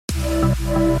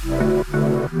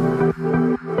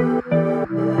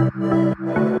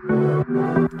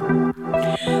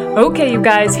Okay, you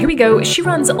guys, here we go. She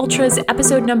Runs Ultras,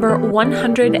 episode number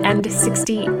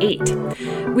 168.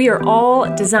 We are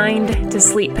all designed to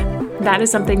sleep. That is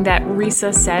something that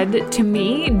Risa said to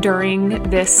me during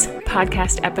this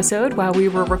podcast episode while we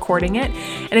were recording it.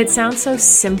 And it sounds so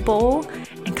simple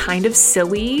and kind of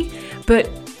silly, but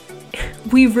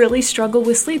we really struggle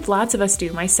with sleep. Lots of us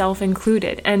do, myself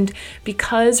included. And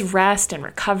because rest and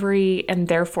recovery and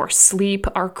therefore sleep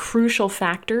are crucial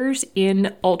factors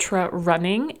in ultra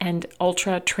running and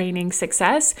ultra training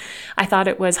success, I thought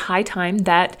it was high time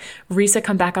that Risa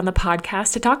come back on the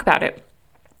podcast to talk about it.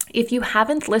 If you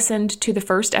haven't listened to the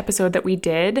first episode that we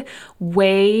did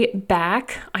way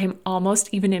back, I'm almost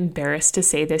even embarrassed to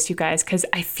say this, you guys, because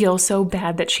I feel so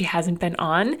bad that she hasn't been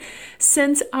on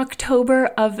since October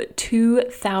of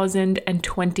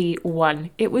 2021.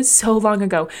 It was so long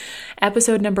ago.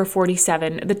 Episode number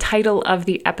 47. The title of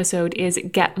the episode is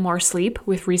Get More Sleep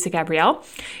with Risa Gabrielle.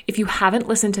 If you haven't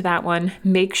listened to that one,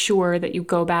 make sure that you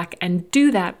go back and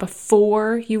do that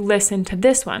before you listen to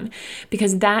this one,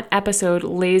 because that episode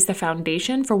lays the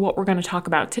foundation for what we're going to talk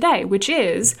about today, which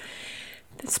is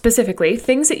specifically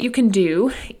things that you can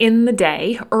do in the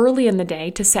day, early in the day,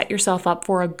 to set yourself up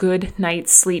for a good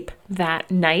night's sleep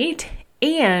that night,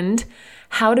 and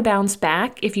how to bounce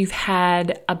back if you've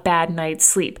had a bad night's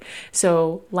sleep.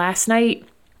 So last night,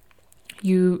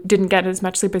 you didn't get as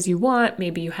much sleep as you want.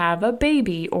 Maybe you have a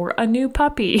baby or a new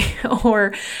puppy,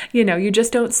 or, you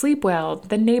just don't sleep well.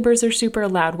 The neighbors are super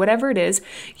loud, whatever it is.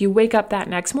 You wake up that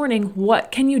next morning.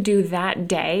 What can you do that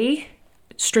day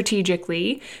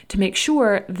strategically to make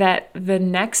sure that the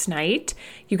next night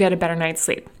you get a better night's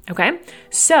sleep? Okay.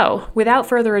 So without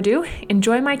further ado,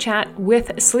 enjoy my chat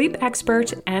with sleep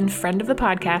expert and friend of the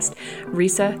podcast,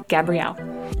 Risa Gabrielle.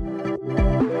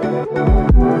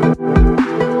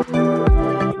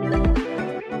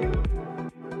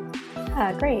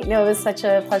 Great. No, it was such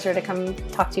a pleasure to come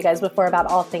talk to you guys before about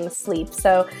all things sleep.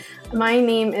 So my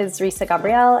name is Risa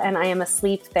Gabrielle, and I am a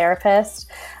sleep therapist.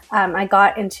 I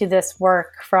got into this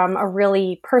work from a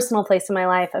really personal place in my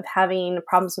life of having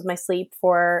problems with my sleep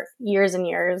for years and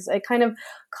years. It kind of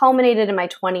culminated in my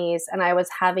 20s, and I was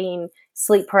having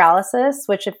sleep paralysis,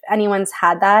 which if anyone's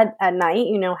had that at night,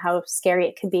 you know how scary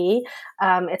it can be.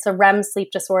 It's a REM sleep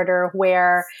disorder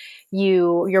where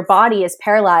your body is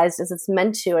paralyzed as it's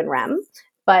meant to in REM,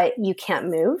 but you can't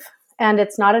move. And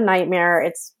it's not a nightmare.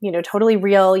 It's, totally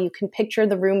real. You can picture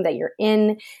the room that you're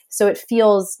in. So it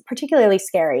feels particularly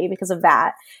scary because of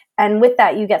that. And with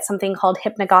that, you get something called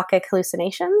hypnagogic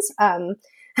hallucinations,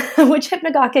 which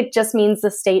hypnagogic just means the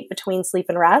state between sleep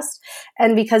and rest.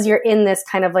 And because you're in this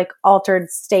kind of like altered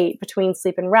state between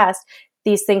sleep and rest,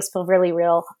 these things feel really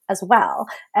real as well.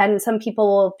 And some people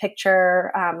will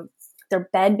picture their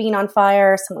bed being on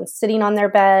fire, someone sitting on their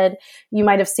bed. You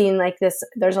might have seen like this.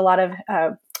 There's a lot of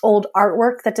old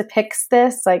artwork that depicts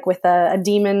this, like with a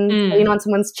demon laying on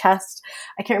someone's chest.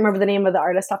 I can't remember the name of the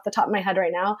artist off the top of my head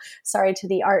right now. Sorry to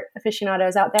the art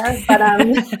aficionados out there, but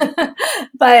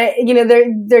but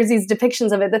there's these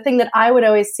depictions of it. The thing that I would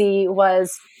always see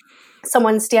was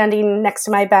someone standing next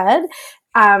to my bed,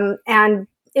 and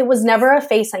it was never a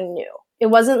face I knew. It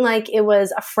wasn't like it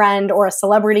was a friend or a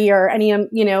celebrity or any,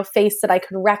 face that I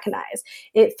could recognize.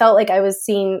 It felt like I was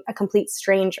seeing a complete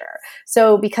stranger.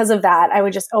 So because of that, I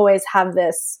would just always have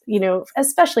this,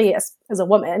 especially as a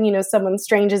woman, someone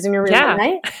strange is in your room at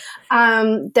night.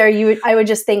 I would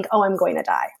just think, oh, I'm going to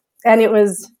die. And it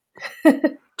was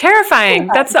terrifying.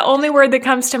 That's the only word that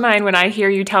comes to mind when I hear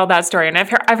you tell that story. And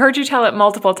I've heard you tell it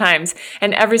multiple times,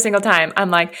 and every single time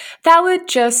I'm like, that would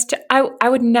just, I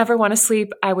would never want to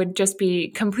sleep. I would just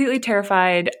be completely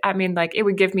terrified. I mean, like it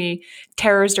would give me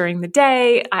terrors during the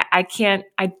day. I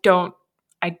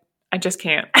just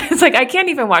can't. It's like, I can't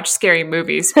even watch scary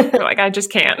movies. Like, I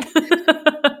just can't.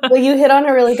 Well, you hit on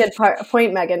a really good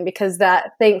point, Megan, because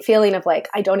that feeling of like,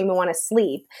 I don't even want to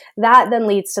sleep, that then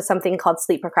leads to something called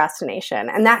sleep procrastination.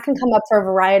 And that can come up for a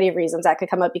variety of reasons. That could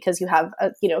come up because you have,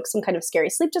 some kind of scary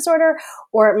sleep disorder,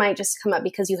 or it might just come up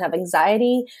because you have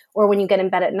anxiety, or when you get in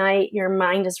bed at night, your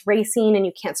mind is racing and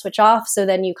you can't switch off. So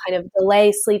then you kind of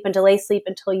delay sleep until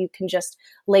you can just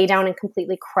lay down and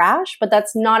completely crash. But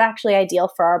that's not actually ideal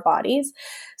for our bodies.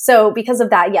 So because of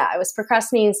that, I was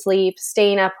procrastinating sleep,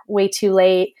 staying up way too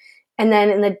late, and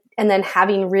then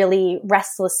having really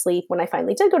restless sleep when I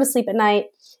finally did go to sleep at night.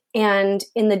 And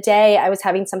in the day, I was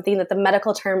having something that the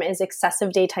medical term is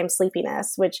excessive daytime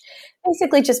sleepiness, which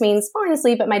basically just means falling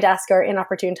asleep at my desk or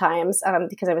inopportune times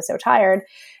because I was so tired.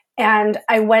 And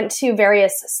I went to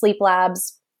various sleep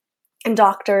labs and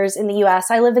doctors in the US.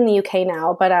 I live in the UK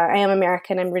now, but I am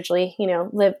American. I'm originally,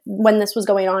 when this was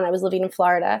going on, I was living in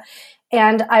Florida.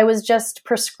 And I was just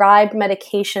prescribed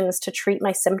medications to treat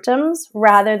my symptoms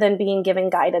rather than being given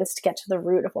guidance to get to the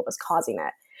root of what was causing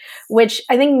it. Which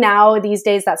I think now these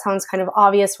days that sounds kind of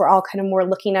obvious. We're all kind of more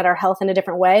looking at our health in a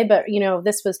different way. But,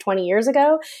 this was 20 years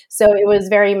ago. So it was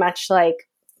very much like,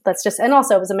 and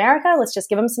also it was America. Let's just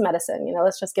give them some medicine.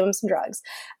 Let's just give them some drugs.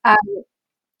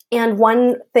 And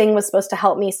one thing was supposed to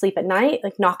help me sleep at night,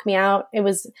 like knock me out. It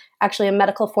was actually a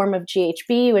medical form of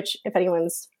GHB, which if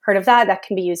anyone's heard of that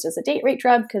can be used as a date rape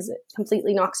drug because it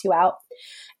completely knocks you out.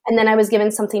 And then I was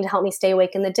given something to help me stay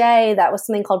awake in the day. That was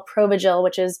something called Provigil,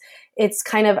 it's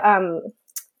kind of,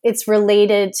 it's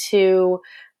related to,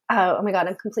 oh my God,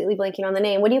 I'm completely blanking on the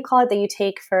name. What do you call it that you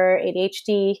take for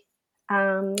ADHD?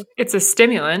 It's a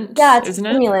stimulant. Yeah, it's isn't a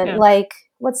stimulant. It? Yeah. Like,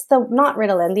 not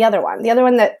Ritalin, the other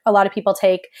one that a lot of people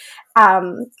take,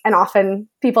 and often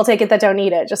people take it that don't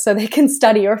need it just so they can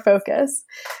study or focus.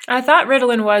 I thought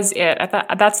Ritalin was it. I thought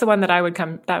that's the one that I would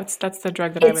come. That's the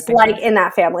drug that I would think. It's like in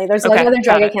that family. There's another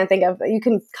drug I can't think of. You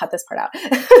can cut this part out.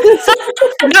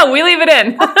 No, we leave it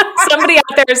in. Somebody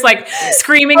out there is like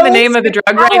screaming the name of the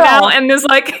drug right now, and there's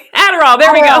like Adderall.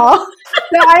 There we go.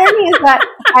 The irony is that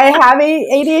I have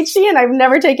ADHD and I've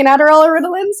never taken Adderall or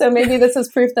Ritalin, so maybe this is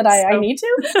proof that I need to.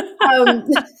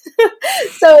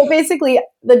 So basically,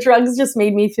 the drugs just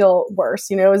made me feel worse.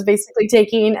 It was basically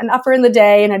taking an upper in the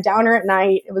day and a downer at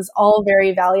night. It was all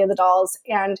very Valley of the Dolls.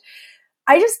 And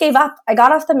I just gave up. I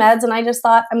got off the meds and I just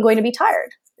thought, I'm going to be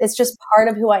tired. It's just part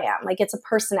of who I am. Like, it's a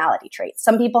personality trait.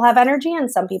 Some people have energy and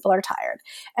some people are tired.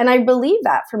 And I believed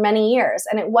that for many years.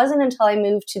 And it wasn't until I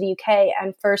moved to the UK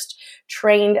and first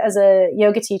trained as a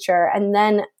yoga teacher and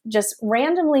then just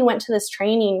randomly went to this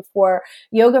training for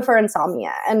yoga for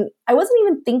insomnia. And I wasn't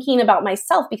even thinking about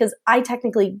myself because I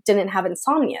technically didn't have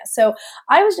insomnia. So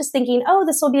I was just thinking, oh,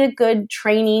 this will be a good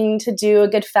training to do, a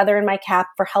good feather in my cap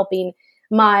for helping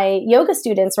my yoga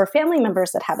students or family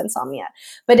members that have insomnia.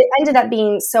 But it ended up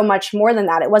being so much more than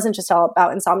that. It wasn't just all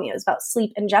about insomnia. It was about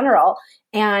sleep in general.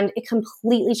 And it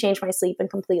completely changed my sleep and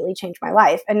completely changed my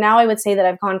life. And now I would say that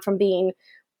I've gone from being,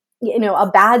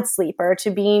 a bad sleeper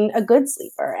to being a good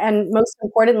sleeper. And most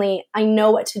importantly, I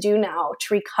know what to do now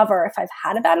to recover if I've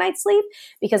had a bad night's sleep,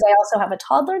 because I also have a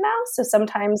toddler now. So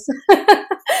sometimes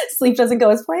sleep doesn't go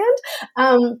as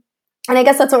planned. And I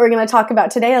guess that's what we're going to talk about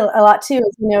today a lot too,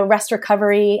 is, rest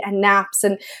recovery and naps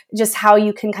and just how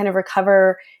you can kind of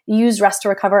use rest to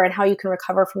recover and how you can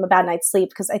recover from a bad night's sleep.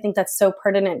 Because I think that's so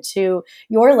pertinent to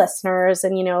your listeners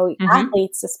and,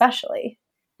 athletes especially.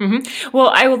 Mm-hmm.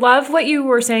 Well, I love what you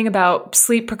were saying about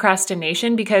sleep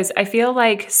procrastination, because I feel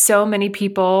like so many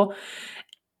people,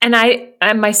 and I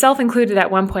myself included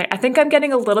at one point, I think I'm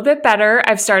getting a little bit better.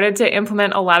 I've started to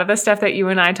implement a lot of the stuff that you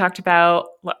and I talked about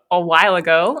a while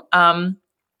ago.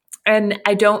 And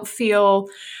I don't feel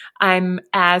I'm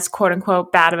as quote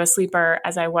unquote bad of a sleeper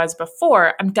as I was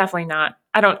before. I'm definitely not.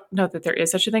 I don't know that there is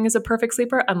such a thing as a perfect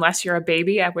sleeper unless you're a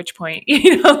baby, at which point,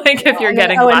 if you're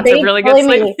getting lots of really good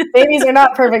sleep. Babies are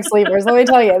not perfect sleepers. Let me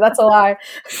tell you, that's a lie.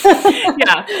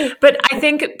 Yeah. But I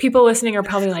think people listening are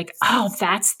probably like, oh,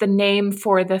 that's the name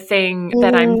for the thing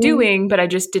that I'm doing, but I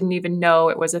just didn't even know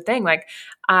it was a thing. Like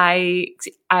I'm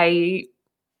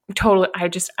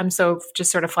so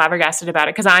just sort of flabbergasted about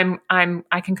it, because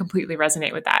I can completely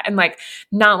resonate with that. And like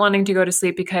not wanting to go to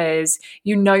sleep because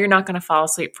you're not going to fall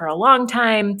asleep for a long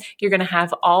time. You're going to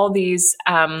have all these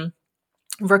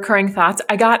recurring thoughts.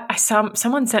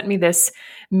 Someone sent me this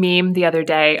meme the other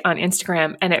day on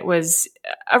Instagram, and it was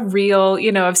a reel,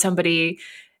 of somebody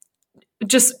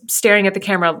just staring at the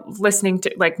camera, listening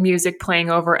to like music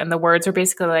playing over, and the words are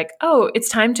basically like, oh, it's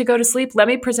time to go to sleep. Let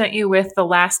me present you with the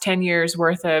last 10 years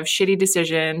worth of shitty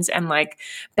decisions and like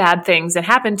bad things that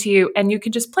happened to you. And you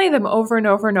can just play them over and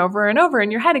over and over and over in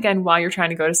your head again while you're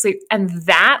trying to go to sleep. And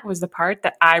that was the part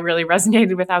that I really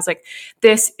resonated with. I was like,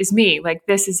 this is me. Like,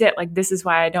 this is it. Like, this is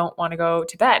why I don't want to go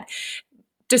to bed.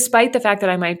 Despite the fact that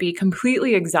I might be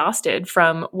completely exhausted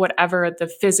from whatever the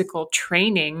physical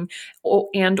training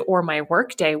or my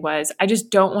work day was, I just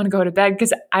don't want to go to bed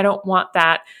because I don't want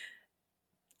that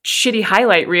shitty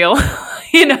highlight reel,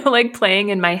 like playing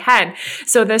in my head.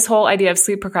 So this whole idea of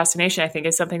sleep procrastination, I think,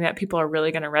 is something that people are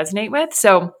really going to resonate with.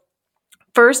 So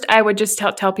first, I would just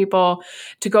tell people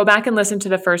to go back and listen to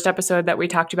the first episode that we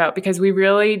talked about, because we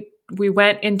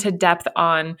went into depth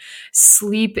on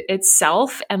sleep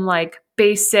itself and like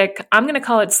basic, I'm going to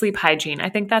call it sleep hygiene. I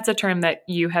think that's a term that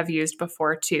you have used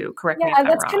before too. Correct me if I'm wrong.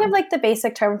 Yeah, that's kind of like the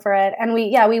basic term for it. And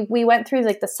we went through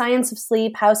like the science of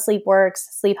sleep, how sleep works,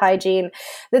 sleep hygiene.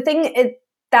 The thing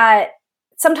that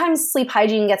sometimes sleep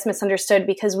hygiene gets misunderstood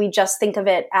because we just think of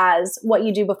it as what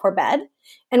you do before bed.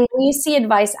 And when you see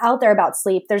advice out there about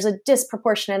sleep, there's a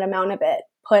disproportionate amount of it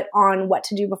put on what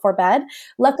to do before bed.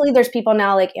 Luckily, there's people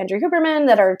now like Andrew Huberman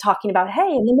that are talking about, hey,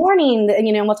 in the morning,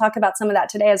 and we'll talk about some of that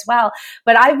today as well.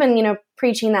 But I've been,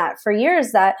 preaching that for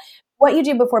years, that what you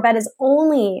do before bed is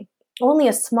only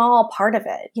a small part of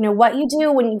it. What you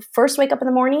do when you first wake up in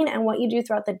the morning and what you do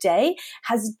throughout the day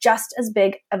has just as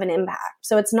big of an impact.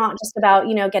 So it's not just about,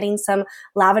 getting some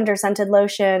lavender scented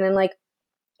lotion and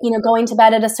going to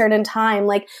bed at a certain time.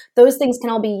 Like those things can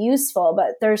all be useful,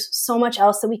 but there's so much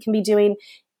else that we can be doing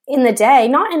in the day,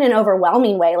 not in an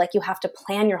overwhelming way, like you have to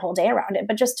plan your whole day around it,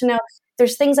 but just to know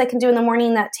there's things I can do in the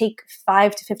morning that take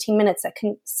 5 to 15 minutes that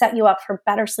can set you up for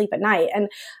better sleep at night. And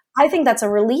I think that's a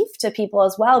relief to people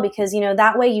as well, because,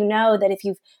 that way, that if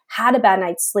you've had a bad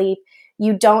night's sleep,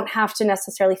 you don't have to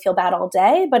necessarily feel bad all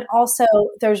day, but also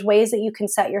there's ways that you can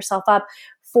set yourself up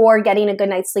for getting a good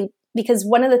night's sleep. Because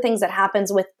one of the things that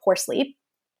happens with poor sleep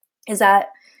is that,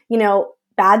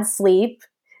 bad sleep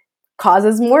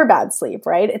causes more bad sleep,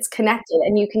 right? It's connected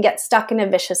and you can get stuck in a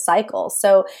vicious cycle.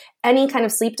 So any kind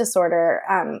of sleep disorder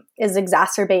is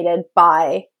exacerbated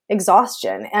by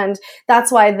exhaustion. And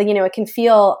that's why it can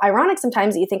feel ironic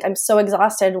sometimes that you think, I'm so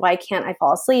exhausted, why can't I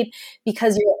fall asleep?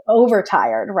 Because you're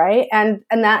overtired, right? And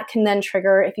that can then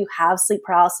trigger, if you have sleep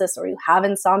paralysis or you have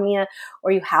insomnia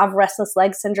or you have restless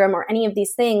leg syndrome or any of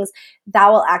these things, that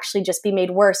will actually just be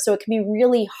made worse. So it can be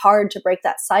really hard to break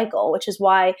that cycle, which is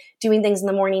why doing things in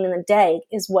the morning and the day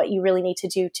is what you really need to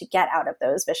do to get out of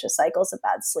those vicious cycles of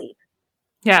bad sleep.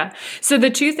 Yeah. So the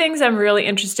two things I'm really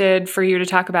interested for you to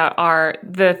talk about are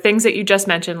the things that you just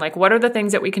mentioned, like what are the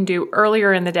things that we can do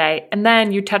earlier in the day? And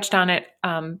then you touched on it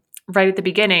right at the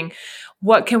beginning.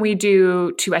 What can we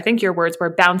do to, I think your words were,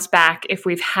 bounce back if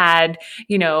we've had,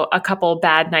 a couple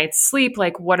bad nights sleep?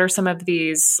 Like what are some of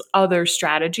these other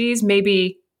strategies?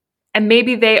 Maybe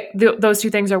those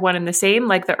two things are one and the same,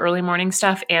 like the early morning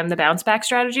stuff and the bounce back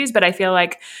strategies. But I feel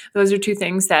like those are two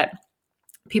things that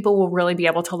people will really be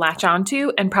able to latch onto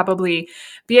and probably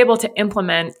be able to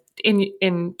implement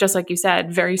in just like you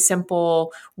said, very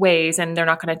simple ways. And they're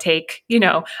not going to take,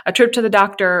 a trip to the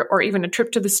doctor or even a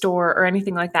trip to the store or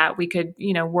anything like that. We could,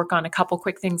 work on a couple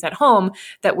quick things at home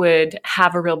that would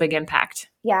have a real big impact.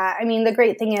 Yeah. I mean, the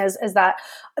great thing is that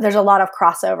there's a lot of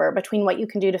crossover between what you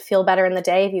can do to feel better in the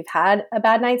day if you've had a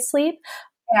bad night's sleep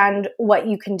and what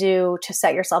you can do to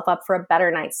set yourself up for a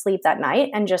better night's sleep that night,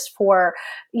 and just for,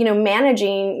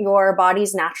 managing your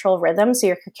body's natural rhythms, so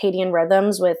your circadian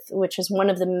rhythms, which is one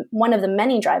of the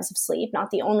many drives of sleep,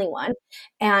 not the only one,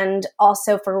 and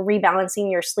also for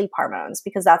rebalancing your sleep hormones,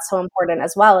 because that's so important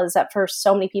as well. Is that for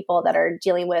so many people that are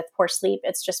dealing with poor sleep,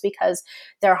 it's just because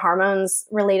their hormones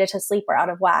related to sleep are out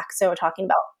of whack. So talking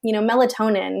about,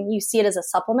 melatonin, you see it as a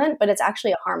supplement, but it's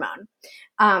actually a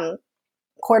hormone.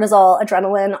 Cortisol,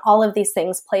 adrenaline, all of these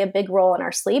things play a big role in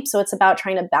our sleep. So it's about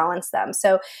trying to balance them.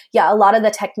 So yeah, a lot of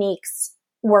the techniques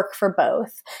work for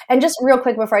both. And just real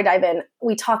quick before I dive in,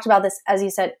 we talked about this, as you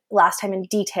said, last time in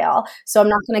detail. So I'm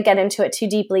not going to get into it too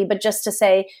deeply, but just to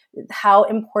say how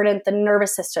important the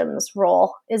nervous system's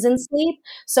role is in sleep.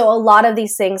 So a lot of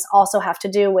these things also have to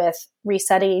do with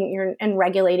resetting and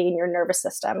regulating your nervous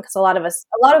system. Because a lot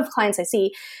of clients I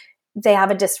see, they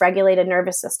have a dysregulated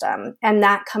nervous system. And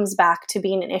that comes back to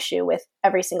being an issue with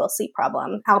every single sleep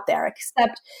problem out there,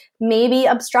 except maybe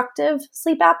obstructive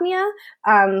sleep apnea.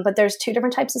 But there's 2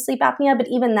 different types of sleep apnea, but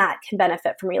even that can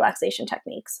benefit from relaxation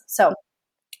techniques. So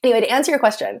anyway, to answer your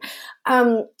question,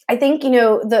 I think,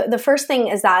 the first thing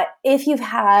is that if you've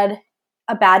had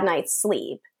a bad night's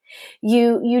sleep,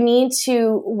 you need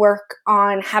to work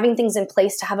on having things in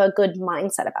place to have a good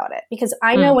mindset about it. Because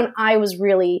I know when I was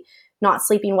really not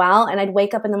sleeping well and I'd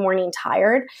wake up in the morning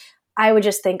tired, I would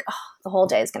just think, oh, the whole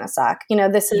day is going to suck.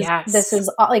 This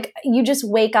is like, you just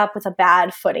wake up with a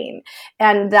bad footing.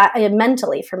 And that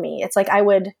mentally for me, it's like I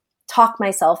would talk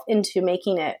myself into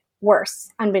making it worse,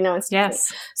 unbeknownst to me.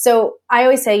 So I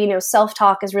always say,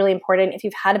 self-talk is really important. If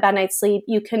you've had a bad night's sleep,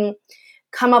 you can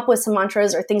come up with some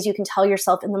mantras or things you can tell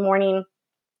yourself in the morning.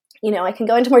 I can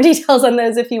go into more details on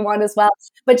those if you want as well.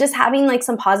 But just having like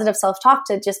some positive self-talk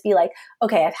to just be like,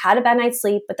 okay, I've had a bad night's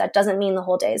sleep, but that doesn't mean the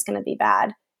whole day is going to be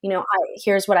bad.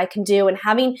 Here's what I can do. And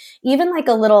having even like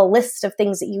a little list of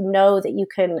things that that you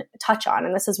can touch on.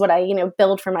 And this is what I,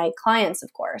 build for my clients,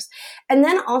 of course. And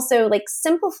then also like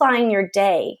simplifying your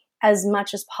day as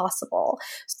much as possible.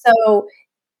 So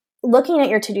looking at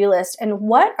your to-do list and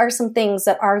what are some things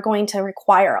that are going to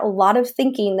require a lot of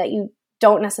thinking that you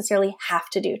don't necessarily have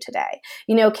to do today.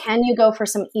 Can you go for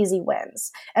some easy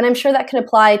wins? And I'm sure that can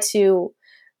apply to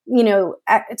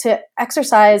to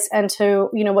exercise and to,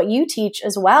 what you teach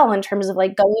as well in terms of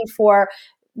like going for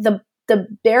the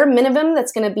bare minimum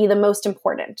that's going to be the most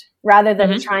important rather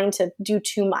than trying to do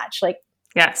too much. Like,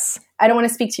 yes. I don't want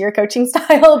to speak to your coaching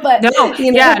style, but no,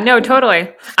 yeah, no,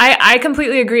 totally. I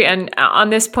completely agree. And on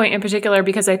this point in particular,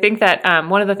 because I think that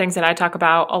one of the things that I talk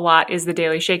about a lot is the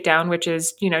daily shakedown, which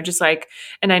is, just like,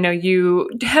 and I know you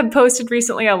have posted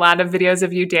recently a lot of videos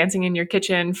of you dancing in your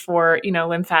kitchen for,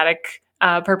 lymphatic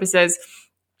purposes.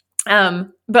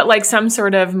 But like some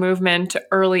sort of movement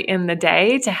early in the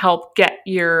day to help get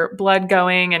your blood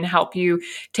going and help you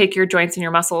take your joints and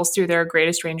your muscles through their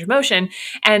greatest range of motion.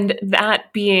 And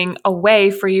that being a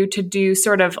way for you to do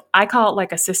sort of, I call it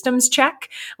like a systems check,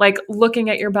 like looking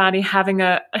at your body, having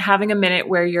a minute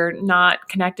where you're not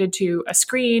connected to a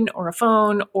screen or a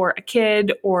phone or a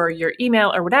kid or your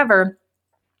email or whatever,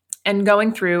 and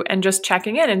going through and just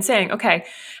checking in and saying, okay,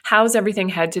 how's everything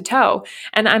head to toe?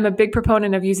 And I'm a big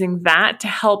proponent of using that to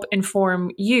help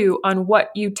inform you on what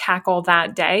you tackle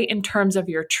that day in terms of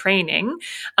your training.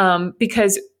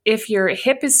 Because if your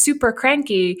hip is super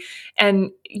cranky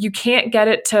and you can't get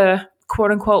it to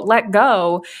quote unquote let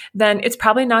go, then it's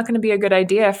probably not going to be a good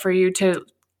idea for you to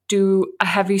do a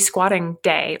heavy squatting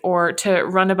day or to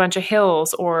run a bunch of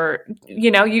hills, or,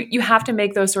 you have to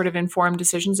make those sort of informed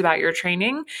decisions about your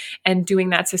training, and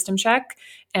doing that system check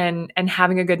and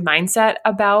having a good mindset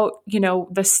about,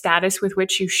 the status with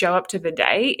which you show up to the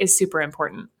day is super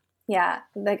important. Yeah,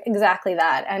 like exactly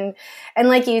that. And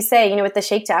like you say, with the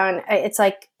shakedown, it's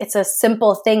like, it's a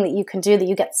simple thing that you can do that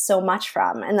you get so much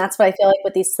from. And that's what I feel like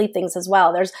with these sleep things as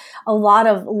well. There's a lot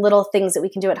of little things that we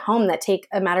can do at home that take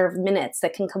a matter of minutes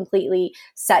that can completely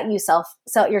set yourself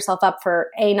up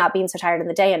for not being so tired in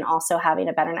the day and also having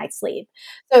a better night's sleep.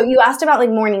 So you asked about like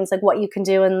mornings, like what you can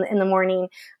do in the morning.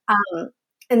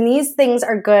 And these things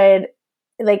are good,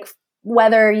 like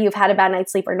whether you've had a bad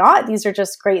night's sleep or not. These are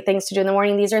just great things to do in the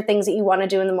morning. These are things that you want to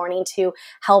do in the morning to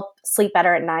help sleep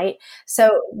better at night.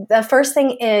 So the first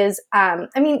thing is, I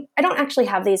don't actually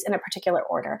have these in a particular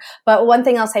order, but one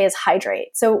thing I'll say is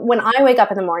hydrate. So when I wake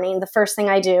up in the morning, the first thing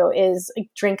I do is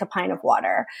drink a pint of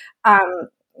water,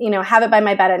 have it by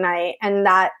my bed at night. And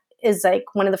that is like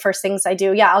one of the first things I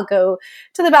do. Yeah, I'll go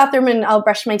to the bathroom and I'll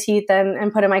brush my teeth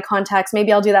and put in my contacts.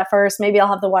 Maybe I'll do that first. Maybe I'll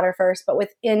have the water first, but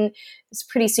it's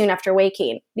pretty soon after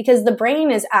waking, because the brain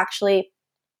is actually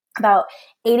about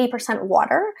 80%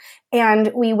 water,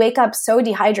 and we wake up so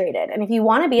dehydrated. And if you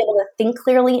want to be able to think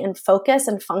clearly and focus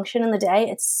and function in the day,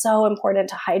 it's so important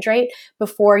to hydrate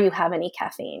before you have any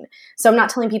caffeine. So I'm not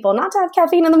telling people not to have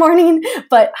caffeine in the morning,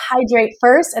 but hydrate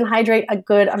first, and hydrate a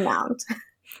good amount.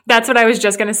 That's what I was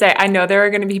just going to say. I know there are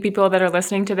going to be people that are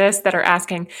listening to this that are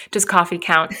asking, does coffee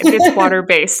count? If it's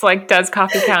water-based, like, does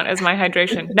coffee count as my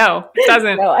hydration? No, it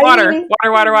doesn't. No, water.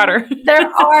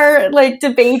 There are like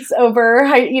debates over,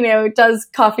 does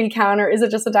coffee count, or is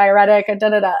it just a diuretic, or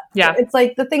da-da-da. Yeah. It's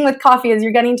like the thing with coffee is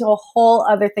you're getting to a whole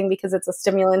other thing because it's a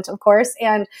stimulant, of course.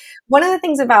 And one of the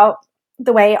things about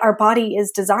the way our body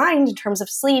is designed in terms of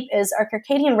sleep is our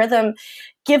circadian rhythm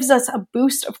gives us a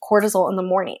boost of cortisol in the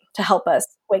morning to help us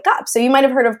wake up. So you might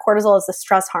have heard of cortisol as the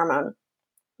stress hormone,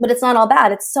 but it's not all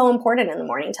bad. It's so important in the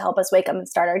morning to help us wake up and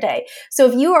start our day. So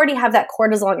if you already have that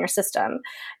cortisol in your system,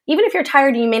 even if you're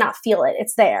tired, you may not feel it.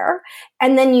 It's there.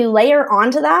 And then you layer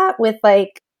onto that with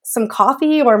like some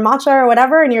coffee or matcha or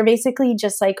whatever, and you're basically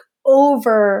just like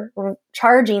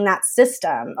overcharging that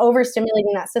system,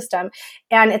 overstimulating that system,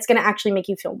 and it's going to actually make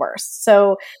you feel worse.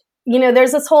 So,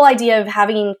 there's this whole idea of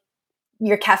having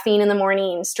your caffeine in the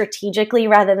morning strategically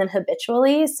rather than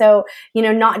habitually. So,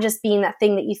 not just being that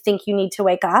thing that you think you need to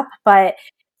wake up, but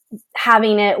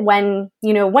having it when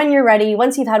you're ready,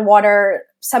 once you've had water.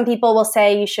 Some people will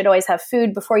say you should always have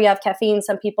food before you have caffeine.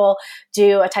 Some people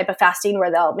do a type of fasting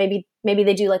where they'll maybe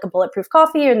they do like a bulletproof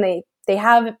coffee and they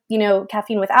have,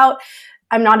 caffeine without.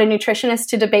 I'm not a nutritionist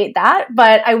to debate that,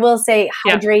 but I will say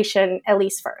hydration at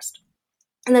least first.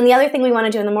 And then the other thing we want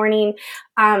to do in the morning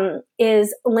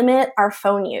is limit our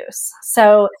phone use.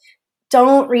 So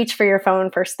don't reach for your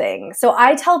phone first thing. So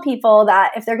I tell people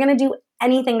that if they're going to do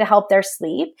anything to help their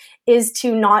sleep is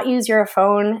to not use your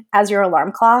phone as your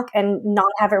alarm clock and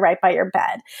not have it right by your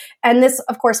bed. And this,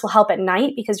 of course, will help at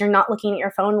night because you're not looking at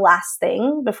your phone last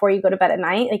thing before you go to bed at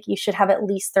night. Like you should have at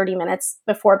least 30 minutes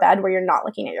before bed where you're not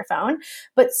looking at your phone.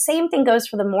 But same thing goes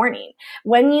for the morning.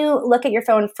 When you look at your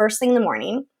phone first thing in the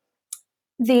morning,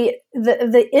 the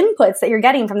inputs that you're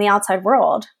getting from the outside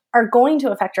world are going to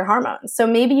affect your hormones. So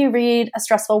maybe you read a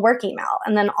stressful work email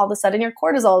and then all of a sudden your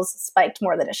cortisol's spiked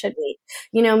more than it should be.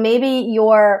 Maybe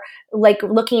you're like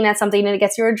looking at something and it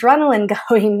gets your adrenaline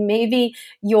going. Maybe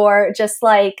you're just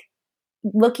like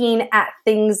looking at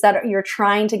things that you're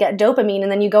trying to get dopamine,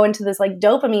 and then you go into this like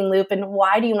dopamine loop. And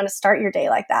why do you want to start your day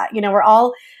like that? We're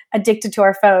all addicted to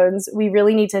our phones. We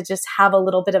really need to just have a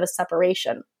little bit of a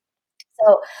separation.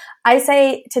 So I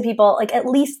say to people, like, at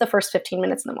least the first 15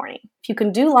 minutes in the morning. If you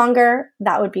can do longer,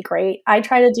 that would be great. I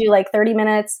try to do like 30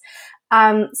 minutes.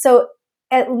 But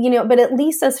at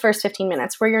least those first 15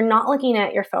 minutes where you're not looking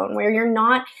at your phone, where you're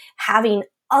not having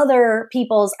other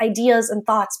people's ideas and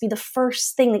thoughts be the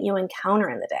first thing that you encounter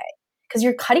in the day. Because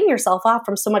you're cutting yourself off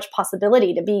from so much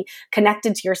possibility to be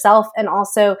connected to yourself, and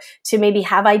also to maybe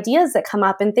have ideas that come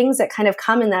up and things that kind of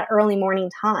come in that early morning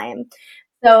time.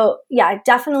 So yeah,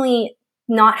 definitely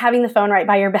not having the phone right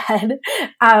by your bed.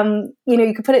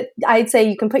 You could I'd say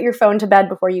you can put your phone to bed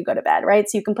before you go to bed, right?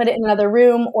 So you can put it in another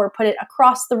room or put it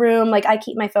across the room. Like I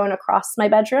keep my phone across my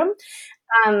bedroom.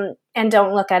 And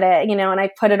don't look at it, and I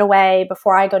put it away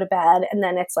before I go to bed, and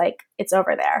then it's like, it's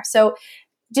over there. So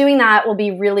doing that will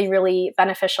be really, really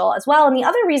beneficial as well. And the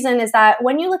other reason is that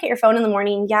when you look at your phone in the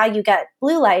morning, yeah, you get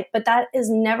blue light, but that is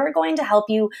never going to help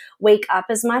you wake up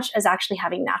as much as actually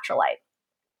having natural light.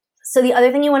 So the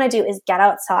other thing you want to do is get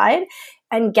outside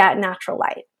and get natural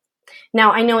light.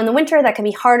 Now, I know in the winter that can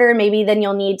be harder. Maybe then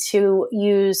you'll need to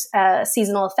use a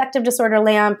seasonal affective disorder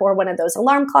lamp or one of those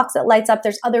alarm clocks that lights up.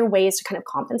 There's other ways to kind of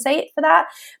compensate for that.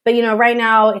 But, right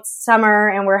now it's summer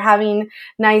and we're having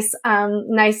nice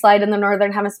light in the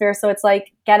northern hemisphere. So it's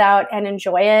like, get out and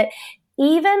enjoy it.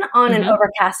 Even on an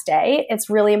overcast day, it's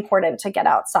really important to get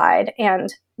outside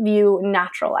and view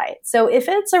natural light. So if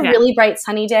it's a really bright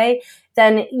sunny day,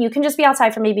 then you can just be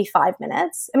outside for maybe 5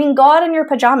 minutes. I mean, go out in your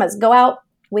pajamas, go out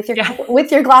with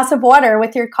your glass of water,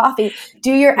 with your coffee,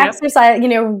 do your exercise,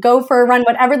 go for a run,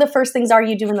 whatever the first things are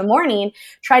you do in the morning,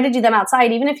 try to do them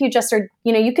outside. Even if you just are,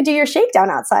 you could do your shakedown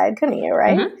outside, couldn't you?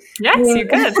 Right? Mm-hmm. Yes, you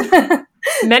could.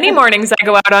 Many mornings I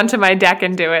go out onto my deck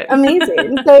and do it.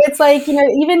 Amazing. So it's like,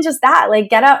 even just that, like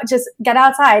get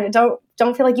outside.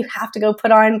 Don't feel like you have to go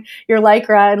put on your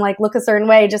Lycra and like look a certain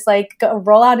way. Just like go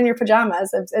roll out in your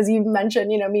pajamas, as you mentioned,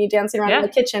 me dancing around in the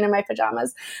kitchen in my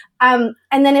pajamas. And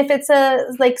then if it's a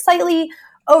like slightly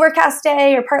overcast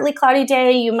day or partly cloudy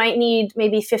day, you might need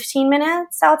maybe 15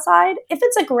 minutes outside. If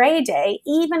it's a gray day,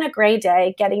 even a gray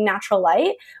day, getting natural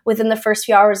light within the first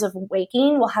few hours of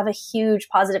waking will have a huge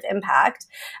positive impact.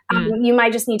 You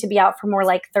might just need to be out for more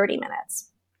like 30 minutes.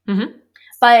 Mm-hmm.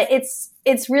 But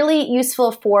it's really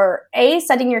useful for A,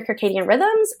 setting your circadian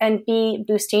rhythms, and B,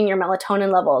 boosting your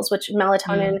melatonin levels, which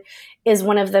melatonin is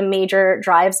one of the major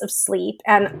drives of sleep.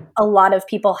 And a lot of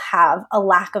people have a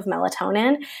lack of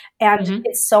melatonin, and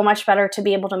it's so much better to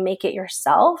be able to make it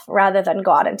yourself rather than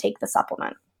go out and take the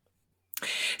supplement.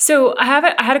 So I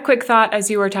had a quick thought as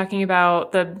you were talking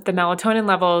about the melatonin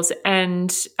levels,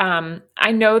 and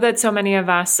I know that so many of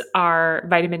us are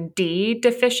vitamin D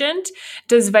deficient.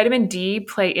 Does vitamin D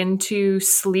play into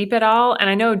sleep at all?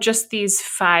 And I know just these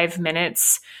 5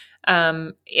 minutes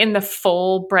in the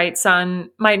full bright sun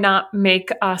might not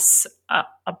make us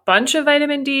a bunch of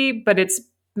vitamin D, but it's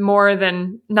more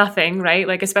than nothing, right?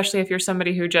 Like, especially if you're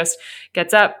somebody who just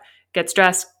gets up, gets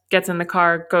dressed, gets in the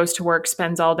car, goes to work,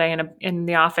 spends all day in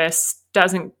the office,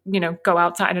 doesn't, go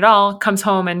outside at all, comes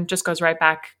home and just goes right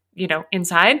back,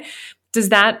 inside. Does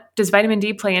vitamin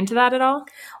D play into that at all?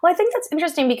 Well, I think that's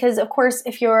interesting because, of course,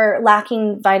 if you're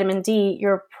lacking vitamin D,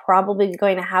 you're probably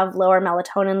going to have lower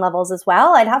melatonin levels as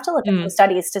well. I'd have to look at some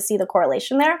studies to see the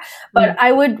correlation there, but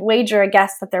I would wager a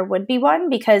guess that there would be one,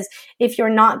 because if you're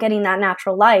not getting that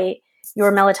natural light,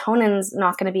 your melatonin's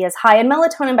not going to be as high. And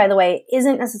melatonin, by the way,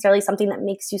 isn't necessarily something that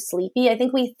makes you sleepy. I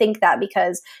think we think that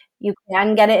because you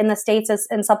can get it in the States as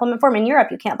in supplement form. In Europe,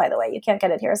 you can't, by the way. You can't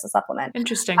get it here as a supplement.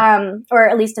 Interesting. Or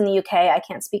at least in the UK. I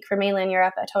can't speak for mainland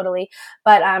Europe totally.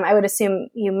 But I would assume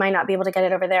you might not be able to get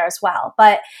it over there as well.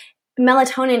 But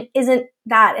melatonin isn't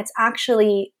that. It's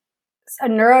actually a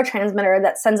neurotransmitter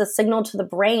that sends a signal to the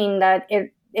brain that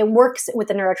it works with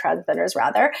the neurotransmitters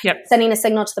rather, sending a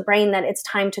signal to the brain that it's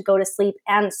time to go to sleep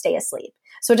and stay asleep.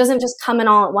 So it doesn't just come in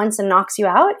all at once and knocks you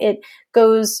out. It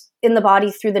goes in the body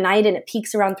through the night and it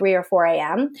peaks around 3 or 4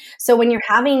 a.m. So when you're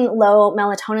having low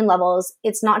melatonin levels,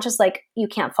 it's not just like you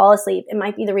can't fall asleep. It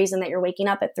might be the reason that you're waking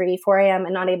up at 3, 4 a.m.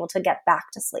 and not able to get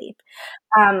back to sleep.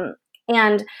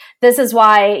 And this is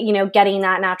why, getting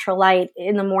that natural light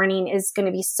in the morning is going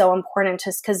to be so important,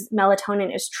 just because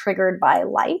melatonin is triggered by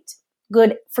light.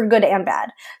 Good and bad.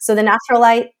 So the natural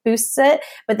light boosts it,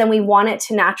 but then we want it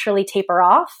to naturally taper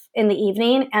off in the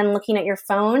evening, and looking at your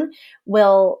phone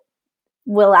will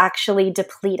actually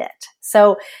deplete it.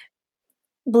 So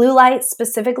blue light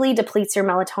specifically depletes your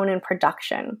melatonin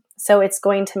production. So it's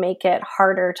going to make it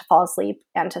harder to fall asleep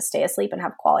and to stay asleep and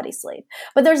have quality sleep.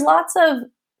 But there's lots of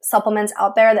supplements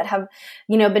out there that have,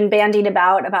 been bandied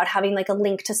about having like a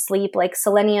link to sleep. Like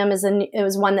selenium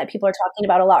is one that people are talking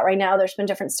about a lot right now. There's been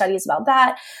different studies about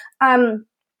that.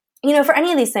 For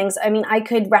any of these things, I mean, I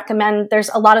could recommend, there's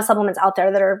a lot of supplements out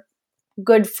there that are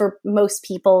good for most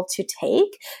people to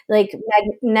take. Like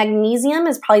magnesium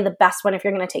is probably the best one if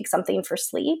you're going to take something for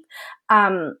sleep.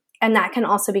 And that can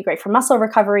also be great for muscle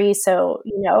recovery. So,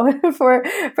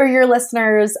 for your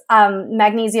listeners,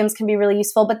 magnesiums can be really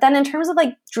useful. But then in terms of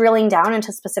like drilling down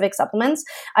into specific supplements,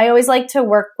 I always like to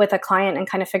work with a client and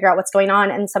kind of figure out what's going on,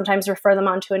 and sometimes refer them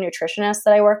on to a nutritionist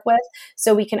that I work with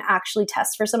so we can actually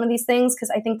test for some of these things.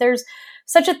 Because I think there's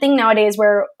such a thing nowadays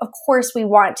where, of course, we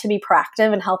want to be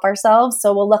proactive and help ourselves.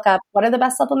 So we'll look up what are the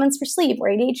best supplements for sleep or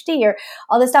ADHD or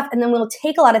all this stuff. And then we'll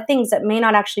take a lot of things that may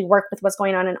not actually work with what's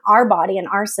going on in our body and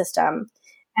our system.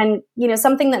 And,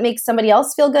 something that makes somebody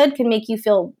else feel good can make you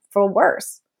feel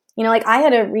worse. Like I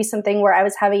had a recent thing where I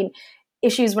was having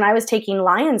issues when I was taking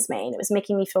lion's mane. It was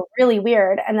making me feel really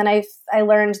weird. And then I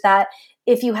learned that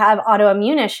if you have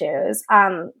autoimmune issues,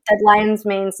 that lion's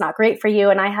mane's not great for you.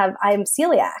 And I'm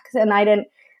celiac, and I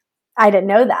didn't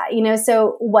know that,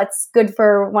 so what's good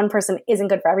for one person isn't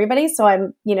good for everybody. So I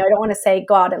don't want to say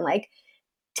go out and like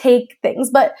take things,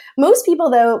 but most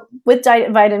people though with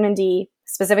vitamin D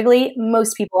specifically,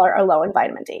 most people are low in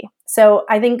vitamin D. So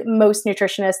I think most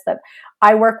nutritionists that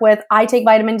I work with, I take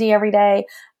vitamin D every day.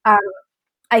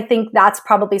 I think that's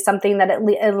probably something that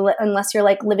unless you're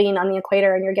like living on the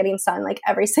equator and you're getting sun like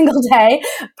every single day,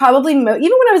 probably even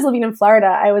when I was living in Florida,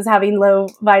 I was having low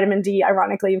vitamin D,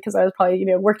 ironically, because I was probably,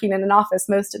 working in an office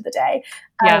most of the day.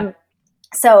 Yeah.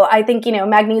 So I think,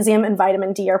 magnesium and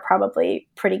vitamin D are probably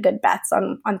pretty good bets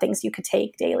on things you could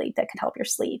take daily that could help your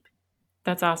sleep.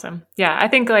 That's awesome. Yeah. I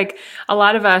think like a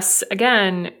lot of us,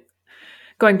 again,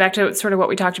 going back to sort of what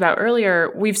we talked about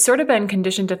earlier, we've sort of been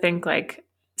conditioned to think like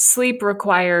sleep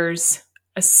requires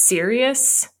a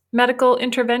serious medical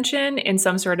intervention in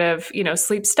some sort of,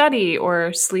 sleep study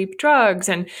or sleep drugs.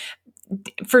 And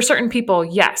for certain people,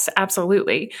 yes,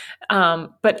 absolutely.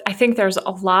 But I think there's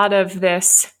a lot of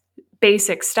this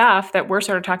basic stuff that we're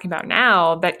sort of talking about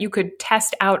now that you could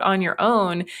test out on your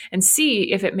own and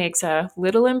see if it makes a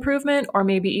little improvement or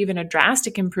maybe even a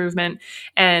drastic improvement.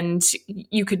 And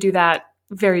you could do that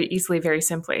very easily, very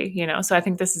simply, So I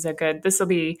think this will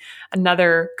be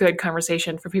another good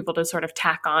conversation for people to sort of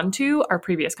tack on to our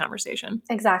previous conversation.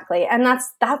 Exactly. And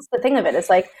that's the thing of it. It's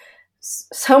like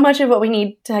so much of what we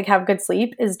need to have good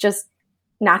sleep is just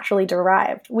naturally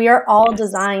derived. We are all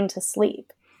designed to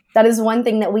sleep. That is one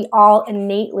thing that we all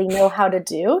innately know how to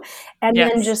do. And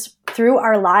then just through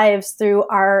our lives, through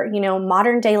our,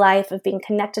 modern day life of being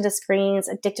connected to screens,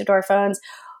 addicted to our phones,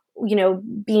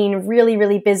 being really,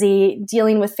 really busy,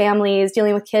 dealing with families,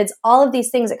 dealing with kids, all of these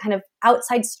things that kind of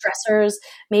outside stressors,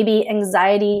 maybe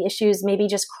anxiety issues, maybe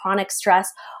just chronic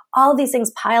stress, all of these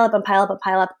things pile up and pile up and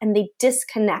pile up, and they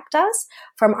disconnect us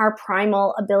from our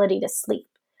primal ability to sleep.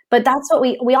 But that's what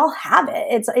we all have it.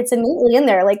 It's innately in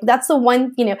there. Like that's the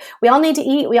one, we all need to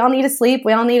eat, we all need to sleep,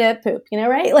 we all need to poop,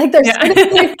 right? Like there's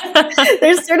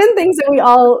certain things that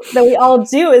we all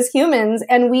do as humans,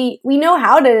 and we know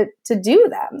how to do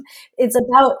them. It's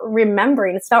about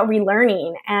remembering, it's about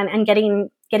relearning and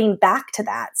getting back to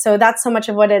that. So that's so much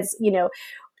of what is,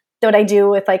 what I do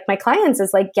with like my clients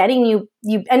is like getting you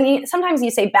and sometimes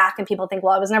you say back and people think,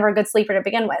 well, I was never a good sleeper to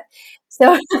begin with.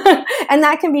 So, and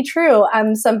that can be true.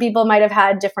 Some people might have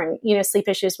had different, sleep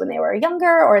issues when they were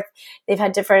younger, or they've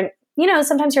had different,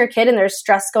 sometimes you're a kid and there's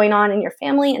stress going on in your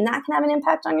family and that can have an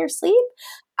impact on your sleep.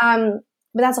 But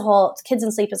that's kids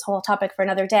and sleep is a whole topic for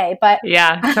another day, but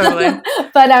yeah, totally.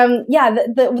 But,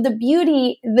 the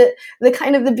beauty, the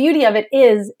kind of the beauty of it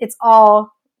is it's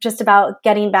all just about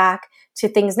getting back to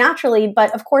things naturally.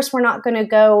 But of course, we're not going to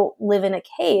go live in a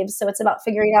cave. So it's about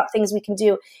figuring out things we can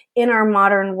do in our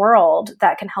modern world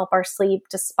that can help our sleep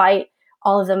despite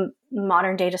all of the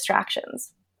modern day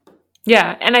distractions.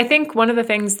 Yeah. And I think one of the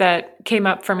things that came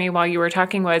up for me while you were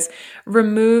talking was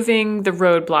removing the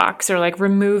roadblocks or like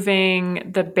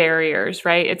removing the barriers,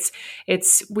 right?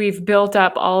 We've built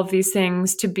up all of these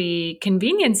things to be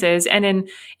conveniences. And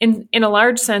in a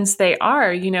large sense, they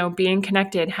are, being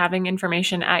connected, having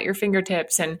information at your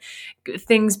fingertips and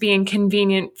things being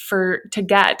convenient to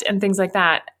get and things like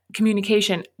that.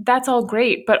 Communication, that's all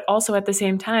great. But also at the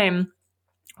same time,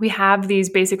 we have these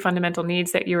basic fundamental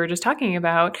needs that you were just talking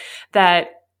about that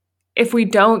if we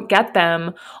don't get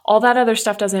them, all that other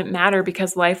stuff doesn't matter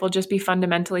because life will just be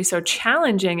fundamentally so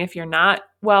challenging if you're not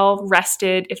well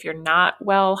rested, if you're not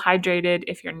well hydrated,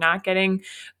 if you're not getting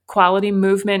quality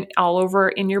movement all over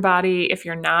in your body, if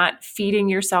you're not feeding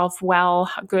yourself well,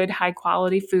 good high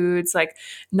quality foods, like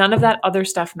none of that other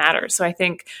stuff matters. So I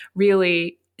think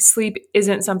really sleep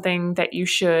isn't something that you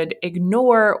should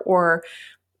ignore or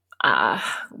uh,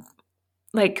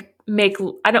 like make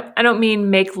I don't mean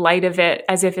make light of it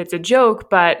as if it's a joke,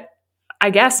 but I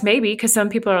guess maybe because some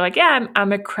people are like, yeah,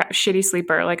 I'm a shitty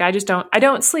sleeper. Like I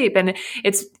don't sleep. And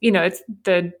it's, it's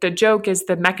the joke is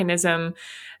the mechanism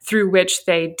through which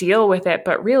they deal with it.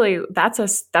 But really that's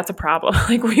a problem.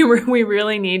 Like we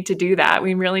really need to do that.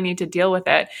 We really need to deal with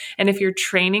it. And if you're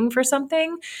training for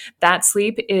something, that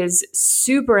sleep is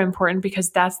super important because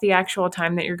that's the actual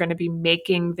time that you're going to be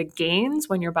making the gains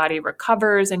when your body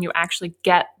recovers and you actually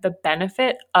get the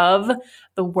benefit of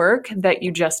the work that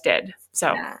you just did.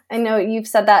 So yeah, I know you've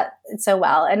said that so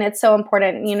well, and it's so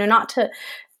important,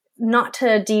 not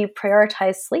to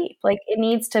deprioritize sleep. Like it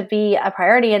needs to be a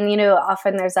priority. And,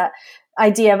 often there's that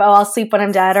idea of, oh, I'll sleep when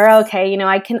I'm dead, or okay,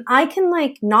 I can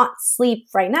like not sleep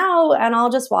right now and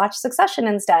I'll just watch Succession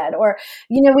instead. Or,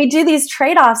 we do these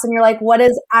trade-offs and you're like, what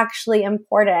is actually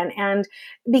important? And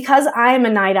because I'm a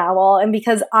night owl and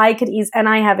because and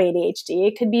I have ADHD,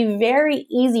 it could be very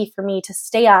easy for me to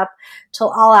stay up till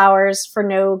all hours for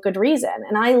no good reason.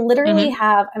 And I literally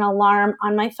have an alarm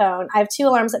on my phone. I have 2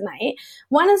 alarms at night.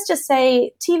 One is just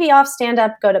say, TV off, stand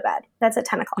up, go to bed. That's at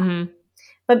 10 o'clock.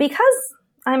 But because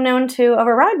I'm known to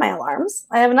override my alarms,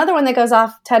 I have another one that goes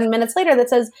off 10 minutes later that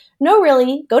says, no,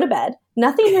 really, go to bed.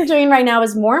 Nothing you're doing right now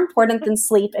is more important than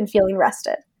sleep and feeling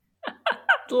rested.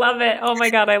 Love it. Oh my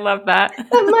God, I love that. That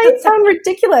might sound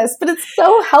ridiculous, but it's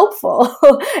so helpful.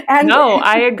 And no,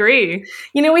 I agree.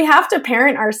 We have to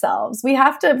parent ourselves. We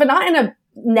have to, but not in a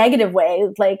negative way,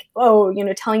 like, oh,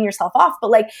 telling yourself off, but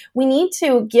like we need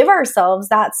to give ourselves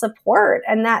that support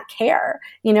and that care,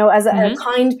 as a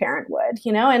kind parent would,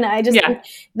 and I just think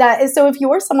that is, so if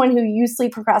you're someone who you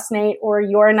sleep procrastinate or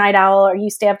you're a night owl or you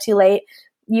stay up too late,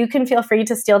 you can feel free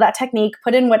to steal that technique,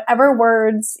 put in whatever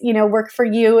words, work for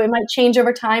you. It might change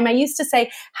over time. I used to say,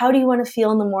 how do you want to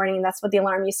feel in the morning? That's what the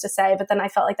alarm used to say. But then I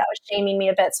felt like that was shaming me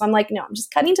a bit. So I'm like, no, I'm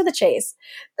just cutting to the chase.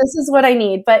 This is what I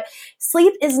need. But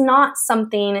sleep is not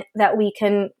something that we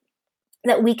can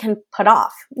put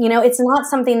off. It's not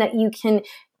something that you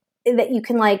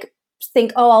can like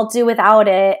think, oh, I'll do without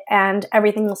it and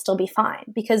everything will still be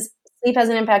fine, because sleep has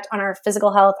an impact on our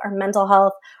physical health, our mental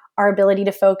health, our ability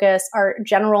to focus, our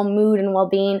general mood and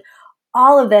well-being,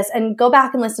 all of this. And go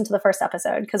back and listen to the first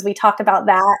episode because we talked about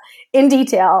that in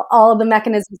detail, all of the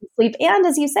mechanisms of sleep. And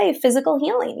as you say, physical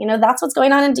healing, that's what's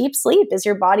going on in deep sleep is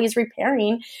your body's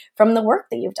repairing from the work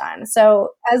that you've done. So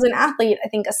as an athlete, I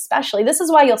think especially, this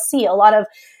is why you'll see a lot of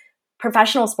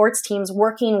professional sports teams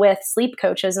working with sleep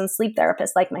coaches and sleep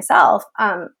therapists like myself,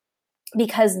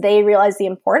 because they realize the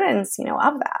importance,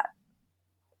 of that.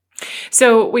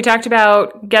 So we talked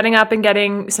about getting up and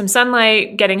getting some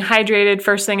sunlight, getting hydrated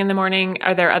first thing in the morning.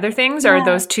 Are there other things, or are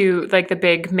those two like the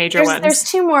big major ones? There's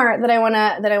 2 more that I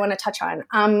want to touch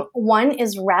on. One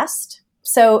is rest.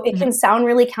 So it can sound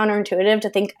really counterintuitive to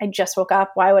think I just woke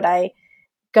up. Why would I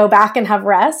go back and have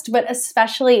rest? But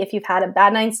especially if you've had a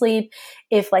bad night's sleep,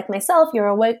 if like myself, you're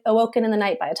awoken in the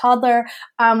night by a toddler.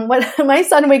 When my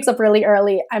son wakes up really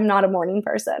early, I'm not a morning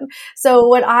person. So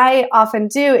what I often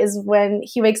do is when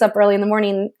he wakes up early in the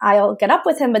morning, I'll get up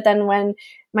with him. But then when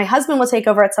my husband will take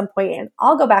over at some point and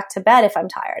I'll go back to bed if I'm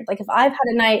tired. Like if I've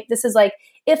had a night, this is like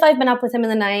if I've been up with him in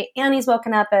the night and he's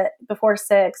woken up before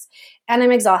 6 and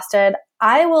I'm exhausted,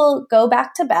 I will go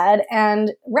back to bed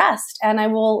and rest. And I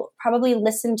will probably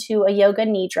listen to a yoga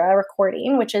nidra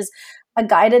recording, which is a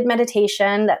guided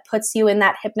meditation that puts you in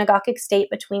that hypnagogic state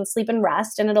between sleep and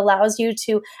rest. And it allows you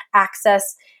to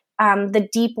access the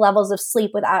deep levels of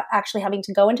sleep without actually having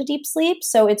to go into deep sleep.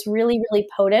 So it's really, really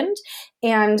potent.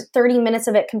 And 30 minutes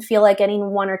of it can feel like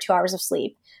getting 1 or 2 hours of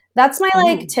sleep. That's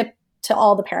my tip to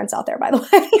all the parents out there, by the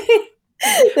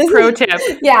way. Pro tip.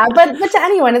 Yeah, but to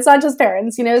anyone, it's not just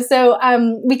parents, So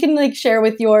we can share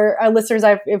with your listeners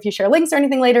if you share links or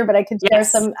anything later. But I could share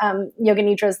some yoga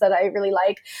nidras that I really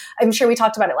like. I'm sure we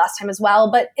talked about it last time as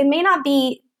well. But it may not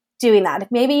be doing that.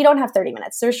 Maybe you don't have 30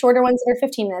 minutes. There's shorter ones that are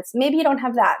 15 minutes. Maybe you don't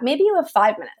have that. Maybe you have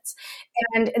 5 minutes.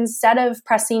 And instead of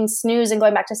pressing snooze and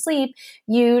going back to sleep,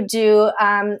 you do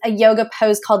a yoga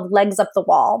pose called legs up the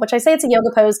wall, which I say it's a yoga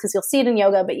pose because you'll see it in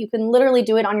yoga, but you can literally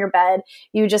do it on your bed.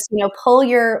 You just, pull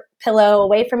your pillow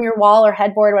away from your wall or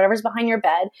headboard, whatever's behind your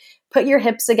bed, put your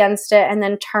hips against it, and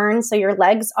then turn so your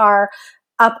legs are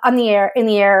up on the air, in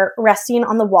the air, resting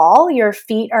on the wall. Your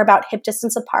feet are about hip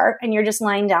distance apart, and you're just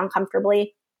lying down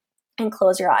comfortably, and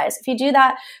close your eyes. If you do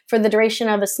that for the duration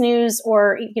of a snooze,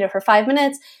 or, for 5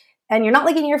 minutes, and you're not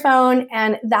looking at your phone,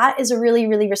 and that is a really,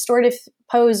 really restorative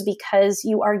pose, because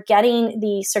you are getting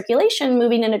the circulation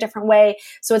moving in a different way.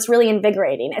 So it's really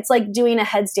invigorating. It's like doing a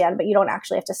headstand, but you don't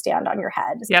actually have to stand on your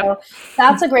head. Yep. So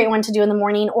that's a great one to do in the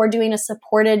morning, or doing a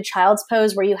supported child's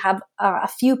pose where you have a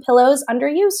few pillows under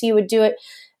you. So you would do it,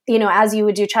 as you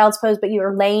would do child's pose, but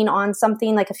you're laying on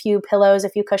something like a few pillows, a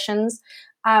few cushions.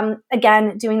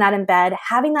 Again, doing that in bed,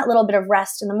 having that little bit of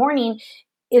rest in the morning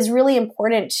is really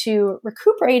important to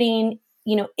recuperating,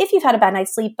 if you've had a bad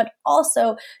night's sleep, but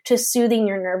also to soothing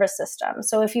your nervous system.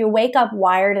 So if you wake up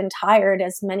wired and tired,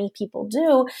 as many people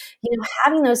do,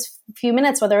 having those few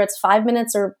minutes, whether it's 5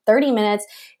 minutes or 30 minutes,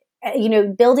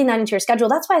 building that into your schedule.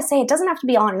 That's why I say it doesn't have to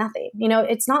be all or nothing.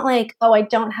 It's not like, oh, I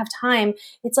don't have time.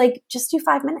 It's like, just do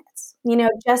 5 minutes,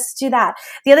 just do that.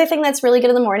 The other thing that's really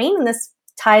good in the morning, and this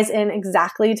ties in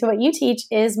exactly to what you teach,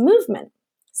 is movement.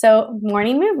 So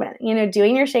morning movement,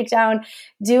 doing your shakedown,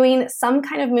 doing some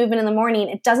kind of movement in the morning.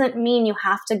 It doesn't mean you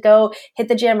have to go hit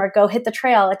the gym or go hit the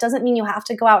trail. It doesn't mean you have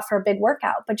to go out for a big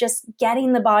workout, but just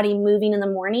getting the body moving in the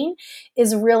morning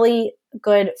is really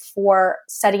good for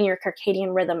setting your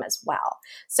circadian rhythm as well.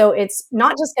 So it's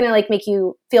not just going to make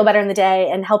you feel better in the day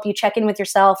and help you check in with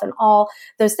yourself and all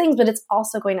those things, but it's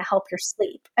also going to help your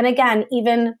sleep. And again,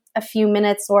 even a few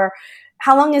minutes, or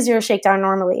how long is your shakedown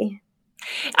normally?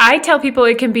 I tell people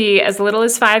it can be as little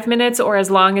as 5 minutes or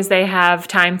as long as they have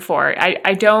time for.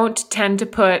 I don't tend to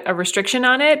put a restriction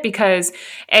on it, because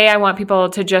I want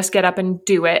people to just get up and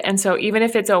do it. And so even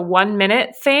if it's a 1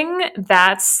 minute thing,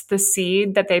 that's the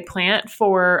seed that they plant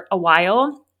for a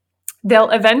while.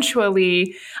 They'll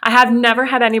eventually, I have never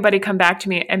had anybody come back to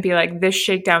me and be like, this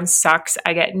shakedown sucks.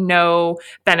 I get no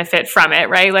benefit from it,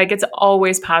 right? It's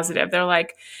always positive. They're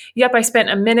like, yep, I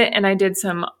spent a minute and I did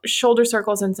some shoulder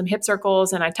circles and some hip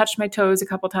circles, and I touched my toes a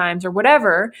couple times or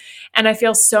whatever, and I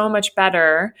feel so much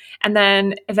better. And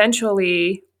then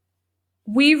eventually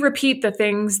we repeat the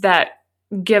things that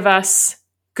give us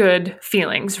good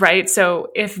feelings, right? So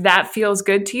if that feels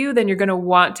good to you, then you're going to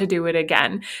want to do it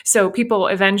again. So people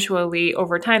eventually,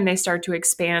 over time, they start to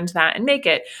expand that and make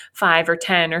it 5 or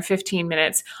 10 or 15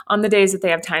 minutes on the days that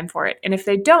they have time for it. And if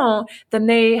they don't, then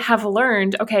they have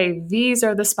learned, okay, these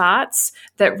are the spots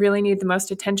that really need the most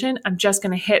attention. I'm just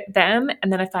going to hit them.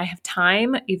 And then if I have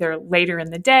time, either later in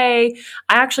the day,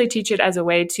 I actually teach it as a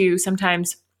way to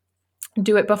sometimes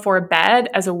do it before bed,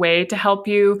 as a way to help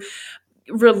you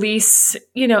release,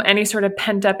 any sort of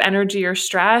pent up energy or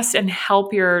stress, and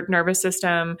help your nervous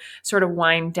system sort of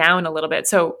wind down a little bit.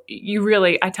 So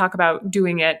I talk about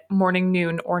doing it morning,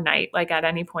 noon, or night, at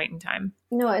any point in time.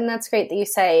 No, and that's great that you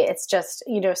say it's just,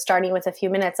 starting with a few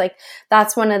minutes.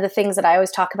 That's one of the things that I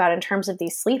always talk about in terms of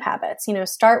these sleep habits.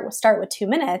 Start with 2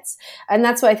 minutes. And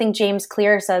that's what I think James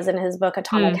Clear says in his book,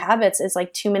 Atomic Habits, is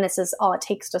 2 minutes is all it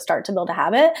takes to start to build a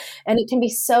habit. And it can be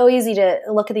so easy to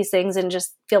look at these things and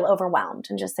just feel overwhelmed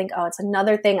and just think, oh, it's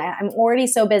another thing. I'm already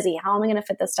so busy. How am I going to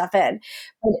fit this stuff in?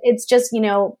 But it's just,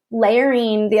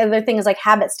 layering. The other thing is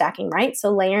habit stacking, right? So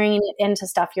layering it into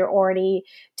stuff you're already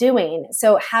doing.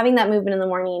 So having that movement in the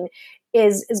morning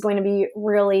is going to be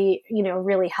really,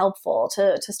 really helpful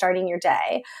to starting your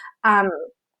day. And,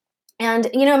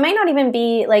 it might not even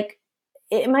be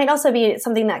it might also be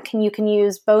something that you can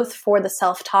use both for the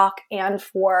self-talk and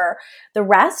for the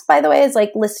rest, by the way, is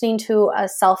listening to a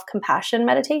self-compassion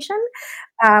meditation,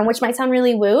 which might sound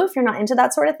really woo if you're not into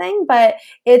that sort of thing, but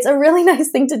it's a really nice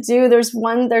thing to do. There's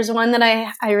one that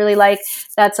I really like.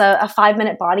 That's a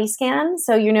 5-minute body scan.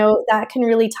 So, that can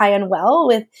really tie in well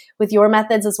with your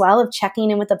methods as well, of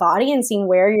checking in with the body and seeing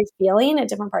where you're feeling at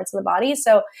different parts of the body.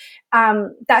 So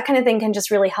that kind of thing can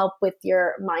just really help with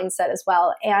your mindset as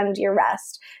well, and your rest.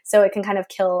 So it can kind of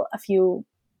kill a few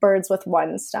birds with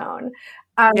one stone.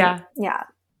 Yeah.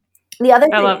 The other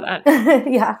thing, I love that.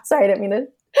 Yeah. Sorry, I didn't mean to.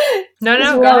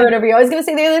 No. Whatever you. I was going to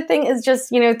say the other thing is just,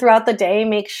 throughout the day,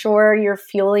 make sure you're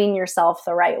fueling yourself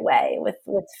the right way with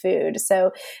food.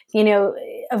 So,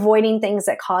 avoiding things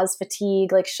that cause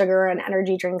fatigue, like sugar and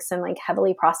energy drinks and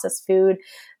heavily processed food.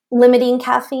 Limiting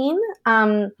caffeine.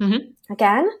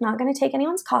 Again, not going to take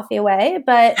anyone's coffee away,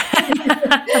 but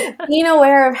being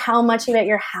aware of how much of it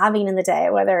you're having in the day,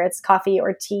 whether it's coffee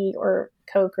or tea or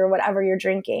Coke or whatever you're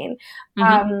drinking.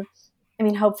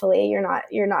 Hopefully you're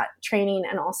not training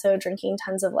and also drinking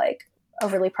tons of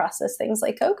overly processed things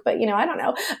like Coke, but I don't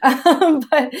know.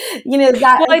 But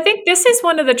that. Well, I think this is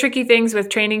one of the tricky things with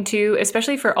training too,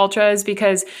 especially for ultras,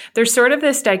 because there's sort of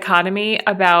this dichotomy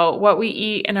about what we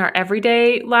eat in our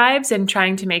everyday lives and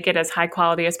trying to make it as high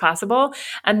quality as possible.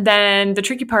 And then the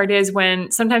tricky part is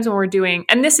sometimes when we're doing,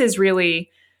 and this is really,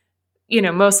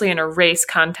 mostly in a race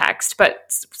context, but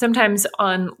sometimes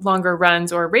on longer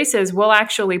runs or races, we'll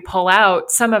actually pull out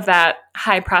some of that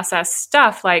high processed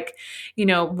stuff, like,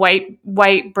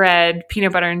 white bread,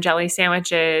 peanut butter and jelly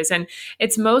sandwiches. And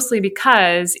it's mostly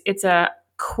because it's a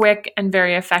quick and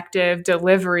very effective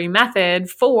delivery method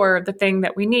for the thing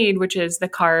that we need, which is the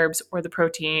carbs or the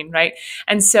protein, right?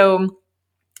 And so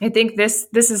I think this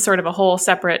is sort of a whole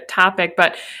separate topic,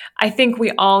 but I think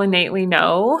we all innately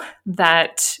know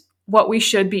that what we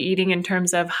should be eating in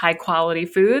terms of high quality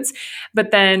foods.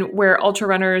 But then where ultra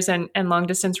runners and long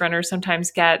distance runners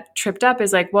sometimes get tripped up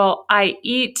is like, well, I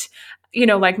eat,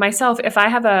 like myself, if I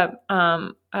have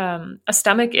a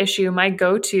stomach issue, my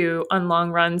go-to on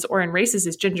long runs or in races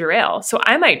is ginger ale. So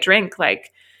I might drink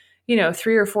like,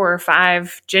 3 or 4 or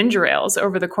 5 ginger ales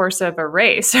over the course of a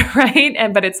race, right?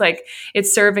 But it's like,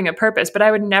 it's serving a purpose, but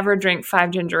I would never drink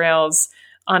 5 ginger ales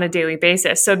on a daily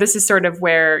basis. So this is sort of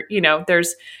where,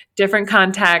 there's different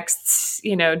contexts,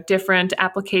 different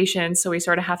applications. So we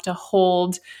sort of have to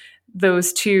hold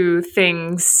those two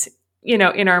things,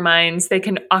 in our minds. They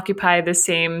can occupy the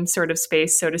same sort of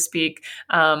space, so to speak.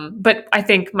 But I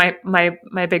think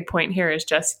my big point here is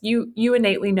just you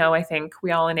innately know, I think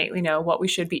we all innately know what we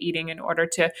should be eating in order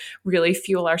to really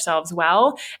fuel ourselves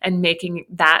well, and making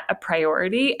that a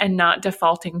priority and not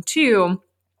defaulting to,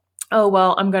 oh,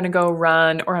 well, I'm going to go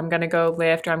run or I'm going to go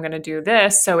lift or I'm going to do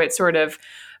this. So it sort of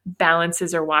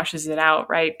balances or washes it out,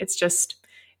 right?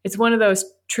 It's one of those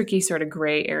tricky sort of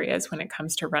gray areas when it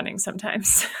comes to running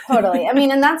sometimes. Totally. I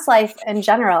mean, and that's life in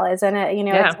general, isn't it?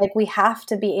 Yeah. It's like we have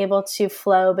to be able to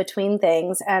flow between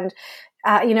things. And,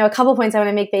 a couple points I want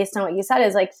to make based on what you said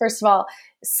is like, first of all,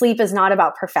 sleep is not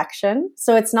about perfection.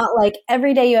 So it's not like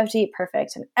every day you have to eat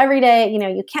perfect, and every day, you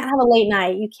can't have a late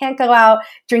night. You can't go out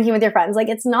drinking with your friends. Like,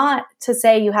 it's not to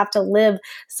say you have to live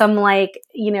some like,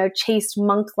 chaste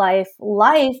monk life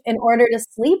in order to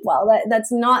sleep well.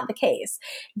 That's not the case.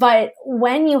 But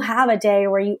when you have a day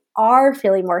where you are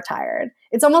feeling more tired,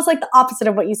 it's almost like the opposite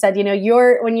of what you said.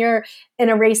 When you're in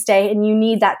a race day and you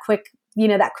need that quick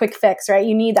fix, right?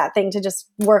 You need that thing to just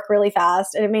work really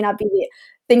fast, and it may not be the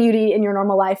thing you'd eat in your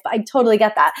normal life, but I totally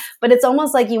get that. But it's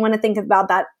almost like you want to think about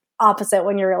that opposite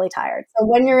when you're really tired. So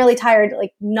when you're really tired,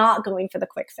 like, not going for the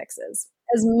quick fixes,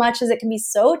 as much as it can be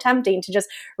so tempting to just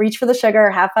reach for the sugar,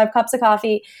 have 5 cups of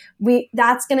coffee,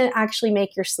 that's going to actually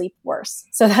make your sleep worse.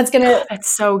 So that's going to, that's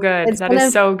so good. That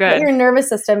is so good. Put your nervous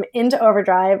system into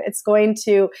overdrive. It's going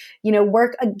to,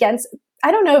 work against,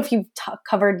 I don't know if you've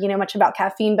covered, much about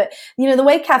caffeine, but, the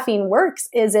way caffeine works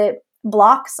is it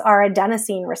blocks our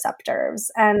adenosine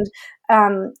receptors. And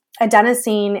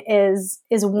adenosine is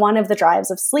one of the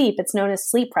drives of sleep. It's known as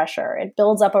sleep pressure. It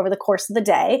builds up over the course of the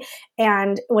day.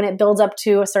 And when it builds up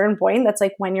to a certain point, that's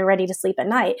like when you're ready to sleep at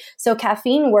night. So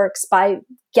caffeine works by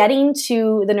getting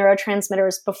to the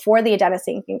neurotransmitters before the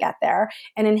adenosine can get there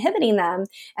and inhibiting them.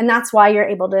 And that's why you're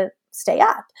able to stay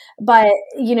up. But,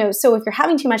 so if you're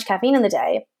having too much caffeine in the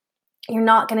day, you're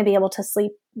not going to be able to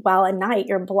sleep well at night.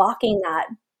 You're blocking that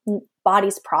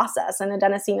body's process. And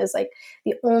adenosine is like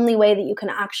the only way that you can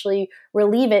actually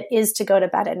relieve it is to go to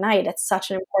bed at night. It's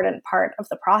such an important part of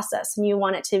the process, and you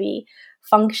want it to be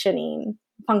functioning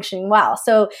well.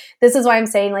 So this is why I'm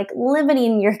saying, like,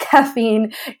 limiting your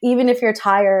caffeine, even if you're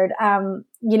tired.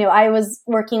 I was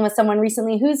working with someone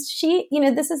recently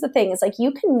this is the thing. It's like,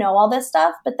 you can know all this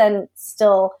stuff, but then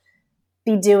still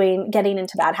be getting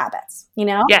into bad habits,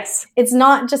 Yes. It's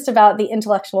not just about the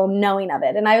intellectual knowing of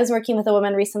it. And I was working with a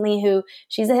woman recently who,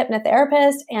 she's a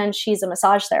hypnotherapist and she's a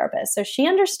massage therapist. So she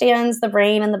understands the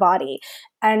brain and the body.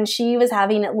 And she was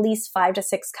having at least 5 to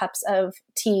 6 cups of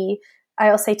tea.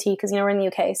 I'll say tea because, we're in the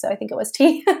UK. So I think it was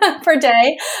tea per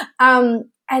day.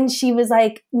 And she was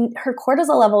like, her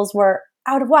cortisol levels were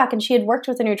out of whack. And she had worked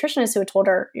with a nutritionist who had told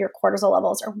her, your cortisol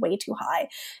levels are way too high.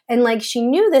 And like, she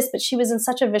knew this, but she was in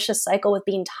such a vicious cycle with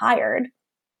being tired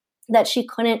that she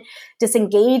couldn't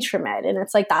disengage from it. And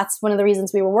it's like, that's one of the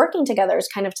reasons we were working together, is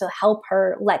kind of to help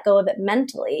her let go of it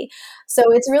mentally. So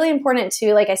it's really important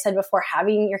to, like I said before,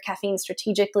 having your caffeine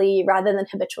strategically rather than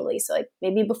habitually. So like,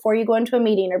 maybe before you go into a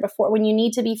meeting, or before, when you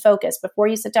need to be focused, before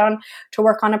you sit down to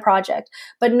work on a project,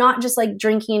 but not just like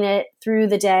drinking it through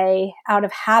the day out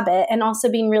of habit. And also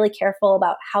being really careful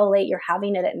about how late you're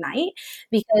having it at night,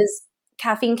 because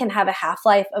caffeine can have a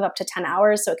half-life of up to 10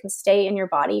 hours. So it can stay in your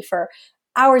body for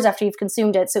hours after you've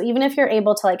consumed it. So even if you're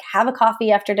able to like have a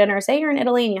coffee after dinner, say you're in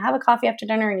Italy and you have a coffee after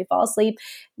dinner and you fall asleep,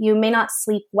 you may not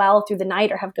sleep well through the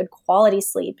night or have good quality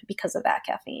sleep because of that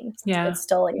caffeine. Yeah. It's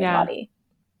still in your body.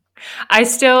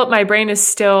 My brain is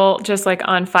still just like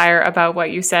on fire about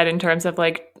what you said in terms of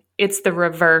like, it's the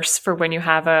reverse for when you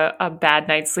have a bad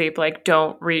night's sleep. Like,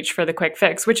 don't reach for the quick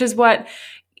fix, which is what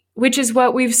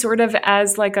we've sort of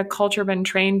as like a culture been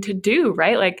trained to do,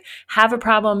 right? Like, have a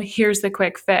problem, here's the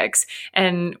quick fix.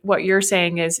 And what you're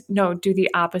saying is, no, do the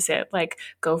opposite. Like,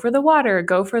 go for the water,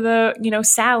 go for the,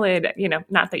 salad,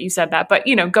 not that you said that, but,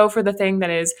 go for the thing that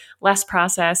is less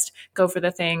processed, go for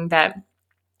the thing that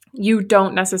you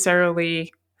don't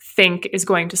necessarily think is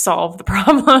going to solve the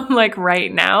problem like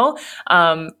right now.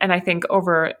 And I think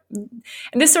and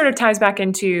this sort of ties back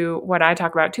into what I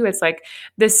talk about too. It's like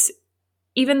this,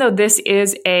 even though this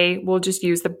is we'll just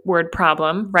use the word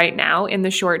problem right now in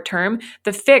the short term,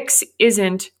 the fix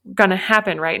isn't going to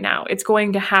happen right now. It's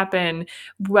going to happen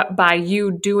by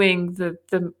you doing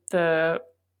the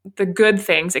good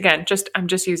things. Again, I'm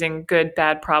just using good,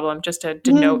 bad, problem, just to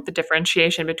denote the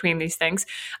differentiation between these things.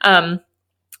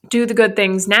 Do the good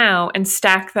things now and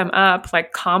stack them up,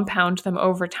 like compound them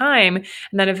over time.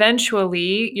 And then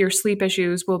eventually your sleep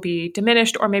issues will be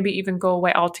diminished or maybe even go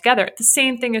away altogether. The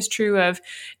same thing is true of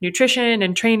nutrition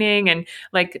and training and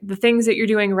like the things that you're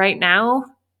doing right now.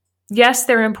 Yes,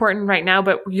 they're important right now,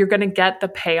 but you're going to get the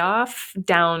payoff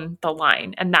down the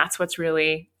line. And that's what's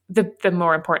really the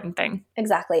more important thing.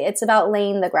 Exactly. It's about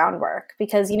laying the groundwork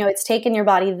because, it's taken your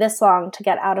body this long to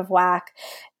get out of whack.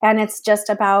 And it's just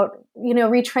about,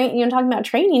 retrain. Talking about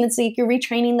training, it's like you're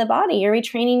retraining the body. You're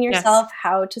retraining yourself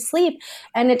how to sleep.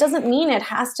 And it doesn't mean it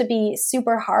has to be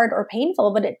super hard or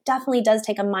painful, but it definitely does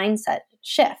take a mindset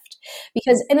shift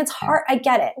and it's hard. I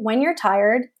get it. When you're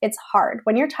tired, it's hard.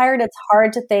 When you're tired, it's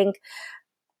hard to think,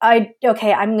 I'm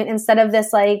instead of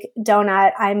this like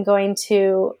donut, I'm going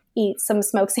to eat some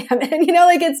smoked salmon.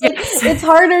 It's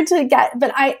harder to get,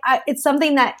 but it's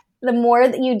something that the more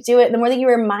that you do it, the more that you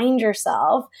remind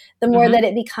yourself, the more that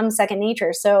it becomes second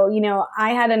nature. So,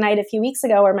 I had a night a few weeks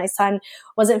ago where my son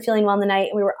wasn't feeling well in the night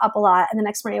and we were up a lot. And the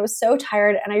next morning I was so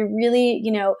tired and I really,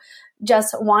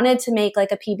 just wanted to make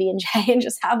like a PB&J and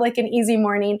just have like an easy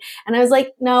morning. And I was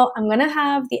like, no, I'm going to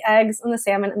have the eggs and the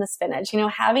salmon and the spinach,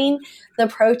 having the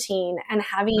protein and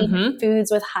having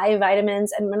foods with high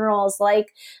vitamins and minerals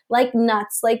like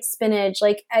nuts, like spinach,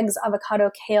 like eggs, avocado,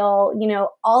 kale,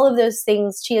 all of those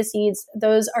things, chia seeds,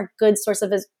 those are good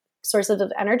sources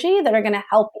of energy that are going to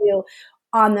help you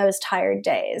on those tired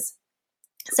days.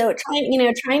 So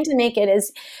trying to make it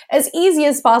as easy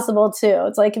as possible too.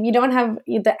 It's like if you don't have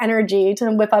the energy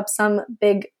to whip up some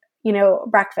big,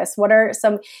 breakfast, what are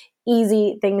some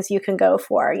easy things you can go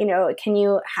for? Can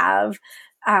you have,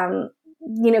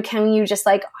 can you just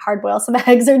like hard boil some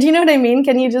eggs or do you know what I mean?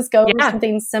 Can you just go for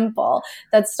something simple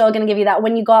that's still going to give you that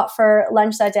when you go out for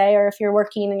lunch that day, or if you're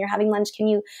working and you're having lunch, can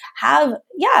you have,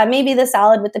 maybe the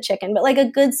salad with the chicken, but like a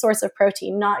good source of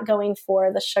protein, not going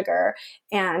for the sugar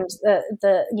and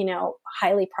the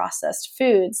highly processed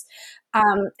foods.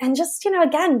 And just,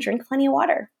 again, drink plenty of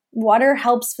water. Water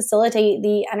helps facilitate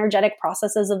the energetic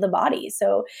processes of the body.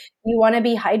 So you want to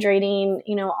be hydrating,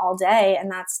 all day, and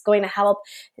that's going to help.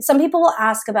 Some people will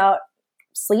ask about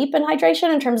sleep and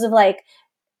hydration in terms of like,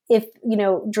 if,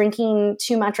 drinking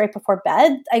too much right before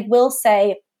bed. I will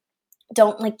say,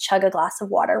 don't like chug a glass of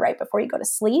water right before you go to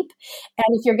sleep.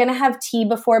 And if you're going to have tea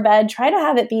before bed, try to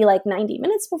have it be like 90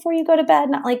 minutes before you go to bed,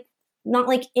 not like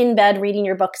in bed reading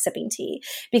your book sipping tea,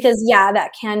 because that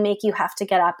can make you have to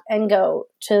get up and go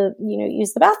to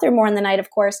use the bathroom more in the night, of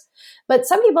course. But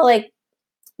some people like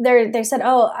they said,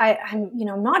 I'm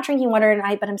not drinking water at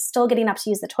night, but I'm still getting up to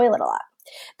use the toilet a lot.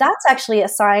 That's actually a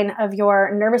sign of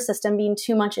your nervous system being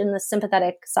too much in the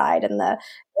sympathetic side and the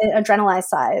adrenalized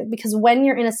side, because when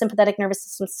you're in a sympathetic nervous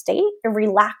system state, it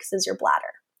relaxes your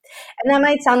bladder. And that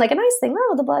might sound like a nice thing.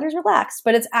 Oh, the bladder's relaxed,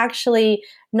 but it's actually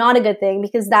not a good thing,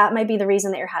 because that might be the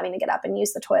reason that you're having to get up and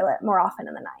use the toilet more often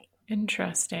in the night.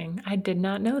 Interesting. I did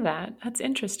not know that. That's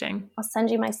interesting. I'll send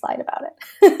you my slide about it.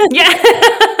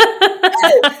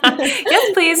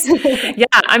 Yes, please. Yeah.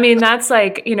 I mean, that's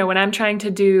like, when I'm trying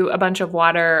to do a bunch of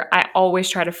water, I always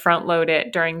try to front load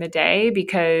it during the day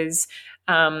because,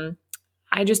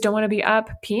 I just don't want to be up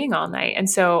peeing all night. And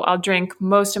so I'll drink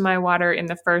most of my water in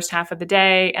the first half of the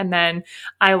day. And then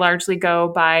I largely go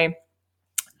by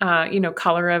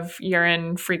color of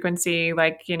urine, frequency,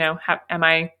 like, am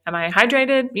I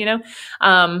hydrated,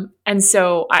 and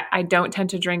so I don't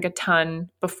tend to drink a ton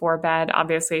before bed,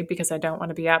 obviously, because I don't want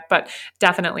to be up, but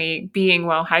definitely being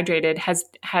well hydrated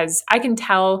I can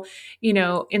tell,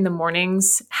 in the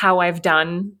mornings how I've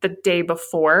done the day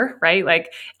before, right?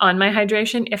 Like on my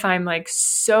hydration, if I'm like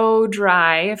so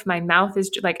dry, if my mouth is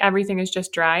like, everything is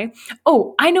just dry.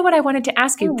 Oh, I know what I wanted to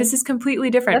ask you. This is completely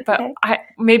different, That's but okay.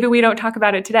 maybe we don't talk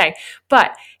about it today.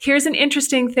 But here's an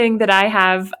interesting thing that I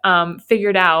have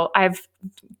figured out. I've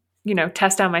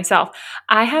test on myself.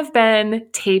 I have been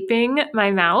taping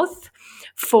my mouth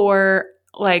for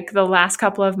like the last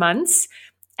couple of months.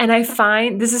 And I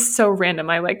find this is so random.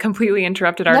 I like completely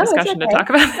interrupted our No, it's discussion to okay. talk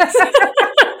about this.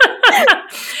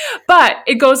 But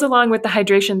it goes along with the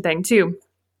hydration thing too.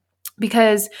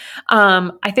 Because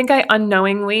I think I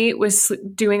unknowingly was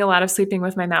doing a lot of sleeping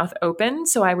with my mouth open.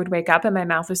 So I would wake up and my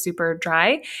mouth was super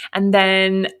dry. And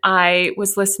then I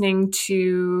was listening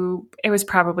to, it was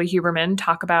probably Huberman,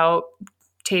 talk about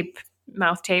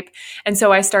mouth tape. And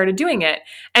so I started doing it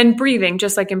and breathing,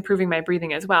 just like improving my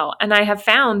breathing as well. And I have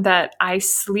found that I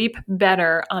sleep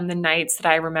better on the nights that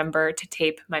I remember to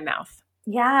tape my mouth.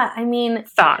 Yeah, I mean,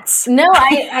 thoughts. No,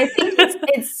 I think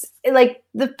it's like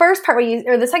the first part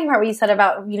or the second part where you said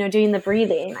about, doing the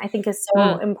breathing, I think is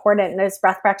so important. There's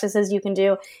breath practices you can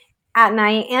do at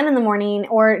night and in the morning,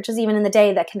 or just even in the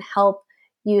day, that can help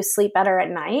you sleep better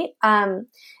at night.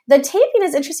 The taping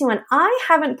is an interesting one. I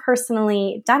haven't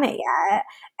personally done it yet.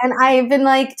 And I've been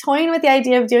like toying with the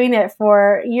idea of doing it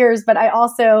for years, but I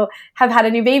also have had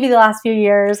a new baby the last few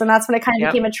years. And that's when it kind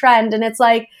of became a trend. And it's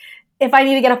like, if I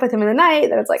need to get up with him in the night,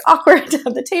 then it's like awkward to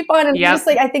have the tape on. And just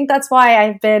like, I think that's why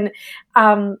I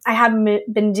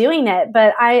haven't been doing it.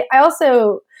 But I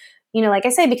also, like I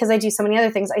say, because I do so many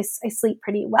other things, I sleep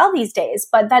pretty well these days.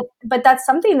 But that's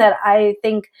something that I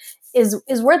think is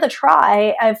worth a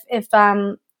try.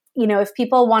 If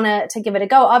people want to give it a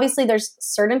go. Obviously there's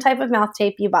certain type of mouth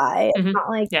tape you buy. It's not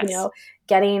like,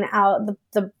 getting out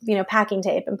the packing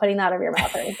tape and putting that over your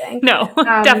mouth or anything. No,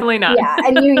 definitely not. Yeah.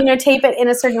 And you tape it in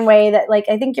a certain way that, like,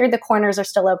 I think the corners are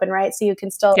still open, right? So you can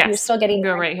still, you're still getting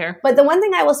go right here. But the one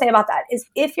thing I will say about that is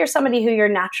if you're somebody who you're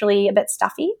naturally a bit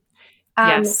stuffy,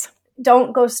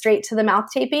 don't go straight to the mouth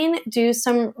taping. Do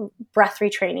some breath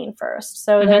retraining first.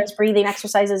 So there's breathing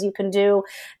exercises you can do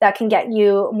that can get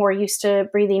you more used to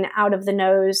breathing out of the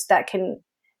nose, that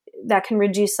can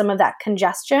reduce some of that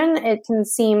congestion. It can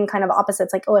seem kind of opposite.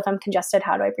 It's like, oh, if I'm congested,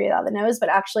 how do I breathe out of the nose? But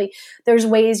actually there's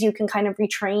ways you can kind of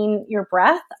retrain your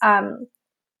breath.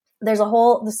 There's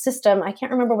the system, I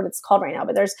can't remember what it's called right now,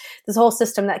 but there's this whole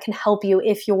system that can help you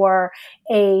if you're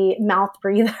a mouth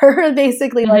breather,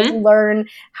 basically like learn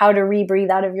how to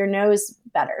rebreathe out of your nose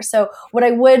better. So what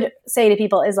I would say to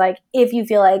people is, like, if you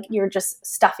feel like you're just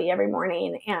stuffy every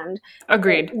morning, and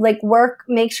agreed,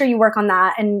 make sure you work on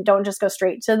that and don't just go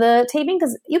straight to the taping,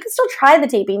 because you can still try the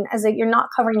taping as you're not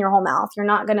covering your whole mouth. You're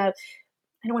not going to,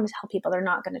 I don't want to tell people they're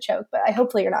not going to choke, but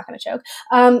hopefully you're not going to choke,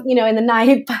 in the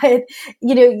night, but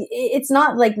it's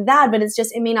not like that, but it's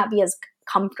just, it may not be as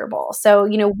comfortable. So,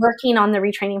 working on the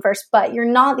retraining first, but you're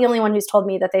not the only one who's told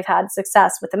me that they've had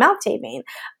success with the mouth taping.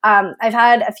 I've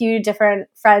had a few different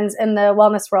friends in the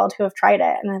wellness world who have tried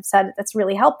it and have said that's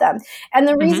really helped them. And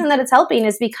the reason that it's helping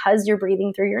is because you're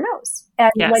breathing through your nose.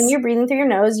 And when you're breathing through your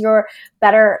nose, you're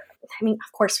better. I mean,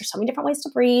 of course, there's so many different ways to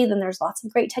breathe, and there's lots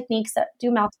of great techniques that do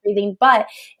mouth breathing, but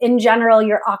in general,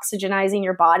 you're oxygenizing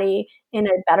your body in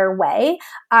a better way.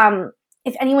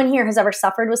 If anyone here has ever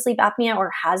suffered with sleep apnea or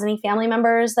has any family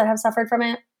members that have suffered from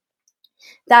it,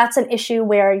 that's an issue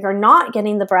where you're not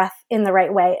getting the breath in the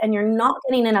right way and you're not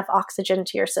getting enough oxygen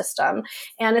to your system.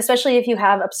 And especially if you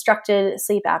have obstructive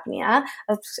sleep apnea,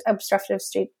 obstructive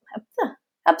sleep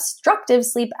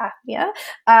apnea.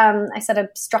 I said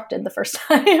obstructed the first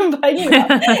time, but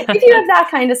if you have that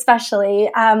kind,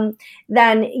 especially,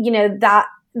 then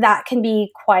that can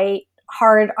be quite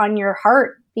hard on your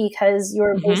heart, because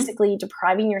you're basically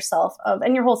depriving yourself of,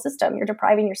 and your whole system, you're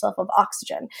depriving yourself of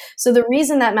oxygen. So the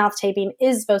reason that mouth taping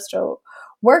is supposed to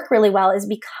work really well is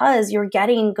because you're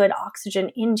getting good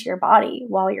oxygen into your body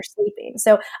while you're sleeping.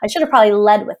 So I should have probably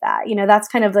led with that. That's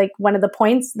kind of like one of the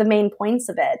main points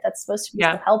of it that's supposed to be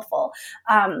so helpful.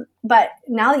 But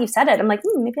now that you've said it, I'm like,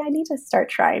 maybe I need to start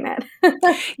trying it.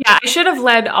 Yeah, I should have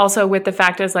led also with the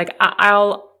fact is, like,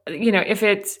 I'll,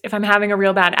 if I'm having a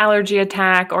real bad allergy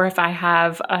attack, or if I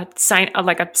have a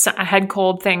head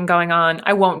cold thing going on,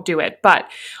 I won't do it. But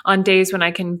on days when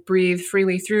I can breathe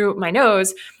freely through my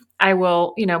nose, I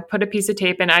will, put a piece of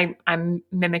tape, and I'm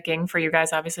mimicking for you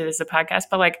guys. Obviously, this is a podcast,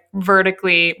 but like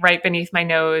vertically right beneath my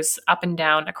nose, up and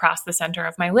down across the center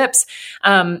of my lips.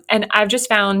 And I've just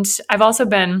found,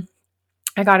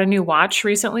 I got a new watch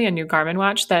recently, a new Garmin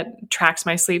watch that tracks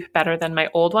my sleep better than my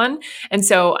old one. And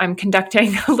so I'm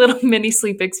conducting a little mini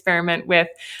sleep experiment with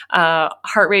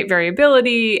heart rate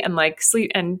variability and like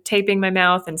sleep and taping my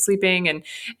mouth and sleeping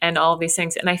and all of these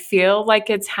things. And I feel like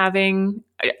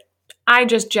I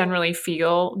just generally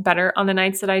feel better on the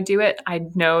nights that I do it. I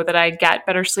know that I get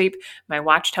better sleep. My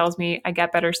watch tells me I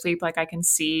get better sleep. Like I can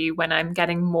see when I'm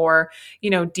getting more,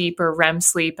 deeper REM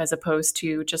sleep as opposed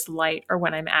to just light or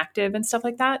when I'm active and stuff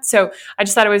like that. So I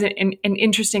just thought it was an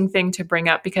interesting thing to bring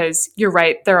up because you're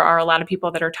right. There are a lot of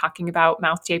people that are talking about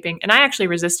mouth taping, and I actually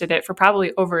resisted it for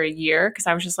probably over a year because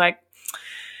I was just like,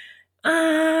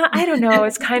 I don't know.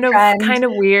 It's kind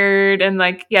of weird. And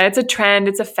like, yeah, it's a trend.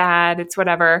 It's a fad. It's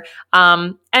whatever.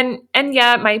 And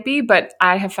yeah, it might be, but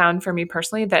I have found for me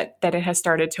personally that it has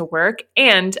started to work.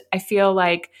 And I feel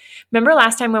like, remember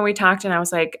last time when we talked and I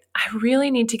was like, I really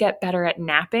need to get better at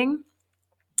napping.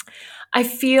 I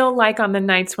feel like on the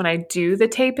nights when I do the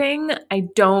taping, I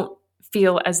don't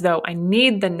feel as though I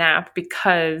need the nap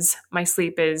because my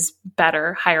sleep is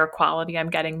better, higher quality. I'm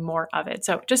getting more of it.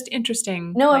 So just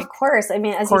interesting. No, of course. I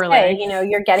mean, as correlate. You say,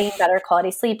 you're getting better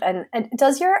quality sleep. And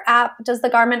does the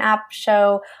Garmin app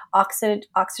show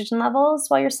oxygen levels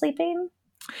while you're sleeping?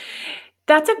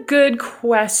 That's a good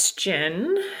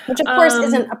question. Which, of course,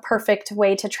 isn't a perfect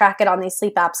way to track it on these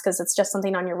sleep apps because it's just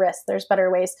something on your wrist. There's better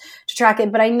ways to track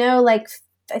it. But I know, I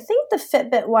think the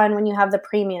Fitbit one, when you have the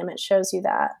premium, it shows you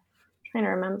that. Trying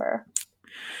to remember.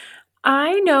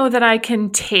 I know that I can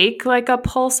take like a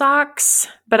pulse ox,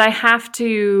 but I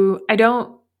do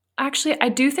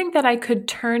think that I could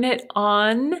turn it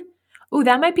on. Oh,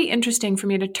 that might be interesting for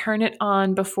me to turn it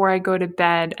on before I go to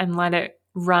bed and let it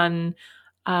run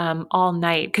all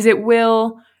night because it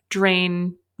will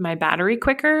drain my battery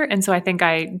quicker. And so I think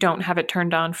I don't have it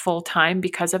turned on full time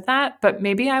because of that, but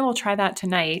maybe I will try that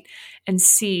tonight and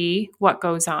see what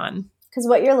goes on. Because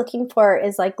what you're looking for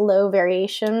is like low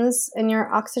variations in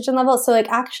your oxygen level. So like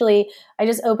actually, I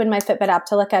just opened my Fitbit app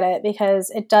to look at it because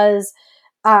it does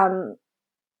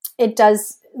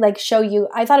like show you.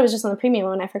 I thought it was just on the premium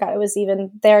one. I forgot it was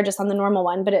even there just on the normal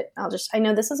one. But I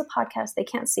know this is a podcast; they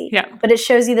can't see. Yeah. But it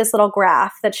shows you this little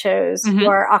graph that shows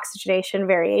your oxygenation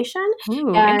variation.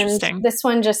 Ooh, and interesting. This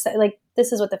one just like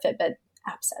this is what the Fitbit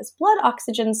app says. Blood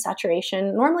oxygen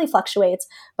saturation normally fluctuates,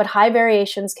 but high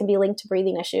variations can be linked to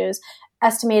breathing issues.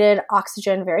 Estimated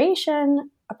oxygen variation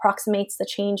approximates the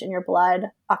change in your blood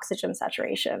oxygen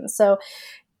saturation. So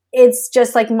it's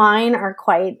just like mine are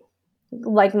quite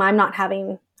like I'm not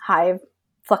having high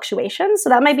fluctuations. So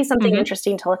that might be something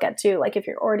interesting to look at too. Like if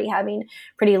you're already having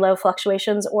pretty low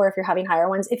fluctuations or if you're having higher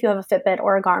ones, if you have a Fitbit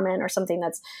or a Garmin or something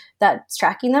that's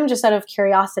tracking them just out of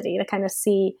curiosity to kind of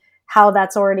see how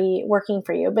that's already working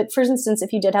for you. But for instance,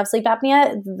 if you did have sleep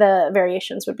apnea, the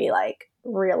variations would be like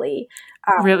really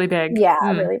big. Yeah,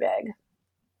 really big.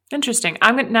 Interesting.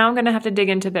 I'm going to have to dig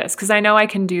into this because I know I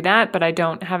can do that, but I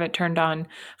don't have it turned on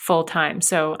full time.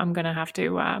 So I'm going to have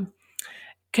to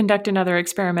conduct another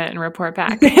experiment and report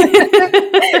back. We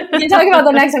can talk about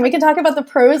the next time. We can talk about the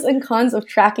pros and cons of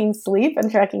tracking sleep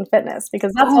and tracking fitness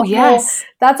because that's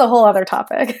a whole other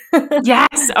topic.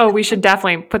 Yes. Oh, we should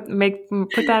definitely put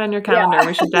that on your calendar. Yeah.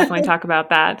 We should definitely talk about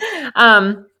that.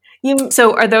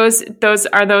 So are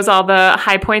those all the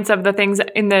high points of the things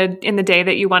in the day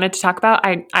that you wanted to talk about?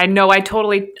 I know I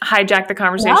totally hijacked the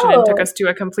conversation and took us to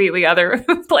a completely other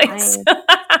place.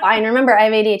 Fine. Remember, I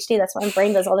have ADHD. That's what my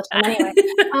brain does all the time anyway.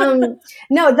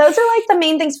 No, those are like the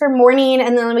main things for morning.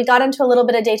 And then we got into a little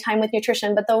bit of daytime with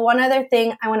nutrition. But the one other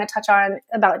thing I want to touch on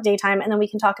about daytime, and then we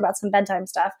can talk about some bedtime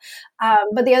stuff.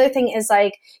 But the other thing is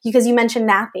like, because you mentioned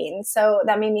napping. So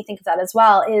that made me think of that as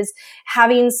well, is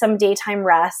having some daytime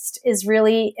rest is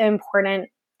really important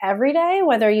every day,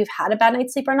 whether you've had a bad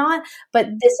night's sleep or not. But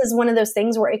this is one of those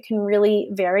things where it can really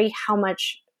vary how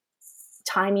much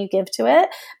time you give to it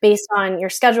based on your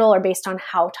schedule or based on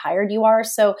how tired you are.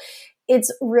 So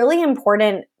it's really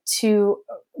important to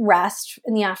rest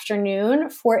in the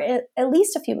afternoon for at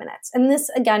least a few minutes. And this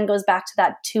again goes back to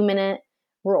that 2-minute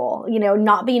rule,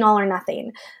 not being all or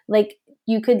nothing. Like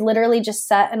you could literally just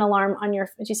set an alarm on your,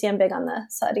 did you see I'm big on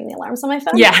setting the alarms on my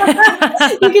phone? Yeah.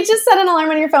 You could just set an alarm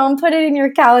on your phone, put it in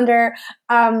your calendar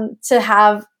to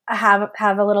have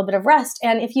a little bit of rest.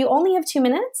 And if you only have 2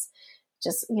 minutes,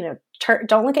 just,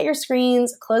 don't look at your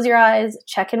screens, close your eyes,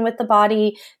 check in with the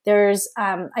body. There's,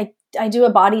 I do a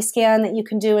body scan that you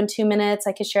can do in 2 minutes.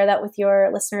 I could share that with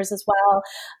your listeners as well.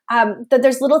 that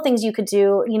there's little things you could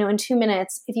do, in 2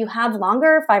 minutes. If you have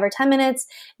longer, 5 or 10 minutes,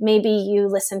 maybe you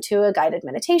listen to a guided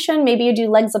meditation. Maybe you do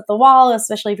legs up the wall,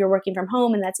 especially if you're working from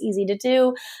home and that's easy to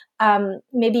do.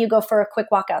 Maybe you go for a quick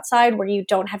walk outside where you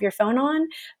don't have your phone on,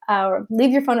 or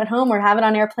leave your phone at home or have it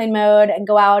on airplane mode and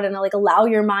go out and like allow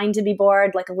your mind to be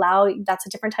bored, that's a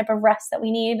different type of rest that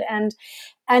we need.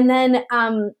 And then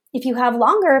if you have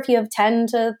longer, if you have 10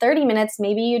 to 30 minutes,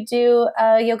 maybe you do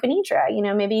yoga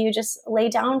nidra. Maybe you just lay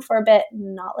down for a bit,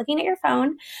 not looking at your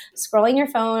phone. Scrolling your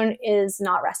phone is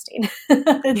not resting.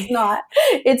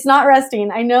 It's not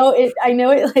resting. I know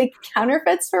it like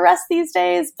counterfeits for rest these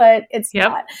days, but it's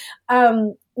not.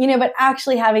 But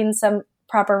actually having some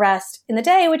proper rest in the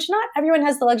day, which not everyone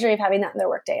has the luxury of having that in their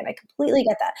workday. And I completely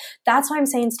get that. That's why I'm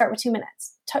saying start with 2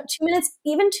 minutes. 2 minutes,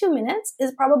 even 2 minutes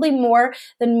is probably more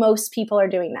than most people are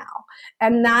doing now.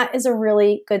 And that is a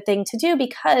really good thing to do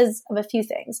because of a few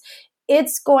things.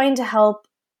 It's going to help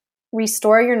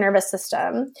restore your nervous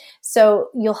system. So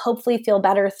you'll hopefully feel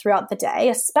better throughout the day,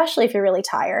 especially if you're really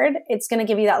tired. It's going to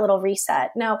give you that little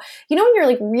reset. Now, when you're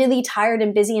like really tired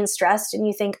and busy and stressed and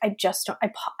you think, I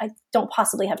don't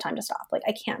possibly have time to stop. Like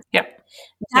I can't. Yep.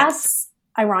 That's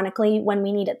ironically when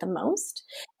we need it the most.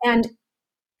 And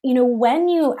when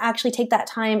you actually take that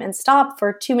time and stop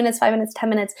for 2 minutes, 5 minutes, 10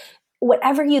 minutes,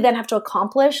 whatever you then have to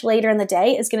accomplish later in the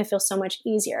day is going to feel so much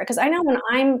easier. Because I know when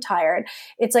I'm tired,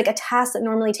 it's like a task that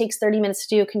normally takes 30 minutes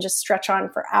to do can just stretch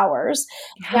on for hours.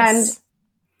 Yes.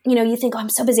 And, you think, oh, I'm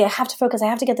so busy. I have to focus. I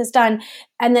have to get this done.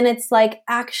 And then it's like,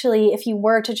 actually, if you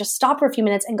were to just stop for a few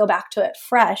minutes and go back to it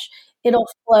fresh, it'll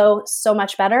flow so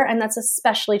much better. And that's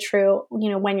especially true,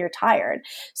 when you're tired.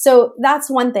 So that's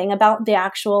one thing about the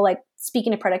actual,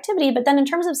 speaking to productivity. But then in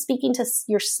terms of speaking to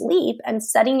your sleep and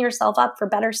setting yourself up for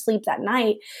better sleep that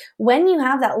night, when you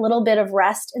have that little bit of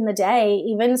rest in the day,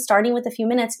 even starting with a few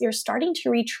minutes, you're starting to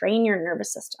retrain your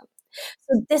nervous system.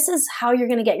 So this is how you're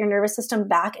going to get your nervous system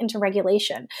back into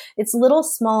regulation. It's little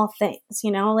small things,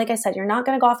 like I said, you're not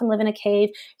going to go off and live in a cave.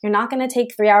 You're not going to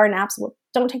take 3-hour naps. Well,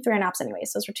 don't take 3-hour naps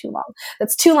anyways. Those are too long.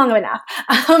 That's too long of a nap.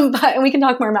 But we can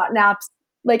talk more about naps,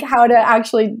 like how to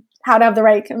have the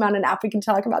right amount of nap. We can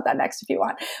talk about that next if you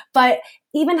want. But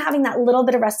even having that little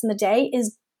bit of rest in the day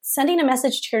is sending a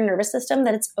message to your nervous system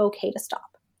that it's okay to stop.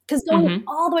 Because going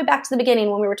all the way back to the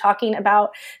beginning when we were talking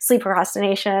about sleep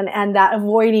procrastination and that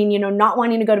avoiding, not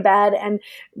wanting to go to bed and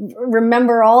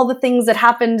remember all the things that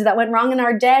happened that went wrong in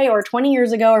our day or 20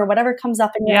 years ago or whatever comes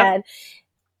up in your head.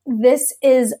 This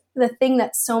is the thing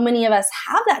that so many of us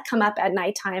have that come up at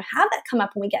nighttime, have that come up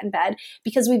when we get in bed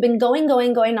because we've been going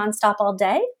nonstop all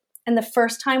day. And the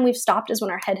first time we've stopped is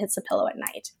when our head hits the pillow at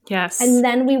night. Yes. And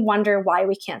then we wonder why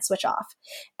we can't switch off.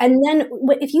 And then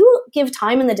if you give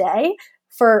time in the day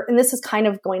and this is kind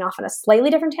of going off on a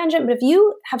slightly different tangent, but if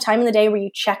you have time in the day where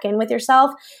you check in with yourself,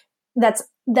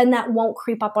 then that won't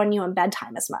creep up on you in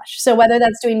bedtime as much. So whether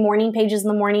that's doing morning pages in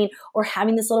the morning or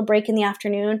having this little break in the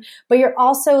afternoon, but you're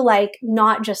also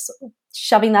not just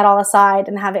shoving that all aside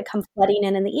and have it come flooding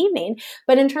in the evening.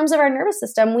 But in terms of our nervous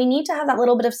system, we need to have that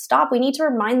little bit of stop. We need to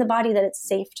remind the body that it's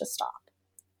safe to stop.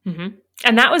 Mm-hmm.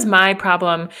 And that was my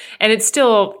problem. And it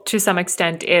still, to some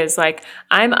extent, is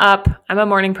I'm up, I'm a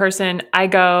morning person. I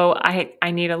go,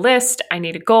 I need a list. I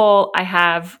need a goal.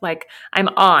 I'm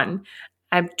on.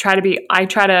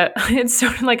 It's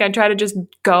sort of like I try to just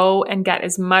go and get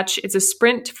as much. It's a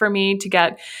sprint for me to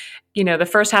get, the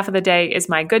first half of the day is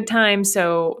my good time.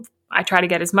 So I try to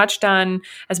get as much done,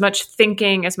 as much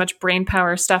thinking, as much brain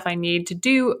power stuff I need to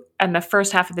do in the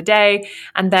first half of the day.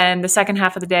 And then the second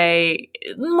half of the day,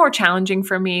 more challenging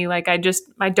for me.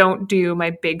 I don't do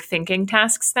my big thinking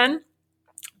tasks then.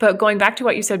 But going back to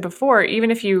what you said before, even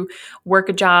if you work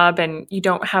a job and you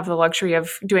don't have the luxury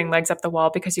of doing legs up the wall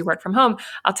because you work from home,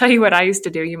 I'll tell you what I used to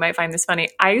do. You might find this funny.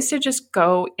 I used to just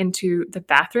go into the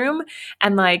bathroom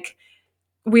and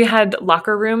we had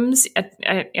locker rooms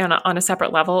on a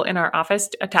separate level in our office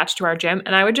attached to our gym.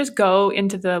 And I would just go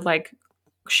into the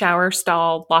shower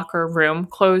stall locker room,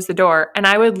 close the door, and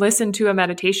I would listen to a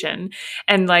meditation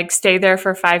and stay there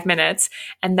for 5 minutes.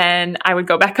 And then I would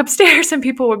go back upstairs and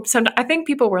I think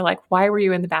people were like, why were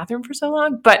you in the bathroom for so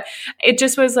long? But it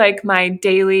just was my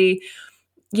daily,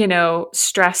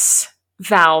 stress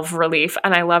valve relief.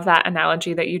 And I love that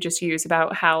analogy that you just used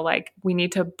about how we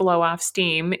need to blow off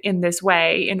steam in this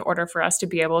way in order for us to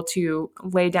be able to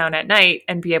lay down at night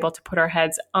and be able to put our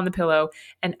heads on the pillow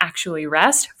and actually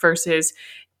rest versus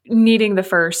needing the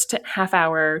first half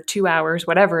hour, 2 hours,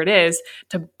 whatever it is,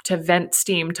 to vent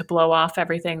steam, to blow off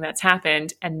everything that's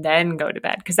happened, and then go to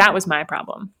bed. Because that was my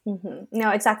problem. Mm-hmm. No,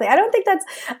 exactly. I don't think that's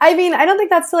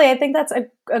silly. I think that's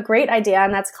a great idea,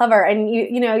 and that's clever. And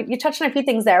you touched on a few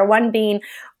things there. One being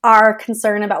our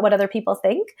concern about what other people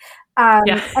think.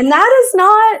 Yeah. And that is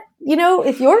not,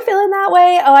 if you're feeling that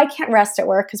way, oh, I can't rest at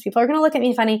work because people are going to look at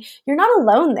me funny. You're not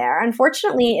alone there.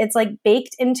 Unfortunately, it's like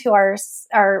baked into our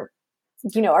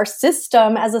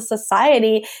system as a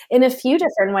society in a few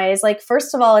different ways. Like,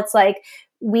 first of all, it's like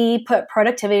we put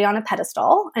productivity on a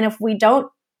pedestal. And if we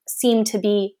don't seem to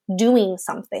be doing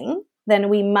something, then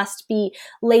we must be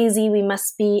lazy. We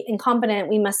must be incompetent.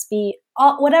 We must be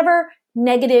whatever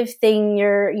negative thing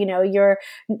your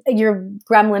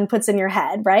gremlin puts in your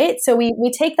head, right? So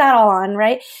we take that all on,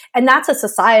 right? And that's a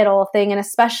societal thing, and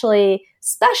especially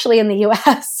in the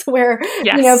US where,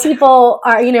 yes. People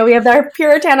are, we have our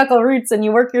puritanical roots, and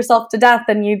you work yourself to death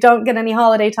and you don't get any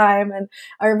holiday time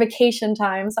or vacation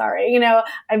time. Sorry.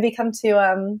 I've become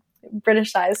too,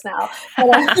 Britishized now, but,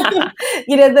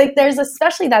 like there's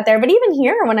especially that there, but even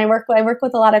here when I work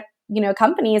with a lot of,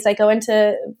 companies, I do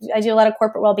a lot of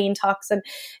corporate well-being talks, and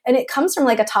it comes from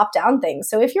like a top-down thing.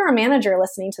 So if you're a manager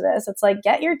listening to this, it's like,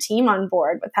 get your team on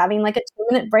board with having like a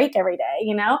 2-minute break every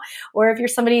day, or if you're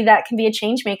somebody that can be a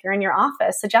change maker in your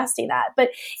office, suggesting that. But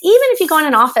even if you go in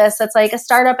an office that's like a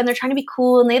startup and they're trying to be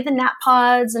cool and they have the nap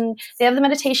pods and they have the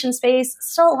meditation space,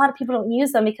 still a lot of people don't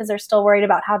use them because they're still worried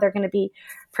about how they're going to be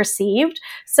perceived.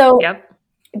 So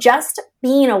just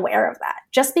being aware of that,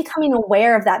 just becoming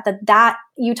aware of that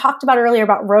you talked about earlier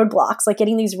about roadblocks, like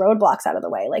getting these roadblocks out of the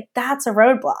way, like that's a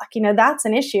roadblock, that's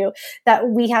an issue that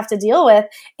we have to deal with.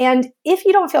 And if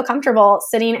you don't feel comfortable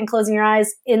sitting and closing your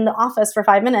eyes in the office for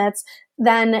 5 minutes,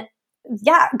 then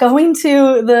going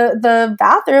to the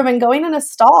bathroom and going in a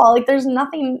stall, like there's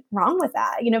nothing wrong with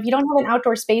that. If you don't have an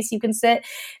outdoor space you can sit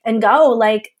and go,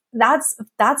 like that's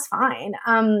fine.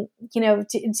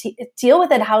 Deal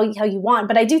with it how you want.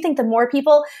 But I do think the more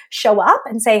people show up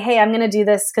and say, hey, I'm going to do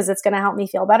this because it's going to help me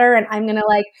feel better, and I'm going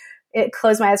to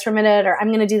close my eyes for a minute, or I'm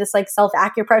going to do this like self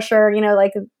acupressure,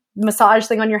 like massage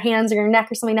thing on your hands or your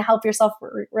neck or something to help yourself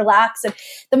relax. And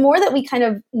the more that we kind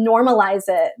of normalize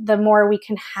it, the more we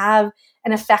can have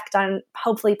an effect on,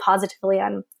 hopefully positively,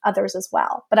 on others as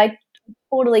well. But I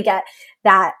totally get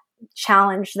that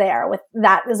challenge there. With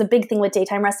that is a big thing with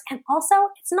daytime rest. And also,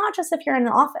 it's not just if you're in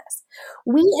the office.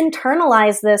 We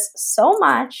internalize this so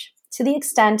much to the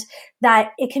extent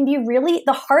that it can be really,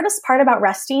 the hardest part about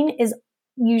resting is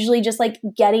usually just like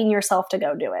getting yourself to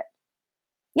go do it.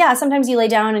 Yeah, sometimes you lay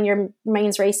down and your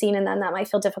mind's racing, and then that might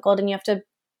feel difficult, and you have to,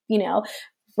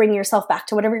 bring yourself back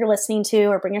to whatever you're listening to,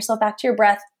 or bring yourself back to your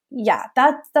breath. Yeah,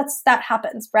 that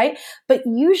happens, right? But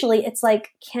usually it's like,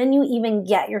 can you even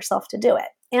get yourself to do it?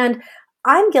 And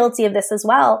I'm guilty of this as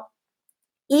well.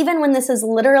 Even when this is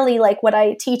literally like what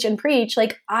I teach and preach,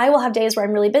 like I will have days where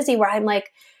I'm really busy, where I'm like,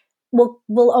 will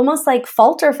almost like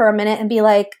falter for a minute and be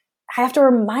like, I have to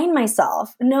remind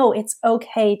myself, no, it's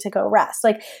okay to go rest.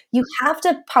 Like you have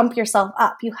to pump yourself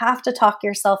up. You have to talk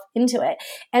yourself into it.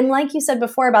 And like you said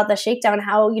before about the shakedown,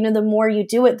 how, the more you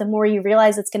do it, the more you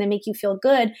realize it's going to make you feel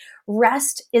good.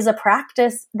 Rest is a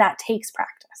practice that takes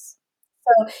practice.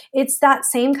 So it's that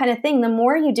same kind of thing. The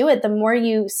more you do it, the more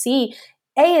you see,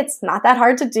 A, it's not that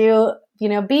hard to do.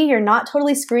 B, you're not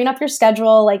totally screwing up your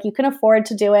schedule. Like you can afford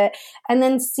to do it. And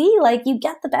then C, like you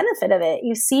get the benefit of it.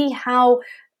 You see how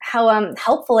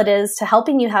helpful it is to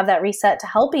helping you have that reset, to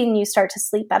helping you start to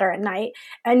sleep better at night.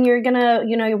 And you're going to,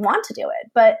 you want to do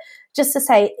it. But just to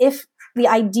say, if the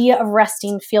idea of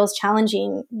resting feels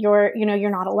challenging, you're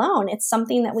not alone. It's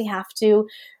something that we have to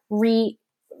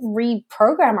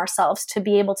reprogram ourselves to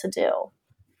be able to do.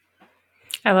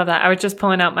 I love that. I was just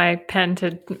pulling out my pen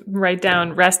to write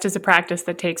down rest is a practice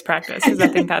that takes practice, because I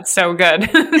think that's so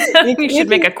good. You should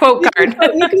make a quote card.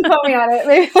 You can quote me on it.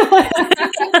 Maybe.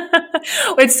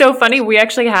 It's so funny. We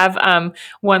actually have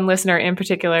one listener in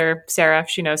particular, Sarah,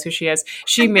 she knows who she is.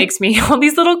 She makes me all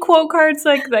these little quote cards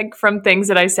like from things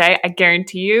that I say. I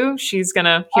guarantee you she's going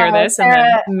to hear this Sarah,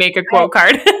 and then make a quote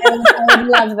card. I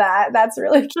love that. That's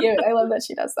really cute. I love that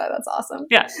she does that. That's awesome.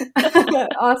 Yeah.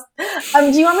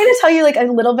 Awesome. Do you want me to tell you like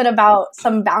a little bit about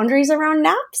some boundaries around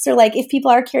naps, or like if people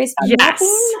are curious about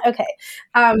napping? Okay.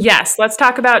 Yes. Let's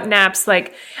talk about naps.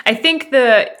 Like I think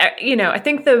the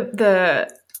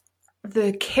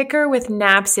kicker with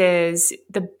naps is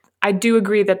I do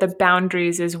agree that the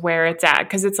boundaries is where it's at.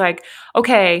 'Cause it's like,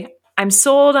 okay, I'm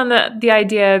sold on the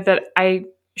idea that I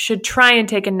should try and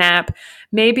take a nap.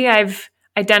 Maybe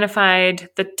I identified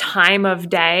the time of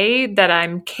day that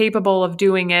I'm capable of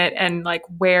doing it and like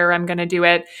where I'm going to do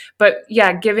it. But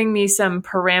yeah, giving me some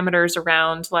parameters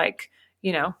around like,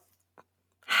 you know,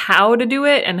 how to do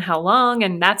it and how long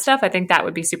and that stuff, I think that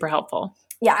would be super helpful.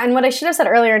 Yeah, and what I should have said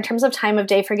earlier in terms of time of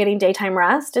day for getting daytime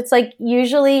rest, it's like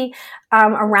usually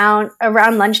around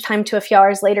lunchtime to a few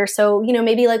hours later. So, you know,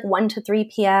 maybe like 1 to 3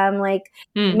 p.m., like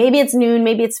maybe it's noon,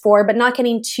 maybe it's 4, but not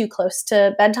getting too close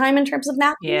to bedtime in terms of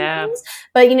napping. Yeah.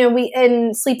 But, you know, we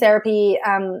in sleep therapy,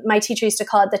 my teacher used to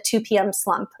call it the 2 p.m.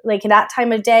 slump, like that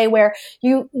time of day where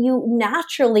you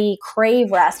naturally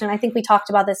crave rest. And I think we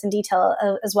talked about this in detail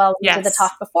as well when we did the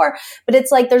talk before. But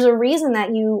it's like there's a reason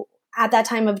that you at that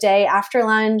time of day after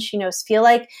lunch, you know, feel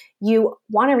like you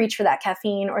want to reach for that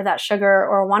caffeine or that sugar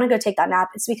or want to go take that nap.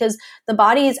 It's because the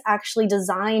body is actually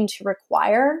designed to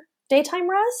require daytime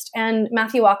rest. And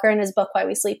Matthew Walker in his book, Why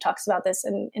We Sleep, talks about this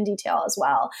in detail as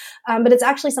well. But it's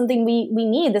actually something we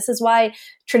need. This is why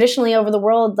traditionally over the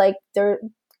world, like there,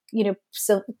 you know,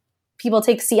 so people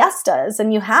take siestas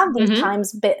and you have these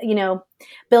times, you know,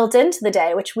 built into the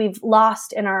day, which we've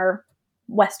lost in our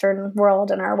Western world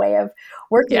and our way of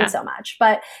working so much.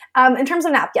 But in terms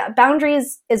of nap,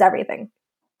 boundaries is everything.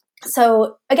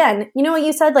 So again, you know what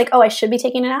you said, like, oh, I should be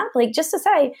taking a nap. Like just to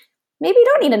say, maybe you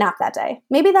don't need a nap that day.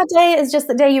 Maybe that day is just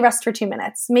the day you rest for 2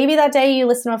 minutes. Maybe that day you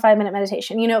listen to a 5-minute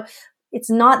meditation. You know, it's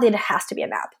not that it has to be a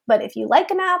nap, but if you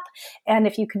like a nap and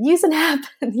if you could use a nap,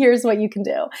 here's what you can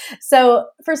do. So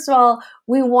first of all,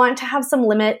 we want to have some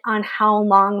limit on how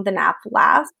long the nap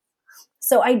lasts.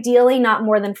 So ideally not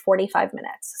more than 45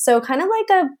 minutes. So kind of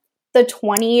like the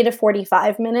 20 to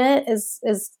 45 minute is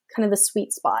kind of the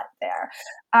sweet spot there.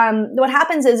 What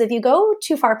happens is if you go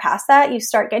too far past that, you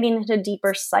start getting into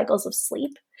deeper cycles of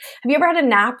sleep. Have you ever had a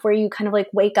nap where you kind of like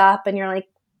wake up and you're like,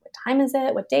 what time is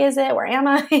it? What day is it? Where am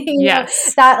I?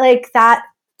 Yes. That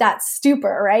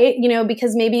stupor, right? You know,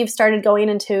 because maybe you've started going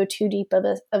into too deep of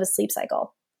a sleep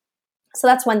cycle. So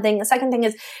that's one thing. The second thing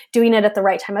is doing it at the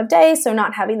right time of day. So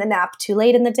not having the nap too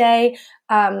late in the day.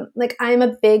 Like I'm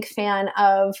a big fan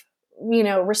of, you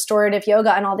know, restorative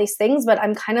yoga and all these things, but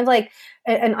I'm kind of like,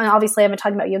 and obviously I've been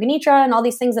talking about yoga nidra and all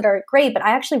these things that are great, but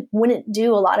I actually wouldn't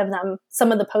do a lot of them,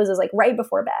 some of the poses like right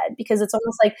before bed, because it's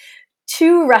almost like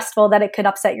too restful that it could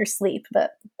upset your sleep,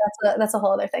 but that's a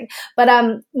whole other thing. But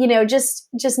you know, just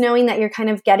knowing that you're kind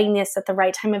of getting this at the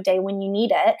right time of day when you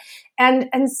need it. And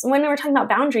when we're talking about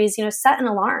boundaries, you know, set an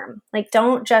alarm. Like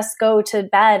don't just go to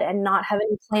bed and not have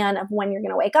any plan of when you're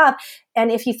going to wake up. And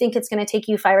if you think it's going to take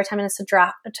you 5 or 10 minutes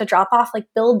to drop off, like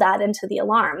build that into the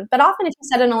alarm. But often if you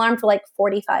set an alarm for like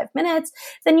 45 minutes,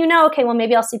 then you know, okay, well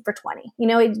maybe I'll sleep for 20. You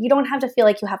know, you don't have to feel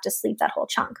like you have to sleep that whole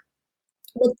chunk.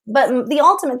 But the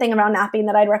ultimate thing around napping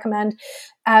that I'd recommend,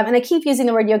 and I keep using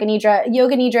the word yoga nidra.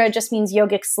 Yoga nidra just means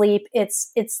yogic sleep.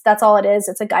 It's that's all it is.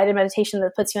 It's a guided meditation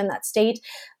that puts you in that state.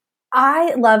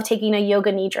 I love taking a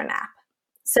yoga nidra nap.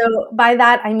 So by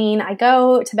that I mean I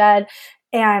go to bed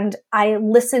and I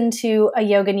listen to a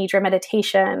yoga nidra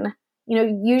meditation. You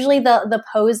know, usually the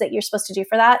pose that you're supposed to do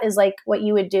for that is like what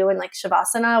you would do in like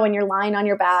Shavasana when you're lying on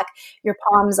your back, your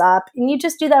palms up, and you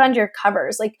just do that under your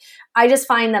covers. Like I just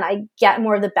find that I get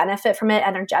more of the benefit from it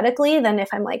energetically than if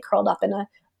I'm like curled up in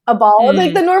a ball.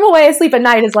 Like the normal way I sleep at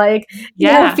night is like, you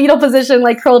know, fetal position,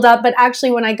 like curled up. But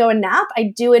actually when I go and nap,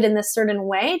 I do it in this certain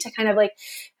way to kind of like,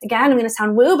 again, I'm going to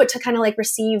sound woo, but to kind of like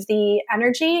receive the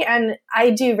energy. And I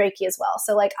do Reiki as well.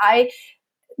 So like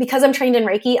because I'm trained in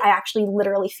Reiki, I actually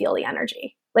literally feel the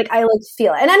energy. Like I like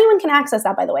feel it. And anyone can access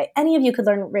that, by the way. Any of you could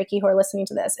learn Reiki who are listening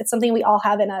to this. It's something we all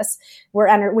have in us.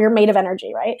 We're made of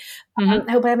energy, right?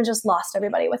 I hope I haven't just lost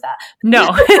everybody with that. No.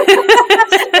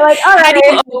 Like, all right. Had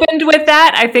you opened with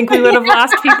that, I think we would have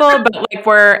lost people, but like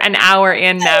we're an hour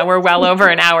in now. We're well over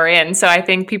an hour in. So I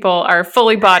think people are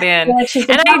fully bought in. Yeah, she's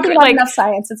been talking about enough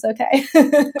science. It's okay.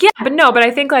 but I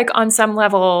think like on some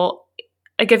level,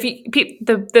 like if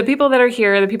the people that are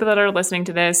here, the people that are listening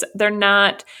to this, they're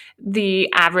not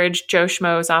the average Joe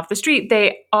Schmoes off the street.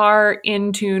 They are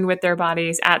in tune with their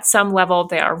bodies at some level.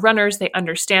 They are runners. They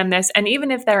understand this. And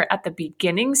even if they're at the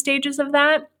beginning stages of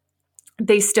that,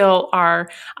 they still are,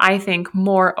 I think,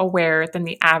 more aware than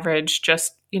the average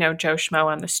just, you know, Joe Schmo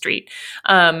on the street.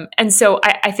 And so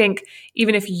I think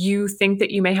even if you think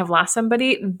that you may have lost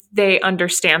somebody, they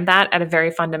understand that at a very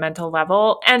fundamental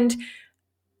level. And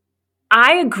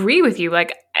I agree with you.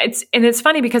 Like, it's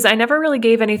funny because I never really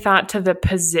gave any thought to the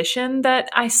position that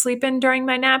I sleep in during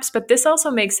my naps, but this also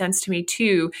makes sense to me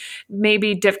too.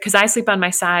 Maybe because I sleep on my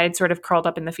side, sort of curled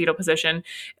up in the fetal position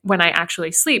when I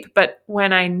actually sleep. But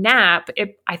when I nap,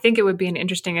 I think it would be an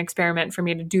interesting experiment for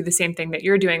me to do the same thing that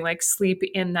you're doing, like sleep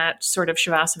in that sort of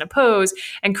shavasana pose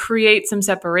and create some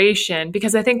separation.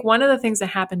 Because I think one of the things that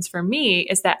happens for me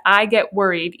is that I get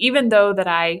worried, even though that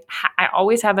I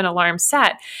always have an alarm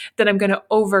set, that I'm going to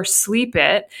oversleep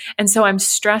it. And so I'm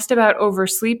stressed about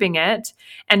oversleeping it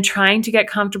and trying to get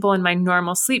comfortable in my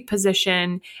normal sleep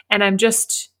position. And I'm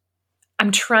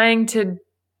trying to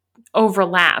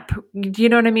overlap. Do you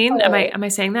know what I mean? Totally. Am I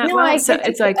saying that No, well? So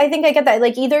it's like, I think I get that.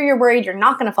 Like either you're worried you're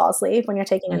not going to fall asleep when you're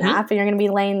taking a nap and you're going to be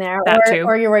laying there, that too.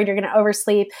 or you're worried you're going to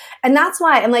oversleep. And that's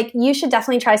why I'm like, you should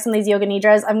definitely try some of these yoga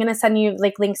nidras. I'm going to send you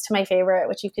like links to my favorite,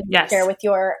 which you can share with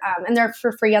your, and they're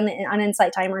for free on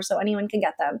Insight Timer, so anyone can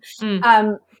get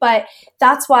them. But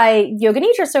that's why yoga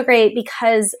nidra is so great,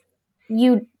 because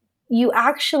you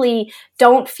actually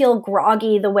don't feel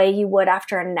groggy the way you would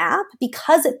after a nap,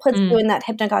 because it puts you in that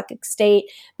hypnagogic state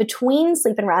between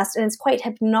sleep and rest. And it's quite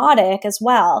hypnotic as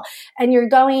well. And you're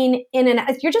going in and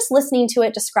you're just listening to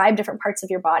it describe different parts of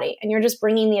your body, and you're just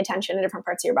bringing the attention to different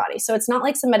parts of your body. So it's not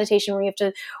like some meditation where you have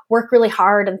to work really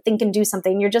hard and think and do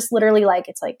something. You're just literally like,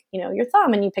 it's like, your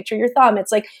thumb, and you picture your thumb.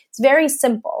 It's like, it's very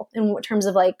simple in terms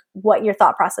of like what your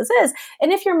thought process is.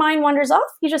 And if your mind wanders off,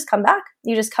 you just come back.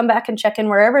 You just come back and check in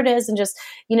wherever it is, and just,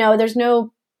 there's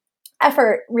no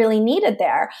effort really needed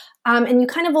there. And you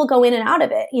kind of will go in and out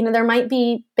of it. There might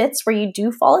be bits where you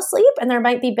do fall asleep, and there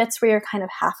might be bits where you're kind of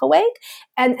half awake,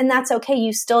 and that's okay.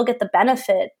 You still get the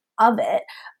benefit of it.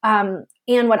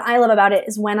 And what I love about it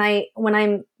is when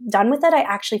I'm done with it, I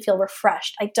actually feel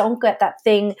refreshed. I don't get that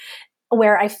thing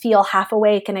where I feel half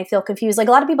awake and I feel confused. Like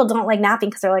a lot of people don't like napping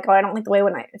because they're like, oh, I don't like the way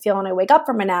when I feel when I wake up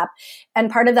from a nap. And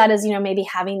part of that is, maybe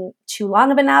having too long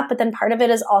of a nap. But then part of it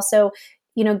is also,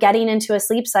 getting into a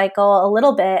sleep cycle a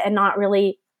little bit and not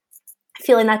really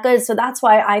feeling that good. So that's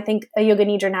why I think a yoga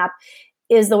nidra nap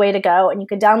is the way to go. And you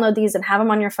could download these and have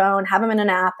them on your phone, have them in an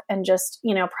app, and just,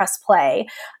 press play.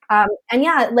 And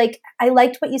yeah, like I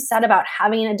liked what you said about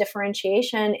having a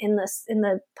differentiation in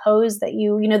the pose that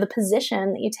the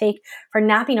position that you take for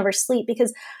napping over sleep,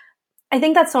 because I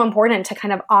think that's so important to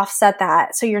kind of offset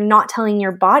that. So you're not telling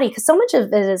your body, because so much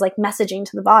of it is like messaging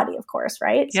to the body, of course,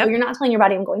 right? Yep. So you're not telling your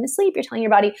body I'm going to sleep. You're telling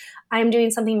your body I'm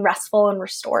doing something restful and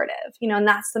restorative, and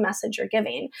that's the message you're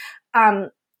giving.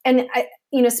 And I,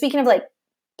 speaking of like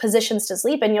positions to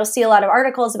sleep in, you'll see a lot of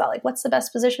articles about like, what's the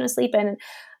best position to sleep in? And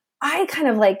I kind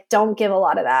of like don't give a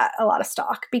lot of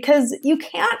stock, because you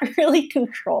can't really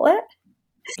control it.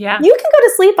 Yeah. You can go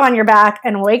to sleep on your back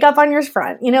and wake up on your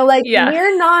front,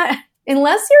 You're not,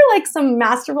 unless you're like some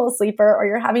masterful sleeper, or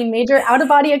you're having major out of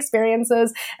body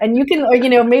experiences, and you can,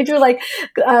 or, major like,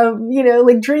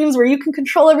 like dreams where you can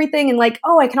control everything, and like,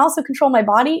 oh, I can also control my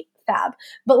body. Fab.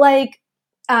 But like,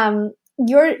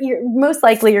 you're most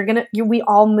likely we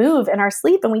all move in our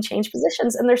sleep, and we change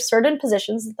positions, and there's certain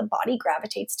positions that the body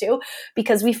gravitates to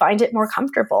because we find it more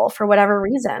comfortable for whatever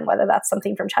reason, whether that's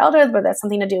something from childhood, whether that's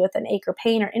something to do with an ache or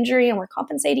pain or injury, and we're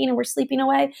compensating and we're sleeping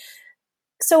away.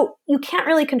 So you can't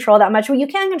really control that much. What you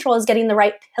can control is getting the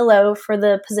right pillow for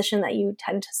the position that you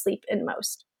tend to sleep in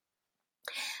most.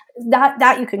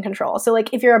 That you can control. So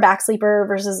like if you're a back sleeper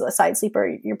versus a side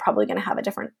sleeper, you're probably going to have a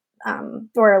different,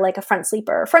 or like a front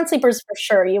sleeper. Front sleepers for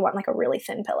sure, you want like a really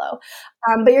thin pillow.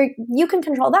 But you can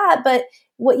control that. But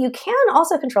what you can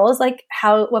also control is like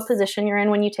what position you're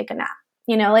in when you take a nap.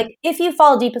 Like if you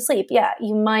fall deep asleep, yeah,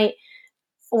 you might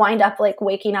wind up like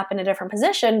waking up in a different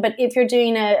position. But if you're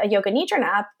doing a yoga nidra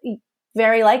nap,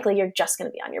 very likely you're just going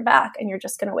to be on your back, and you're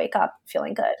just going to wake up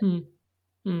feeling good.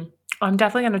 I'm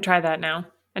definitely going to try that now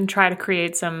and try to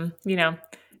create some,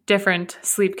 different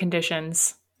sleep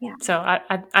conditions. Yeah. So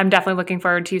I'm definitely looking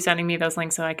forward to you sending me those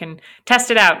links so I can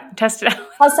test it out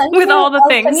I'll send you all the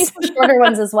things. I'll send you some shorter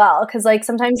ones as well. Cause like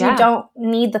sometimes you don't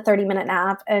need the 30-minute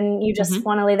nap, and you just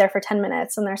want to lay there for 10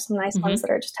 minutes. And there's some nice ones that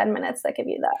are just 10 minutes that give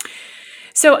you that.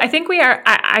 So I think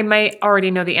I might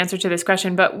already know the answer to this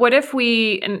question, but what if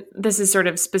and this is sort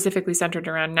of specifically centered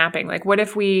around napping, like what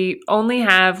if we only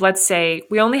have, let's say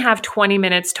we only have 20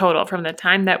 minutes total from the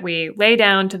time that we lay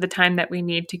down to the time that we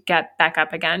need to get back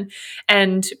up again.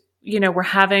 And, we're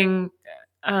having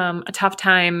a tough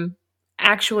time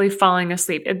actually falling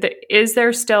asleep. Is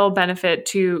there still benefit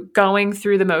to going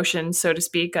through the motions, so to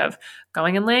speak, of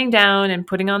going and laying down and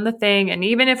putting on the thing? And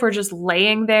even if we're just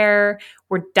laying there,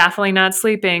 we're definitely not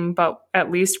sleeping, but at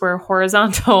least we're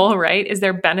horizontal, right? Is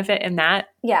there benefit in that?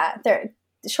 Yeah,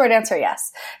 Short answer,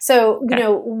 yes. So, Okay.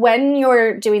 when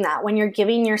you're doing that, when you're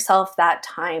giving yourself that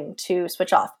time to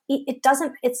switch off,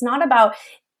 it's not about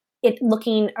it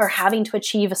looking or having to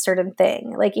achieve a certain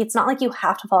thing. Like, it's not like you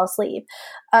have to fall asleep,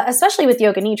 especially with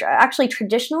yoga nidra. Actually,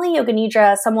 traditionally, yoga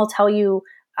nidra, some will tell you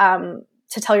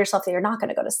to tell yourself that you're not going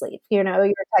to go to sleep. You're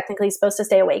technically supposed to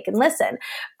stay awake and listen.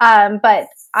 But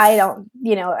I don't,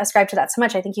 ascribe to that so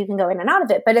much. I think you can go in and out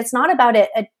of it, but it's not about it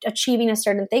achieving a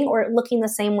certain thing or looking the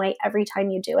same way every time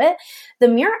you do it. The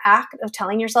mere act of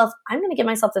telling yourself, I'm going to give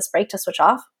myself this break to switch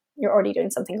off, you're already doing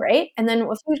something great. And then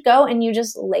if you go and you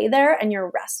just lay there and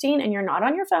you're resting and you're not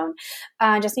on your phone,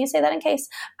 just need to say that in case,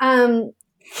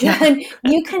 then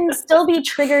you can still be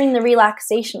triggering the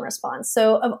relaxation response.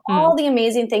 So of all the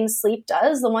amazing things sleep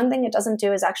does, the one thing it doesn't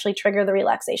do is actually trigger the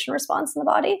relaxation response in the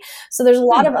body. So there's a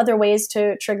lot of other ways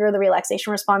to trigger the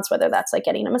relaxation response, whether that's like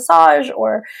getting a massage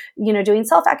or, doing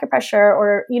self-acupressure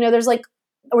or, there's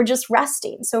or just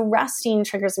resting. So resting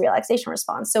triggers the relaxation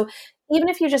response. So even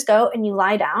if you just go and you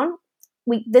lie down,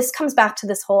 this comes back to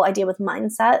this whole idea with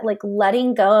mindset, like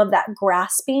letting go of that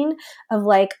grasping of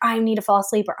like, I need to fall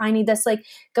asleep or I need this, like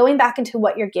going back into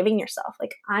what you're giving yourself.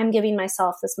 Like, I'm giving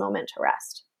myself this moment to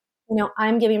rest.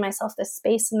 I'm giving myself this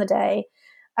space in the day.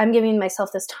 I'm giving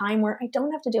myself this time where I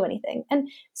don't have to do anything. And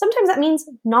sometimes that means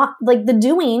not like the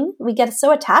doing we get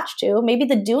so attached to. Maybe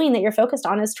the doing that you're focused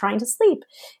on is trying to sleep.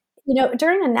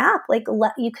 During a nap,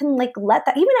 you can let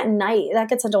that, even at night, that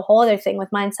gets into a whole other thing with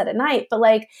mindset at night. But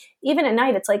like, even at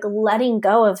night, it's like letting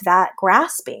go of that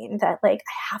grasping that like,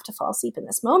 I have to fall asleep in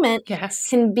this moment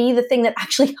can be the thing that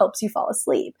actually helps you fall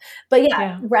asleep. But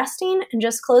resting and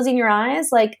just closing your eyes,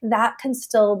 like that can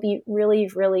still be really,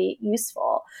 really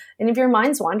useful. And if your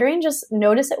mind's wandering, just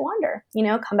notice it wander,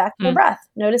 come back to your breath,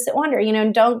 notice it wander,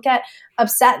 don't get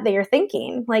upset that you're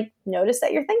thinking, like notice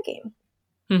that you're thinking.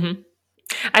 Mm-hmm.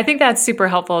 I think that's super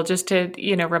helpful just to,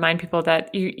 remind people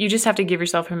that you just have to give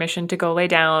yourself permission to go lay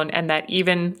down, and that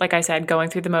even, like I said, going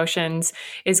through the motions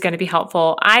is going to be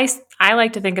helpful. I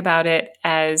like to think about it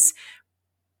as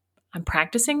I'm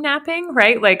practicing napping,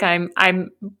 right? Like I'm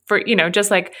for,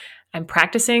 just like I'm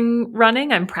practicing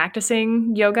running, I'm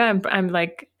practicing yoga. I'm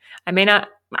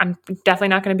definitely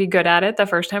not going to be good at it the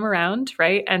first time around.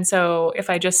 Right. And so if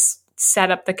I just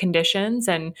set up the conditions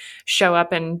and show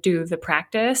up and do the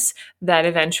practice, that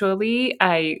eventually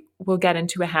I will get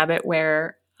into a habit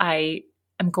where I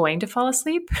am going to fall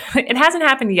asleep. It hasn't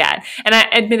happened yet. And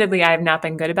admittedly, I have not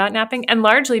been good about napping, and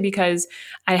largely because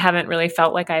I haven't really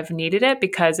felt like I've needed it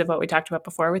because of what we talked about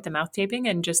before with the mouth taping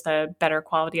and just the better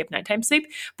quality of nighttime sleep.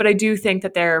 But I do think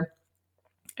that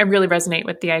I really resonate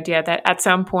with the idea that at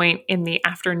some point in the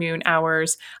afternoon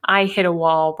hours, I hit a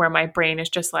wall where my brain is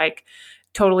just like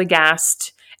totally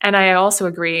gassed. And I also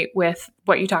agree with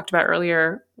what you talked about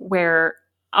earlier, where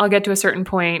I'll get to a certain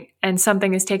point and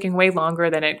something is taking way longer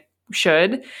than it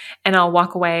should. And I'll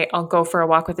walk away. I'll go for a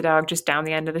walk with the dog just down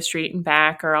the end of the street and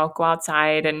back, or I'll go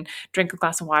outside and drink a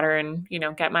glass of water and,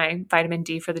 get my vitamin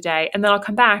D for the day. And then I'll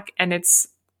come back and it's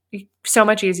so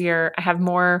much easier. I have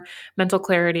more mental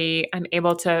clarity. I'm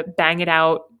able to bang it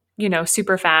out,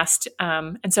 super fast.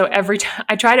 And so every time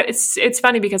I try to, it's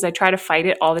funny because I try to fight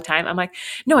it all the time. I'm like,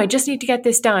 no, I just need to get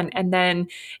this done. And then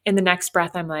in the next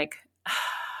breath, I'm like,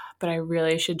 but I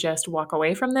really should just walk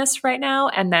away from this right now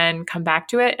and then come back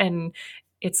to it. And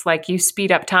it's like you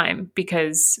speed up time,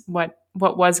 because what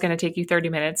was going to take you 30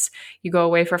 minutes, you go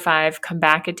away for 5, come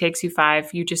back, it takes you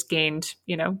 5. You just gained,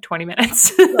 20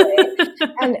 minutes. Right.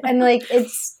 And like,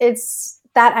 it's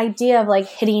that idea of like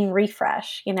hitting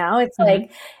refresh, it's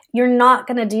like, you're not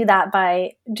going to do that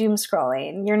by doom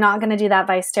scrolling. You're not going to do that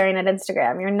by staring at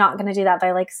Instagram. You're not going to do that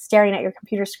by like staring at your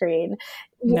computer screen.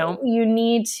 No. You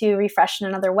need to refresh in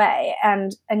another way.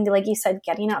 And like you said,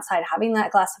 getting outside, having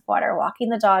that glass of water, walking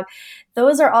the dog,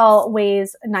 those are all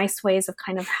nice ways of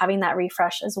kind of having that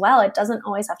refresh as well. It doesn't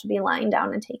always have to be lying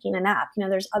down and taking a nap.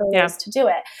 There's other ways to do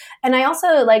it. And I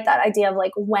also like that idea of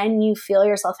like, when you feel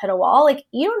yourself hit a wall, like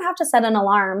you don't have to set an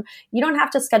alarm. You don't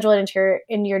have to schedule it into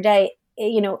your day.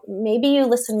 Maybe you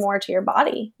listen more to your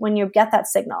body when you get that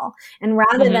signal. And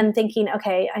rather than thinking,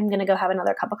 okay, I'm going to go have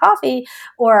another cup of coffee,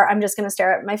 or I'm just going to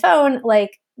stare at my phone,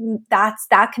 like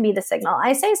that can be the signal.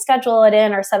 I say schedule it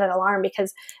in or set an alarm,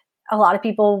 because a lot of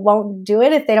people won't do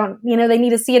it if they don't, they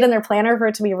need to see it in their planner for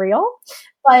it to be real.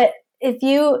 But if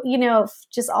you,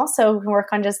 just also work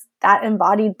on just that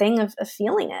embodied thing of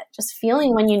feeling it, just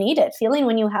feeling when you need it, feeling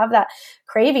when you have that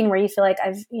craving where you feel like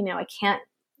I can't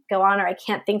go on, or I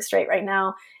can't think straight right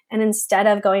now. And instead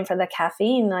of going for the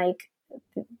caffeine, like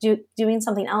doing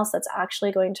something else that's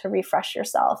actually going to refresh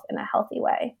yourself in a healthy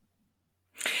way.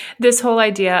 This whole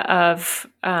idea of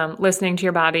listening to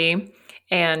your body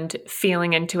and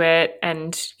feeling into it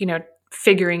and,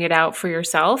 figuring it out for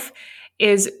yourself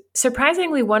is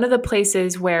surprisingly one of the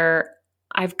places where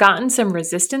I've gotten some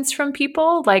resistance from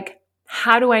people. Like,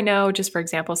 how do I know, just for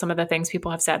example, some of the things people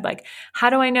have said, like, how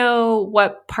do I know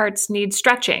what parts need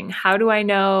stretching? How do I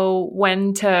know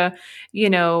when to,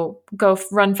 go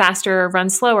run faster or run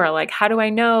slower? Like, how do I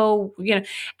know,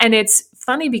 and it's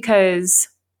funny because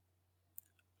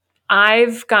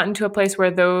I've gotten to a place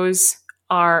where those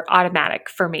are automatic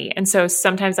for me. And so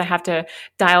sometimes I have to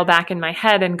dial back in my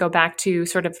head and go back to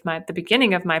sort of the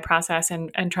beginning of my process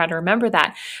and try to remember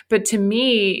that. But to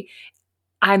me,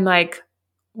 I'm like,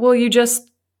 well, you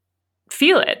just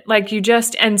feel it.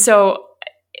 And so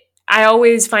I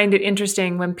always find it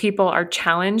interesting when people are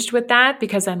challenged with that,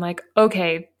 because I'm like,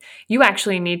 okay, you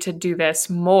actually need to do this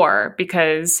more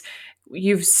because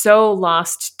you've so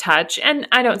lost touch. And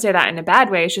I don't say that in a bad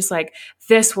way. It's just like,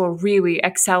 this will really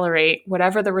accelerate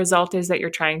whatever the result is that you're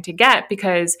trying to get.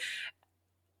 Because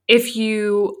if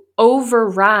you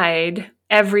override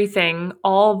everything,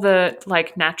 all the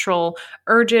like natural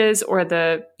urges or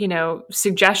the,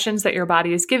 suggestions that your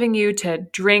body is giving you to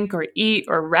drink or eat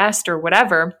or rest or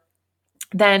whatever,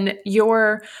 then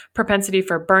your propensity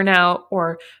for burnout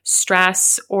or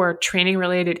stress or training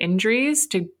related injuries,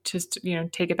 to just,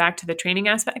 take it back to the training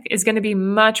aspect, is going to be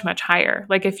much, much higher.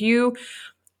 Like, if you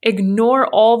ignore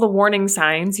all the warning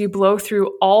signs, you blow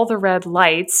through all the red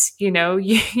lights, you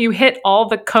hit all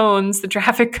the cones, the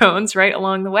traffic cones right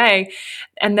along the way.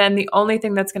 And then the only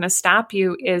thing that's going to stop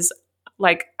you is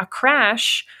like a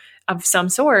crash of some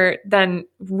sort, then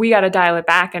we got to dial it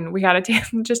back, and we got to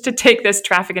just to take this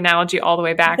traffic analogy all the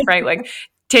way back, right? Like,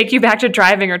 take you back to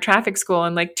driving or traffic school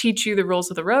and like teach you the rules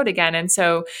of the road again. And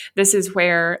so this is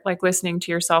where like listening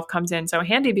to yourself comes in so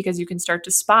handy, because you can start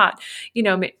to spot,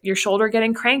 your shoulder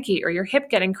getting cranky or your hip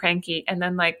getting cranky. And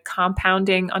then like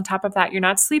compounding on top of that, you're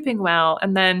not sleeping well.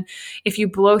 And then if you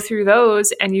blow through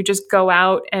those and you just go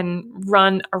out and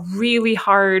run a really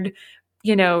hard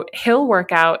hill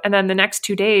workout, and then the next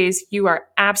 2 days you are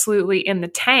absolutely in the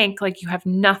tank, like you have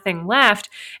nothing left,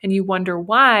 and you wonder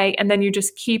why, and then you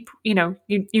just keep, you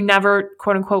never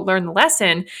quote unquote learn the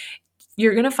lesson,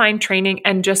 you're going to find training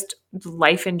and just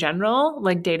life in general,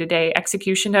 like day-to-day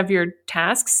execution of your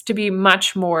tasks, to be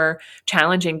much more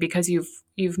challenging because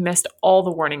you've missed all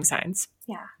the warning signs.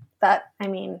 Yeah.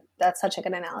 That's such a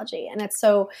good analogy. And it's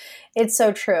so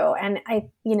true. And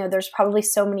there's probably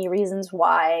so many reasons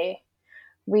why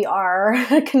we are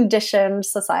conditioned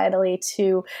societally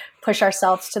to push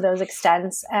ourselves to those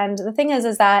extents. And the thing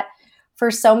is that for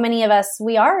so many of us,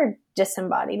 we are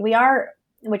disembodied.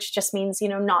 Which just means,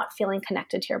 not feeling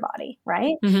connected to your body,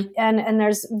 right? Mm-hmm. And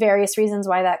there's various reasons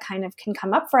why that kind of can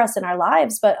come up for us in our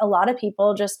lives. But a lot of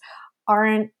people just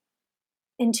aren't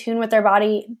in tune with their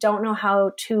body, don't know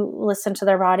how to listen to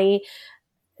their body,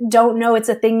 don't know it's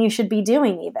a thing you should be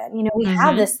doing even. We mm-hmm.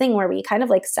 have this thing where we kind of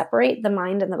like separate the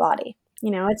mind and the body.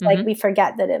 It's mm-hmm. like we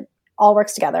forget that it all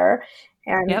works together,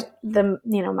 and yep. the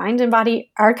mind and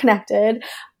body are connected.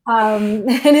 And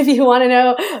if you want to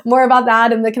know more about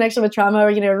that and the connection with trauma,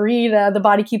 read The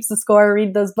Body Keeps the Score,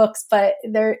 read those books. But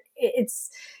you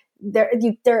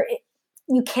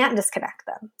can't disconnect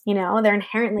them. They're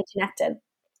inherently connected.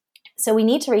 So we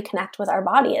need to reconnect with our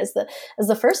body as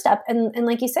the first step. And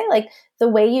like you say, like the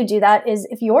way you do that is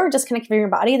if you're disconnected from your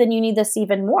body, then you need this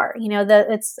even more.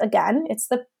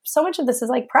 So much of this is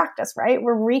like practice, right?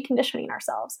 We're reconditioning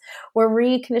ourselves. We're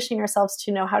reconditioning ourselves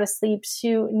to know how to sleep,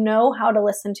 to know how to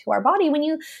listen to our body. When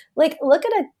you like look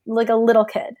at a little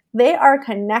kid, they are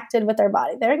connected with their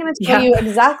body. They're going to tell you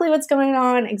exactly what's going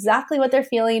on, exactly what they're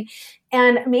feeling.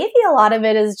 And maybe a lot of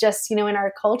it is just, in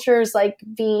our cultures, like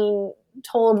being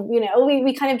told,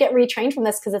 we kind of get retrained from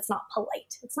this because it's not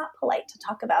polite. It's not polite to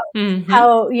talk about mm-hmm.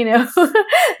 how,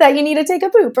 that you need to take a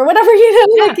poop or whatever,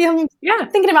 like I'm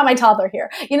thinking about my toddler here,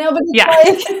 but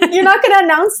it's like, you're not going to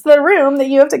announce the room that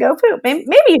you have to go poop. Maybe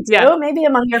you do, maybe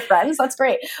among your friends. That's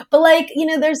great. But like,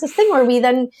 there's this thing where we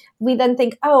then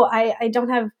think, oh, I don't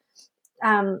have,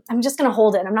 I'm just going to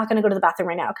hold it. I'm not going to go to the bathroom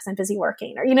right now because I'm busy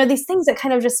working, or, these things that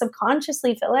kind of just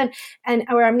subconsciously fill in,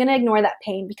 or I'm going to ignore that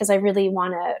pain because I really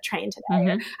want to train today.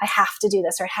 Mm-hmm. Or I have to do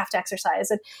this, or I have to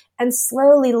exercise. And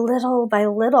slowly, little by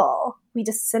little, we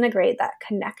disintegrate that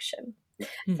connection.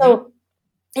 Mm-hmm. So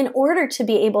in order to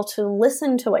be able to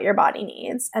listen to what your body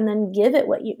needs and then give it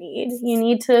what you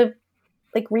need to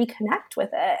like reconnect with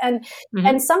it.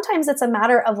 And sometimes it's a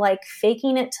matter of like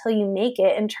faking it till you make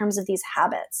it in terms of these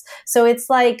habits. So it's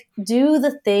like, do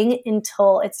the thing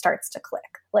until it starts to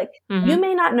click. Like, you Mm-hmm.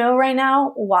 may not know right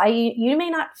now why you may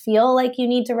not feel like you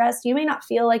need to rest. You may not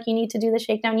feel like you need to do the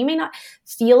shakedown. You may not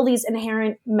feel these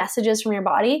inherent messages from your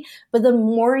body, but the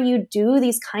more you do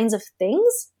these kinds of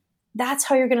things, that's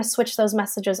how you're going to switch those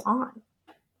messages on.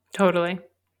 Totally.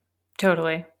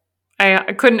 Totally.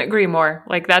 I couldn't agree more.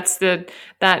 Like that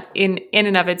in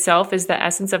and of itself is the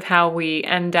essence of how we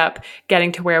end up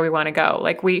getting to where we want to go.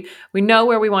 Like we know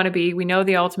where we want to be. We know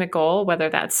the ultimate goal, whether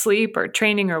that's sleep or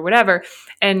training or whatever.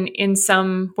 And in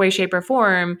some way, shape, or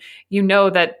form, you know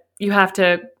that you have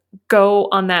to go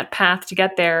on that path to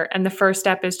get there. And the first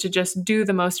step is to just do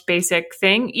the most basic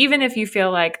thing, even if you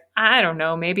feel like, I don't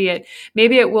know, maybe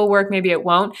it will work, maybe it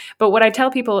won't. But what I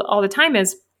tell people all the time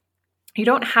is, you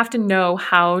don't have to know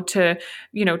how to,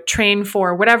 train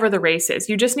for whatever the race is.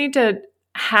 You just need to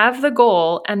have the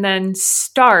goal and then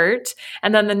start,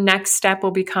 and then the next step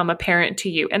will become apparent to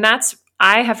you. And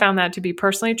I have found that to be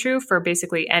personally true for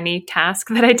basically any task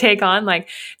that I take on. Like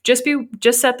just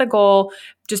set the goal,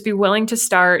 just be willing to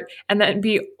start, and then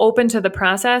be open to the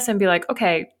process and be like,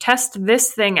 okay, test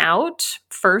this thing out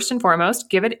first and foremost,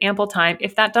 give it ample time.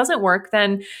 If that doesn't work,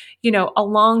 then,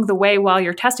 along the way while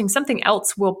you're testing, something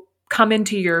else will come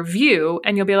into your view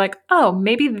and you'll be like, oh,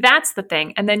 maybe that's the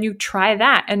thing. And then you try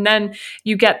that. And then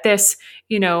you get this,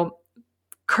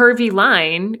 curvy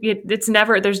line. It's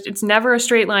never a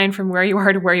straight line from where you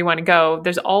are to where you want to go.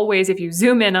 There's always, if you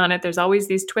zoom in on it, there's always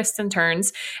these twists and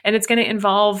turns, and it's going to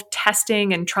involve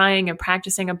testing and trying and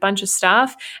practicing a bunch of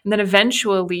stuff. And then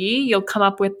eventually you'll come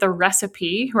up with the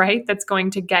recipe, right? That's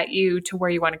going to get you to where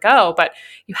you want to go. But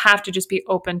you have to just be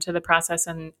open to the process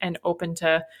and open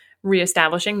to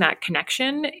reestablishing that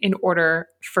connection in order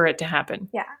for it to happen.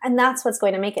 Yeah. And that's what's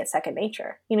going to make it second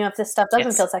nature. If this stuff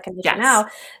doesn't feel second nature Yes. now,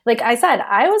 like I said,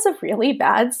 I was a really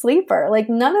bad sleeper. Like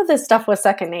none of this stuff was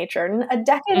second nature. A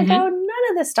decade ago,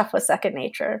 none of this stuff was second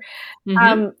nature.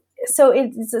 So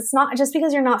it's not just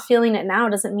because you're not feeling it now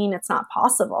doesn't mean it's not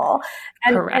possible.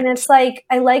 And it's like,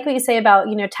 I like what you say about,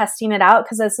 testing it out,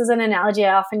 because this is an analogy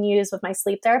I often use with my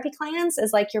sleep therapy clients,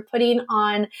 is like you're putting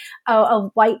on a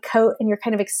white coat and you're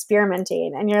kind of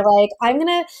experimenting, and you're like, I'm going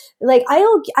to like,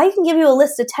 I can give you a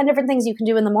list of 10 different things you can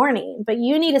do in the morning, but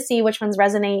you need to see which ones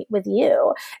resonate with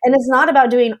you. And it's not about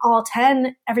doing all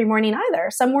 10 every morning either.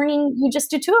 Some morning you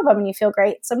just do 2 of them and you feel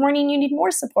great. Some morning you need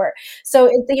more support. So,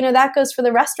 that goes for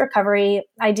the rest recovery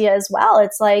idea as well.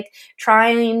 It's like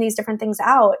trying these different things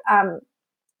out.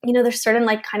 There's certain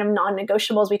like kind of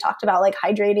non-negotiables we talked about, like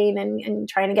hydrating and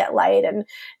trying to get light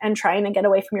and trying to get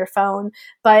away from your phone.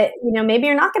 But, maybe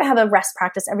you're not going to have a rest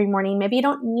practice every morning. Maybe you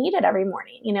don't need it every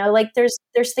morning. Like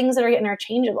there's things that are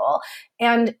interchangeable.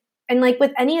 And like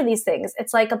with any of these things,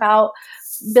 it's like about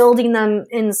building them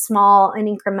in small and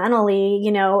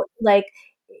incrementally, like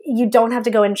you don't have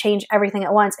to go and change everything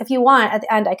at once. If you want, at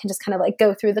the end, I can just kind of like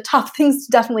go through the top things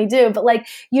to definitely do, but like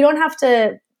you don't have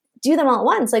to do them all at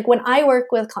once. Like when I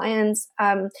work with clients,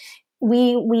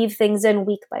 we weave things in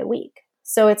week by week.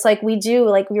 So it's like we do,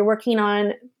 like we're working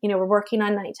on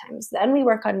night times, then we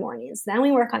work on mornings, then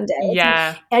we work on days.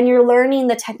 Yeah. And you're learning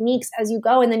the techniques as you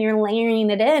go, and then you're layering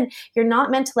it in. You're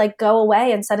not meant to like go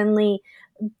away and suddenly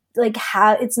like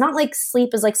it's not like sleep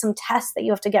is like some test that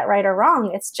you have to get right or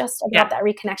wrong. It's just about that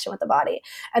reconnection with the body.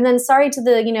 And then sorry to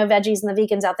the, veggies and the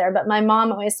vegans out there, but my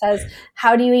mom always says,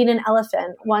 how do you eat an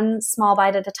elephant? One small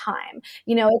bite at a time.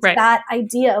 It's that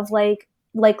idea of like,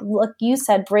 look, you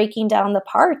said breaking down the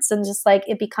parts and just like,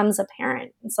 it becomes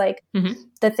apparent. It's like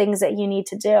the things that you need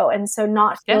to do. And so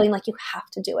not feeling like you have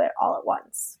to do it all at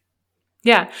once.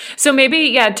 Yeah. So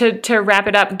maybe, to wrap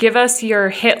it up, give us your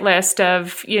hit list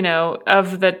of,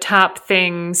 of the top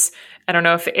things. I don't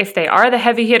know if they are the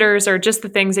heavy hitters or just the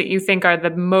things that you think are the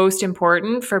most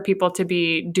important for people to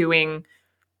be doing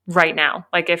right now.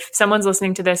 Like if someone's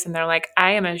listening to this and they're like,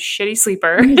 I am a shitty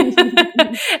sleeper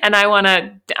and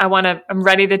I'm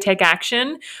ready to take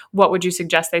action, what would you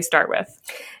suggest they start with?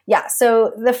 Yeah.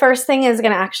 So the first thing is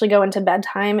going to actually go into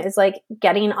bedtime is like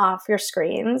getting off your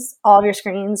screens, all of your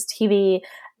screens, TV,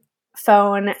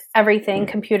 phone, everything,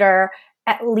 computer,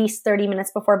 at least 30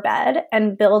 minutes before bed,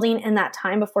 and building in that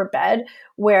time before bed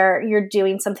where you're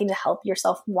doing something to help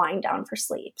yourself wind down for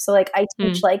sleep. So like I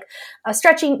teach like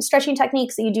stretching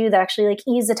techniques that you do that actually like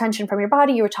ease the tension from your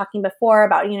body. You were talking before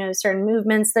about, certain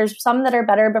movements. There's some that are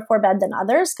better before bed than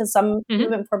others, because some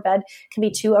movement before bed can be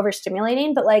too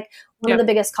overstimulating. But like one of the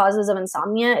biggest causes of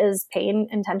insomnia is pain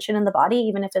and tension in the body,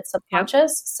 even if it's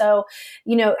subconscious. So,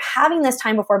 having this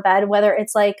time before bed, whether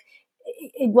it's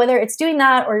doing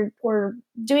that or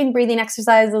doing breathing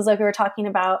exercises like we were talking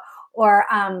about, or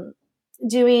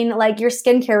doing like your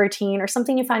skincare routine or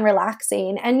something you find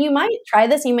relaxing. And you might try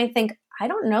this. You may think, I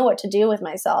don't know what to do with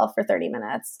myself for 30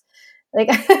 minutes. Like,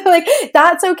 like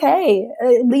that's okay.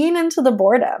 Lean into the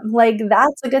boredom. Like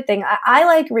that's a good thing. I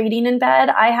like reading in bed.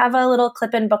 I have a little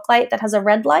clip-in book light that has a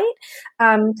red light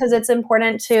because it's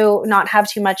important to not have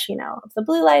too much, of the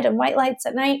blue light and white lights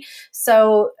at night.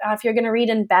 So if you're going to read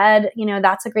in bed,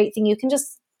 that's a great thing. You can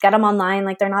just get them online.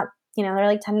 Like they're not, they're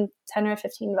like 10 or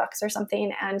 $15 or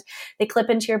something, and they clip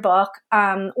into your book.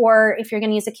 Or if you're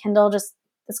going to use a Kindle, just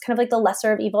it's kind of like the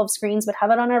lesser of evil of screens, but have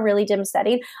it on a really dim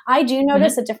setting. I do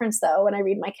notice a difference though when I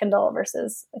read my Kindle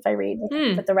versus if I read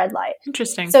with the red light.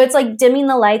 Interesting. So it's like dimming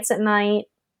the lights at night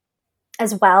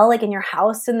as well, like in your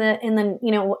house, in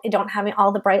the don't having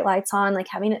all the bright lights on, like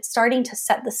having it starting to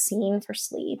set the scene for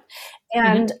sleep.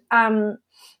 And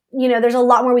there's a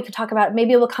lot more we could talk about.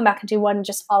 Maybe we'll come back and do one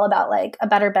just all about like a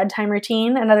better bedtime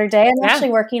routine another day. I'm actually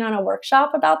working on a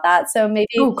workshop about that. So maybe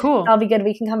that'll be good.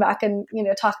 We can come back and,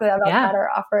 talk about that or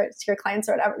offer it to your clients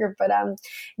or whatever. But,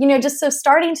 just so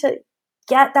starting to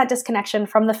get that disconnection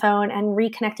from the phone and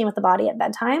reconnecting with the body at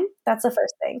bedtime. That's the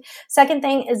first thing. Second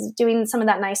thing is doing some of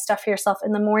that nice stuff for yourself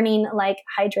in the morning, like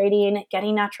hydrating,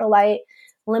 getting natural light,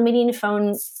 limiting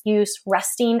phone use,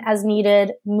 resting as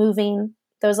needed, moving.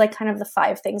 Those like kind of the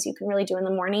 5 things you can really do in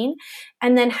the morning,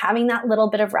 and then having that little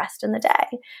bit of rest in the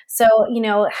day. So,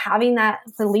 having that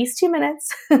at least 2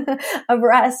 minutes of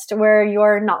rest where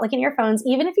you're not looking at your phones,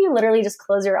 even if you literally just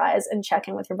close your eyes and check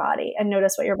in with your body and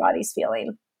notice what your body's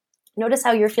feeling. Notice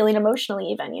how you're feeling emotionally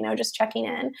even, just checking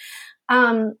in.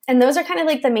 And those are kind of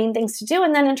like the main things to do.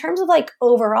 And then in terms of like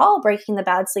overall breaking the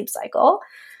bad sleep cycle,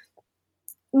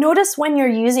 notice when you're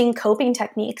using coping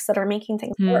techniques that are making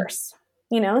things worse,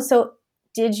 so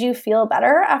did you feel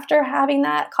better after having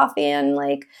that coffee and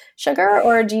like sugar,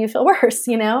 or do you feel worse,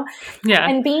 Yeah.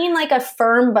 And being like a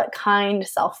firm but kind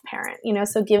self-parent,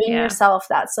 so giving yourself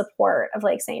that support of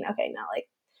like saying, okay, now like,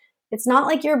 it's not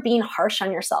like you're being harsh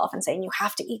on yourself and saying you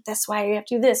have to eat this way, you have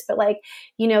to do this, but like,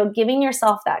 giving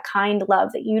yourself that kind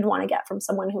love that you'd want to get from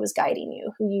someone who is guiding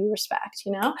you, who you respect,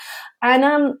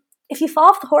 And if you fall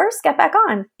off the horse, get back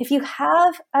on. If you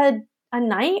have a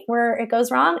night where it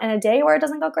goes wrong and a day where it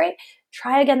doesn't go great,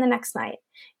 try again the next night.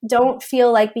 Don't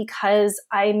feel like because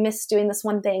I missed doing this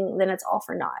one thing, then it's all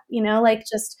for naught. Like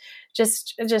just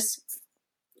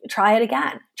try it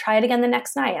again. Try it again the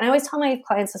next night. And I always tell my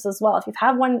clients this as well. If you've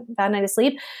had one bad night of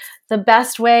sleep, the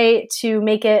best way to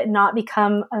make it not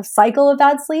become a cycle of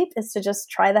bad sleep is to just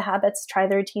try the habits, try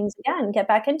the routines again, get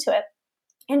back into it,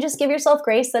 and just give yourself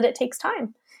grace that it takes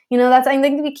time. I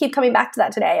think we keep coming back to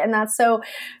that today, and that's so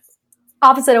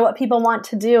opposite of what people want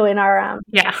to do in our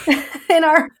in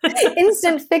our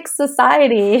instant fix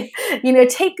society.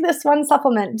 Take this one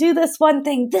supplement, do this one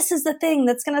thing. This is the thing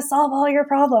that's going to solve all your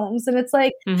problems. And it's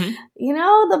like,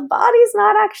 the body's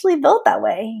not actually built that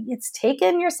way. It's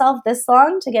taken yourself this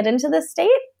long to get into this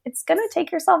state. It's going to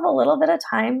take yourself a little bit of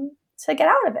time to get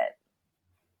out of it.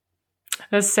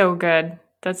 That's so good.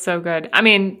 That's so good. I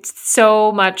mean,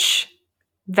 so much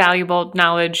valuable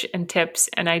knowledge and tips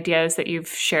and ideas that you've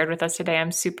shared with us today.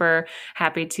 I'm super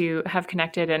happy to have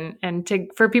connected and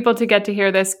for people to get to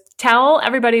hear this. Tell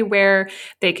everybody where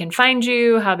they can find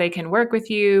you, how they can work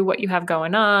with you, what you have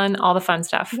going on, all the fun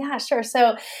stuff. Yeah, sure.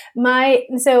 So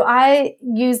I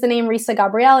use the name Risa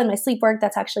Gabrielle in my sleep work.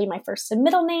 That's actually my first and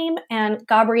middle name. And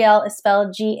Gabrielle is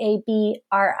spelled Gabrielle.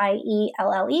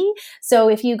 So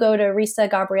if you go to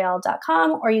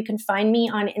risagabrielle.com, or you can find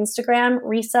me on Instagram,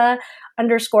 Risa_Gabrielle. I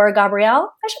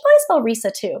should probably spell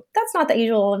Risa too. That's not the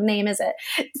usual name, is it?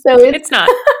 So it's not.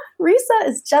 Risa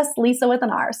is just Lisa with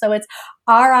an R. So it's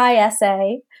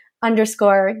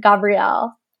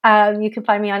Risa_Gabrielle. You can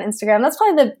find me on Instagram. That's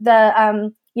probably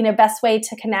the best way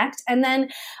to connect. And then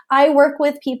I work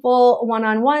with people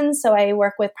one-on-one. So I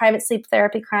work with private sleep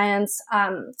therapy clients.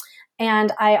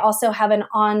 And I also have an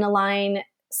online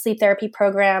sleep therapy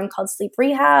program called Sleep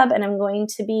Rehab, and I'm going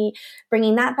to be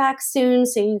bringing that back soon,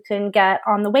 so you can get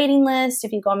on the waiting list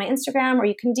if you go on my Instagram, or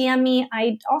you can DM me.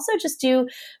 I also just do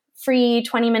free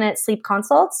 20-minute sleep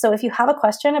consults. So if you have a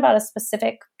question about a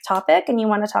specific topic and you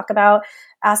want to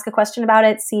ask a question about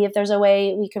it, see if there's a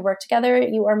way we could work together,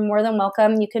 you are more than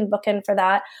welcome. You can book in for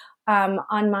that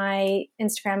on my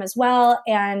Instagram as well.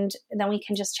 And then we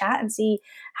can just chat and see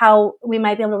how we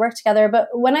might be able to work together. But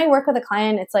when I work with a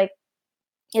client,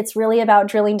 it's really about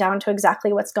drilling down to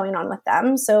exactly what's going on with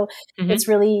them. So it's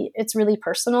really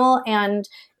personal, and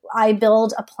I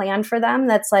build a plan for them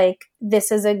that's like, this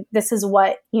is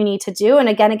what you need to do. And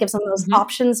again, it gives them those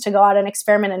options to go out and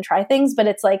experiment and try things, but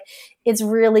it's like, it's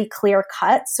really clear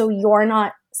cut. So you're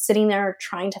not sitting there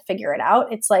trying to figure it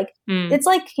out. It's like,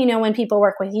 when people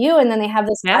work with you and then they have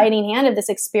this guiding hand of this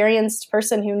experienced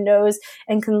person who knows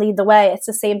and can lead the way. It's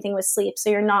the same thing with sleep. So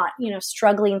you're not,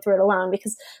 struggling through it alone,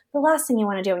 because the last thing you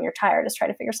want to do when you're tired is try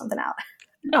to figure something out.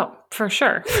 Oh, for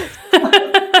sure.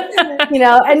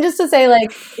 And just to say,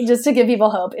 just to give people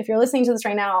hope, if you're listening to this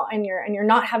right now and you're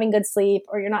not having good sleep,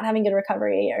 or you're not having good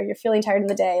recovery, or you're feeling tired in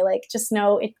the day, just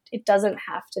know it doesn't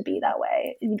have to be that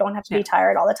way. You don't have to be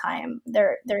tired all the time.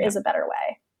 There is a better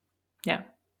way. Yeah.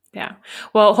 Yeah.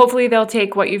 Well, hopefully they'll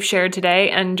take what you've shared today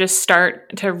and just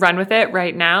start to run with it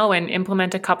right now and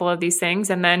implement a couple of these things.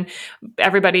 And then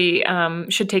everybody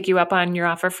should take you up on your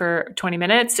offer for 20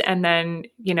 minutes. And then,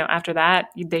 after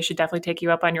that, they should definitely take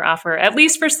you up on your offer, at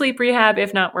least for sleep rehab,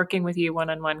 if not working with you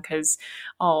one-on-one, because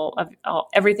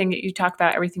everything that you talk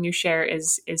about, everything you share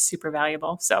is super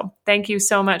valuable. So thank you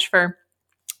so much for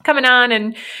coming on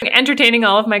and entertaining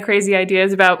all of my crazy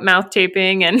ideas about mouth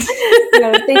taping. And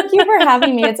thank you for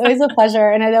having me. It's always a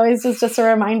pleasure. And it always is just a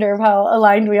reminder of how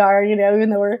aligned we are, even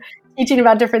though we're teaching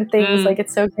about different things.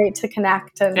 It's so great to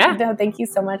connect. And thank you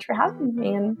so much for having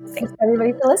me. And thanks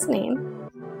everybody for listening.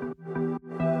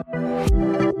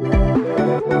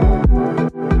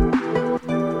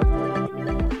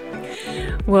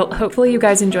 Well, hopefully you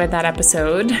guys enjoyed that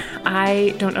episode.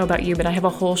 I don't know about you, but I have a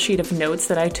whole sheet of notes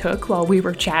that I took while we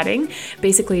were chatting.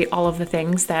 Basically, all of the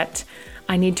things that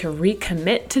I need to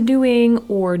recommit to doing,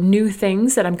 or new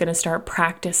things that I'm going to start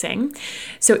practicing.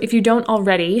 So if you don't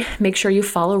already, make sure you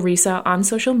follow Risa on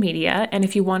social media. And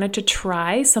if you wanted to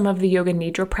try some of the Yoga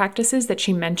Nidra practices that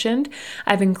she mentioned,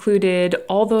 I've included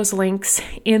all those links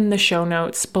in the show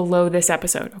notes below this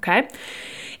episode, okay?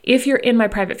 If you're in my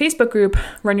private Facebook group,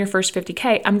 Run Your First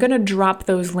 50K, I'm going to drop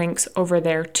those links over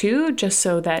there too, just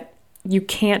so that you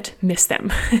can't miss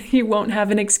them. You won't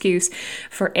have an excuse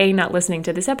for A, not listening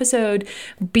to this episode,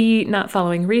 B, not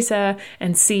following Risa,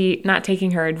 and C, not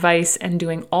taking her advice and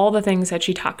doing all the things that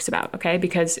she talks about, okay?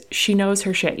 Because she knows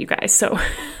her shit, you guys. So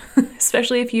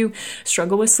especially if you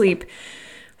struggle with sleep,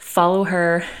 follow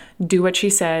her, do what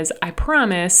she says. I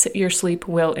promise your sleep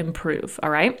will improve, all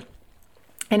right?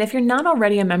 And if you're not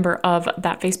already a member of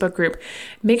that Facebook group,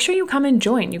 make sure you come and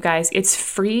join, you guys. It's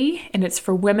free and it's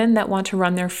for women that want to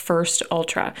run their first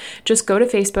ultra. Just go to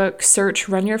Facebook, search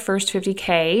Run Your First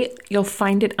 50K. You'll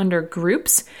find it under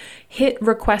groups. Hit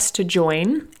request to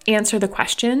join, answer the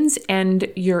questions,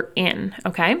 and you're in,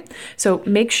 okay? So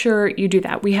make sure you do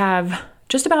that. We have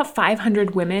just about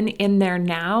 500 women in there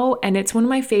now, and it's one of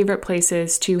my favorite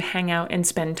places to hang out and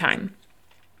spend time.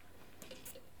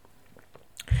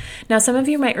 Now, some of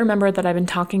you might remember that I've been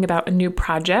talking about a new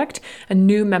project, a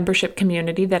new membership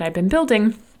community that I've been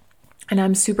building, and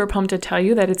I'm super pumped to tell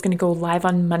you that it's going to go live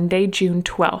on Monday, June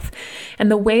 12th.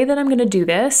 And the way that I'm going to do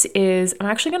this is I'm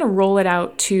actually going to roll it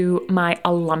out to my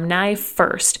alumni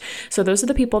first. So those are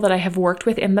the people that I have worked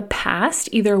with in the past,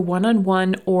 either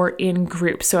one-on-one or in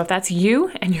groups. So if that's you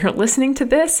and you're listening to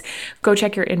this, go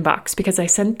check your inbox, because I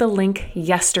sent the link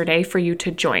yesterday for you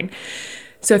to join.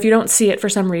 So if you don't see it for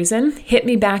some reason, hit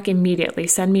me back immediately.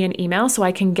 Send me an email so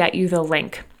I can get you the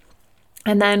link.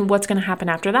 And then what's going to happen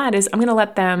after that is I'm going to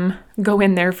let them go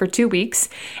in there for 2 weeks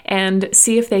and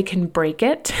see if they can break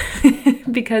it.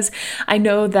 Because I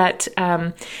know that,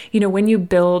 when you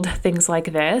build things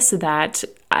like this, that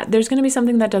there's going to be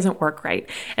something that doesn't work right.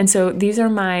 And so these are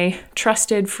my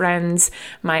trusted friends,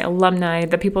 my alumni,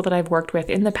 the people that I've worked with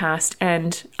in the past,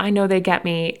 and I know they get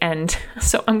me. And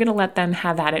so I'm going to let them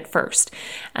have at it first.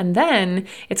 And then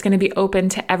it's going to be open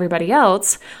to everybody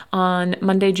else on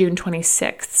Monday, June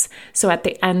 26th. So at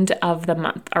the end of the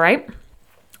month. All right.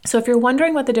 So if you're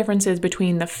wondering what the difference is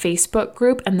between the Facebook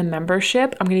group and the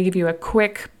membership, I'm going to give you a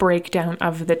quick breakdown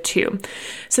of the two.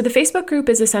 So the Facebook group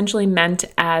is essentially meant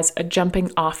as a jumping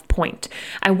off point.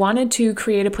 I wanted to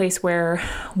create a place where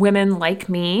women like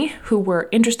me who were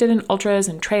interested in ultras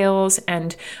and trails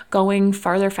and going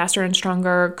farther, faster, and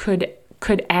stronger could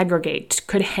aggregate,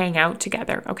 could hang out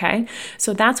together, okay?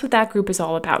 So that's what that group is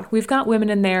all about. We've got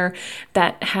women in there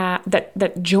that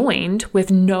that joined with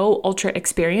no ultra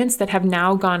experience that have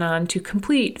now gone on to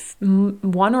complete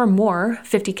one or more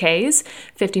 50Ks,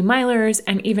 50 milers,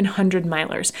 and even 100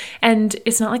 milers. And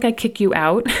it's not like I kick you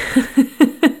out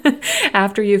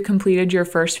after you've completed your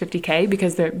first 50K,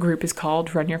 because the group is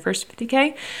called Run Your First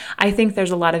 50K. I think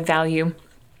there's a lot of value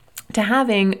to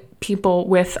having people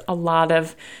with a lot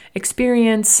of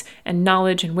experience and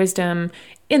knowledge and wisdom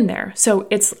in there. So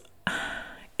it's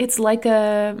like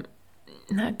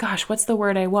what's the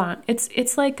word I want?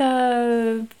 It's like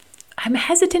I'm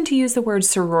hesitant to use the word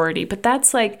sorority, but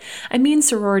that's I mean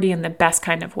sorority in the best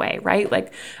kind of way, right?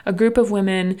 Like a group of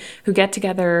women who get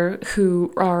together,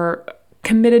 who are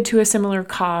committed to a similar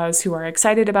cause, who are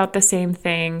excited about the same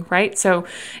thing, right? So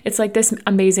it's like this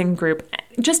amazing group.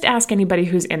 Just ask anybody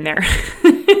who's in there.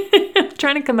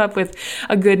 Trying to come up with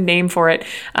a good name for it,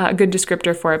 a good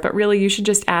descriptor for it, but really you should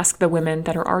just ask the women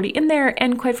that are already in there,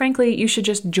 and quite frankly, you should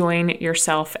just join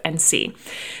yourself and see.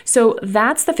 So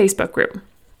that's the Facebook group.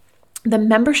 The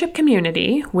membership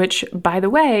community, which by the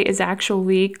way is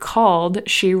actually called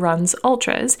She Runs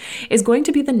Ultras, is going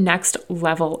to be the next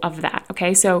level of that.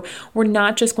 Okay, so we're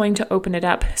not just going to open it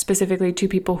up specifically to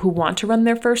people who want to run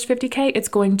their first 50K. It's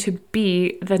going to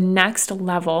be the next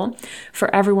level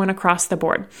for everyone across the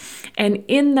board. And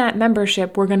in that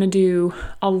membership, we're going to do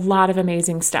a lot of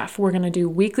amazing stuff. We're going to do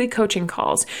weekly coaching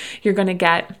calls. You're going to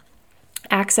get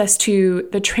access to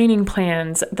the training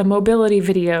plans, the mobility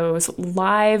videos,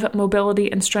 live mobility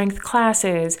and strength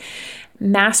classes,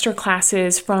 master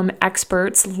classes from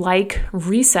experts like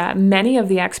Risa, many of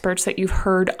the experts that you've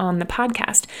heard on the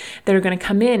podcast that are going to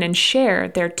come in and share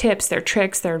their tips, their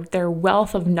tricks, their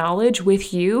wealth of knowledge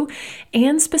with you,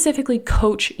 and specifically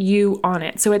coach you on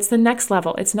it. So it's the next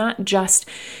level. It's not just,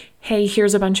 hey,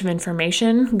 here's a bunch of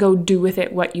information, go do with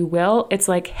it what you will. It's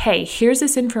like, hey, here's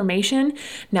this information.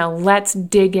 Now let's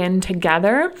dig in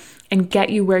together and get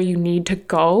you where you need to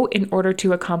go in order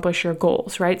to accomplish your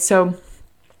goals, right? So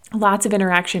lots of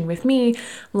interaction with me,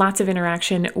 lots of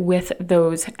interaction with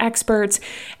those experts.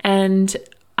 And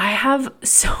I have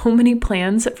so many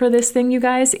plans for this thing, you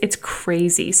guys. It's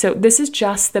crazy. So this is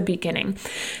just the beginning.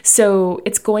 So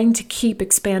it's going to keep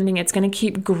expanding. It's going to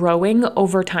keep growing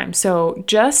over time. So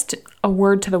just a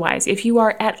word to the wise. If you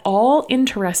are at all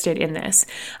interested in this,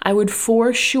 I would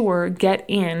for sure get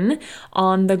in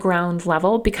on the ground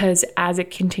level, because as it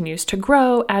continues to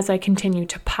grow, as I continue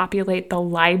to populate the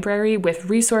library with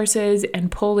resources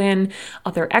and pull in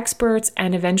other experts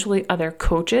and eventually other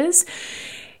coaches,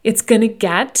 it's going to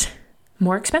get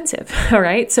more expensive. All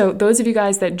right. So those of you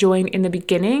guys that join in the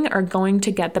beginning are going to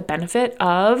get the benefit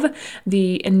of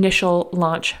the initial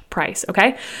launch price.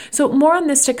 Okay. So more on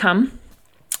this to come.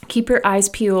 Keep your eyes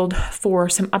peeled for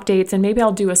some updates, and maybe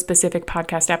I'll do a specific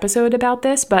podcast episode about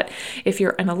this. But if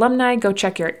you're an alumni, go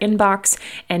check your inbox.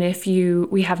 And if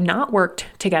we have not worked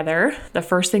together, the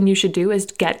first thing you should do is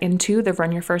get into the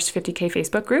Run Your First 50K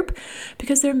Facebook group,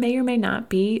 because there may or may not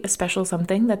be a special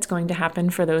something that's going to happen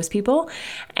for those people.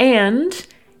 And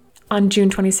on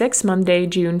June 26th, Monday,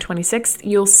 June 26th,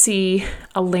 you'll see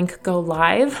a link go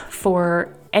live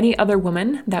for any other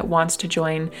woman that wants to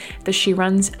join the She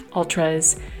Runs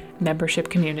Ultras membership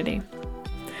community.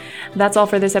 That's all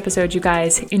for this episode, you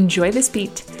guys. Enjoy this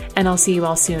beat, and I'll see you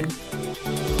all soon.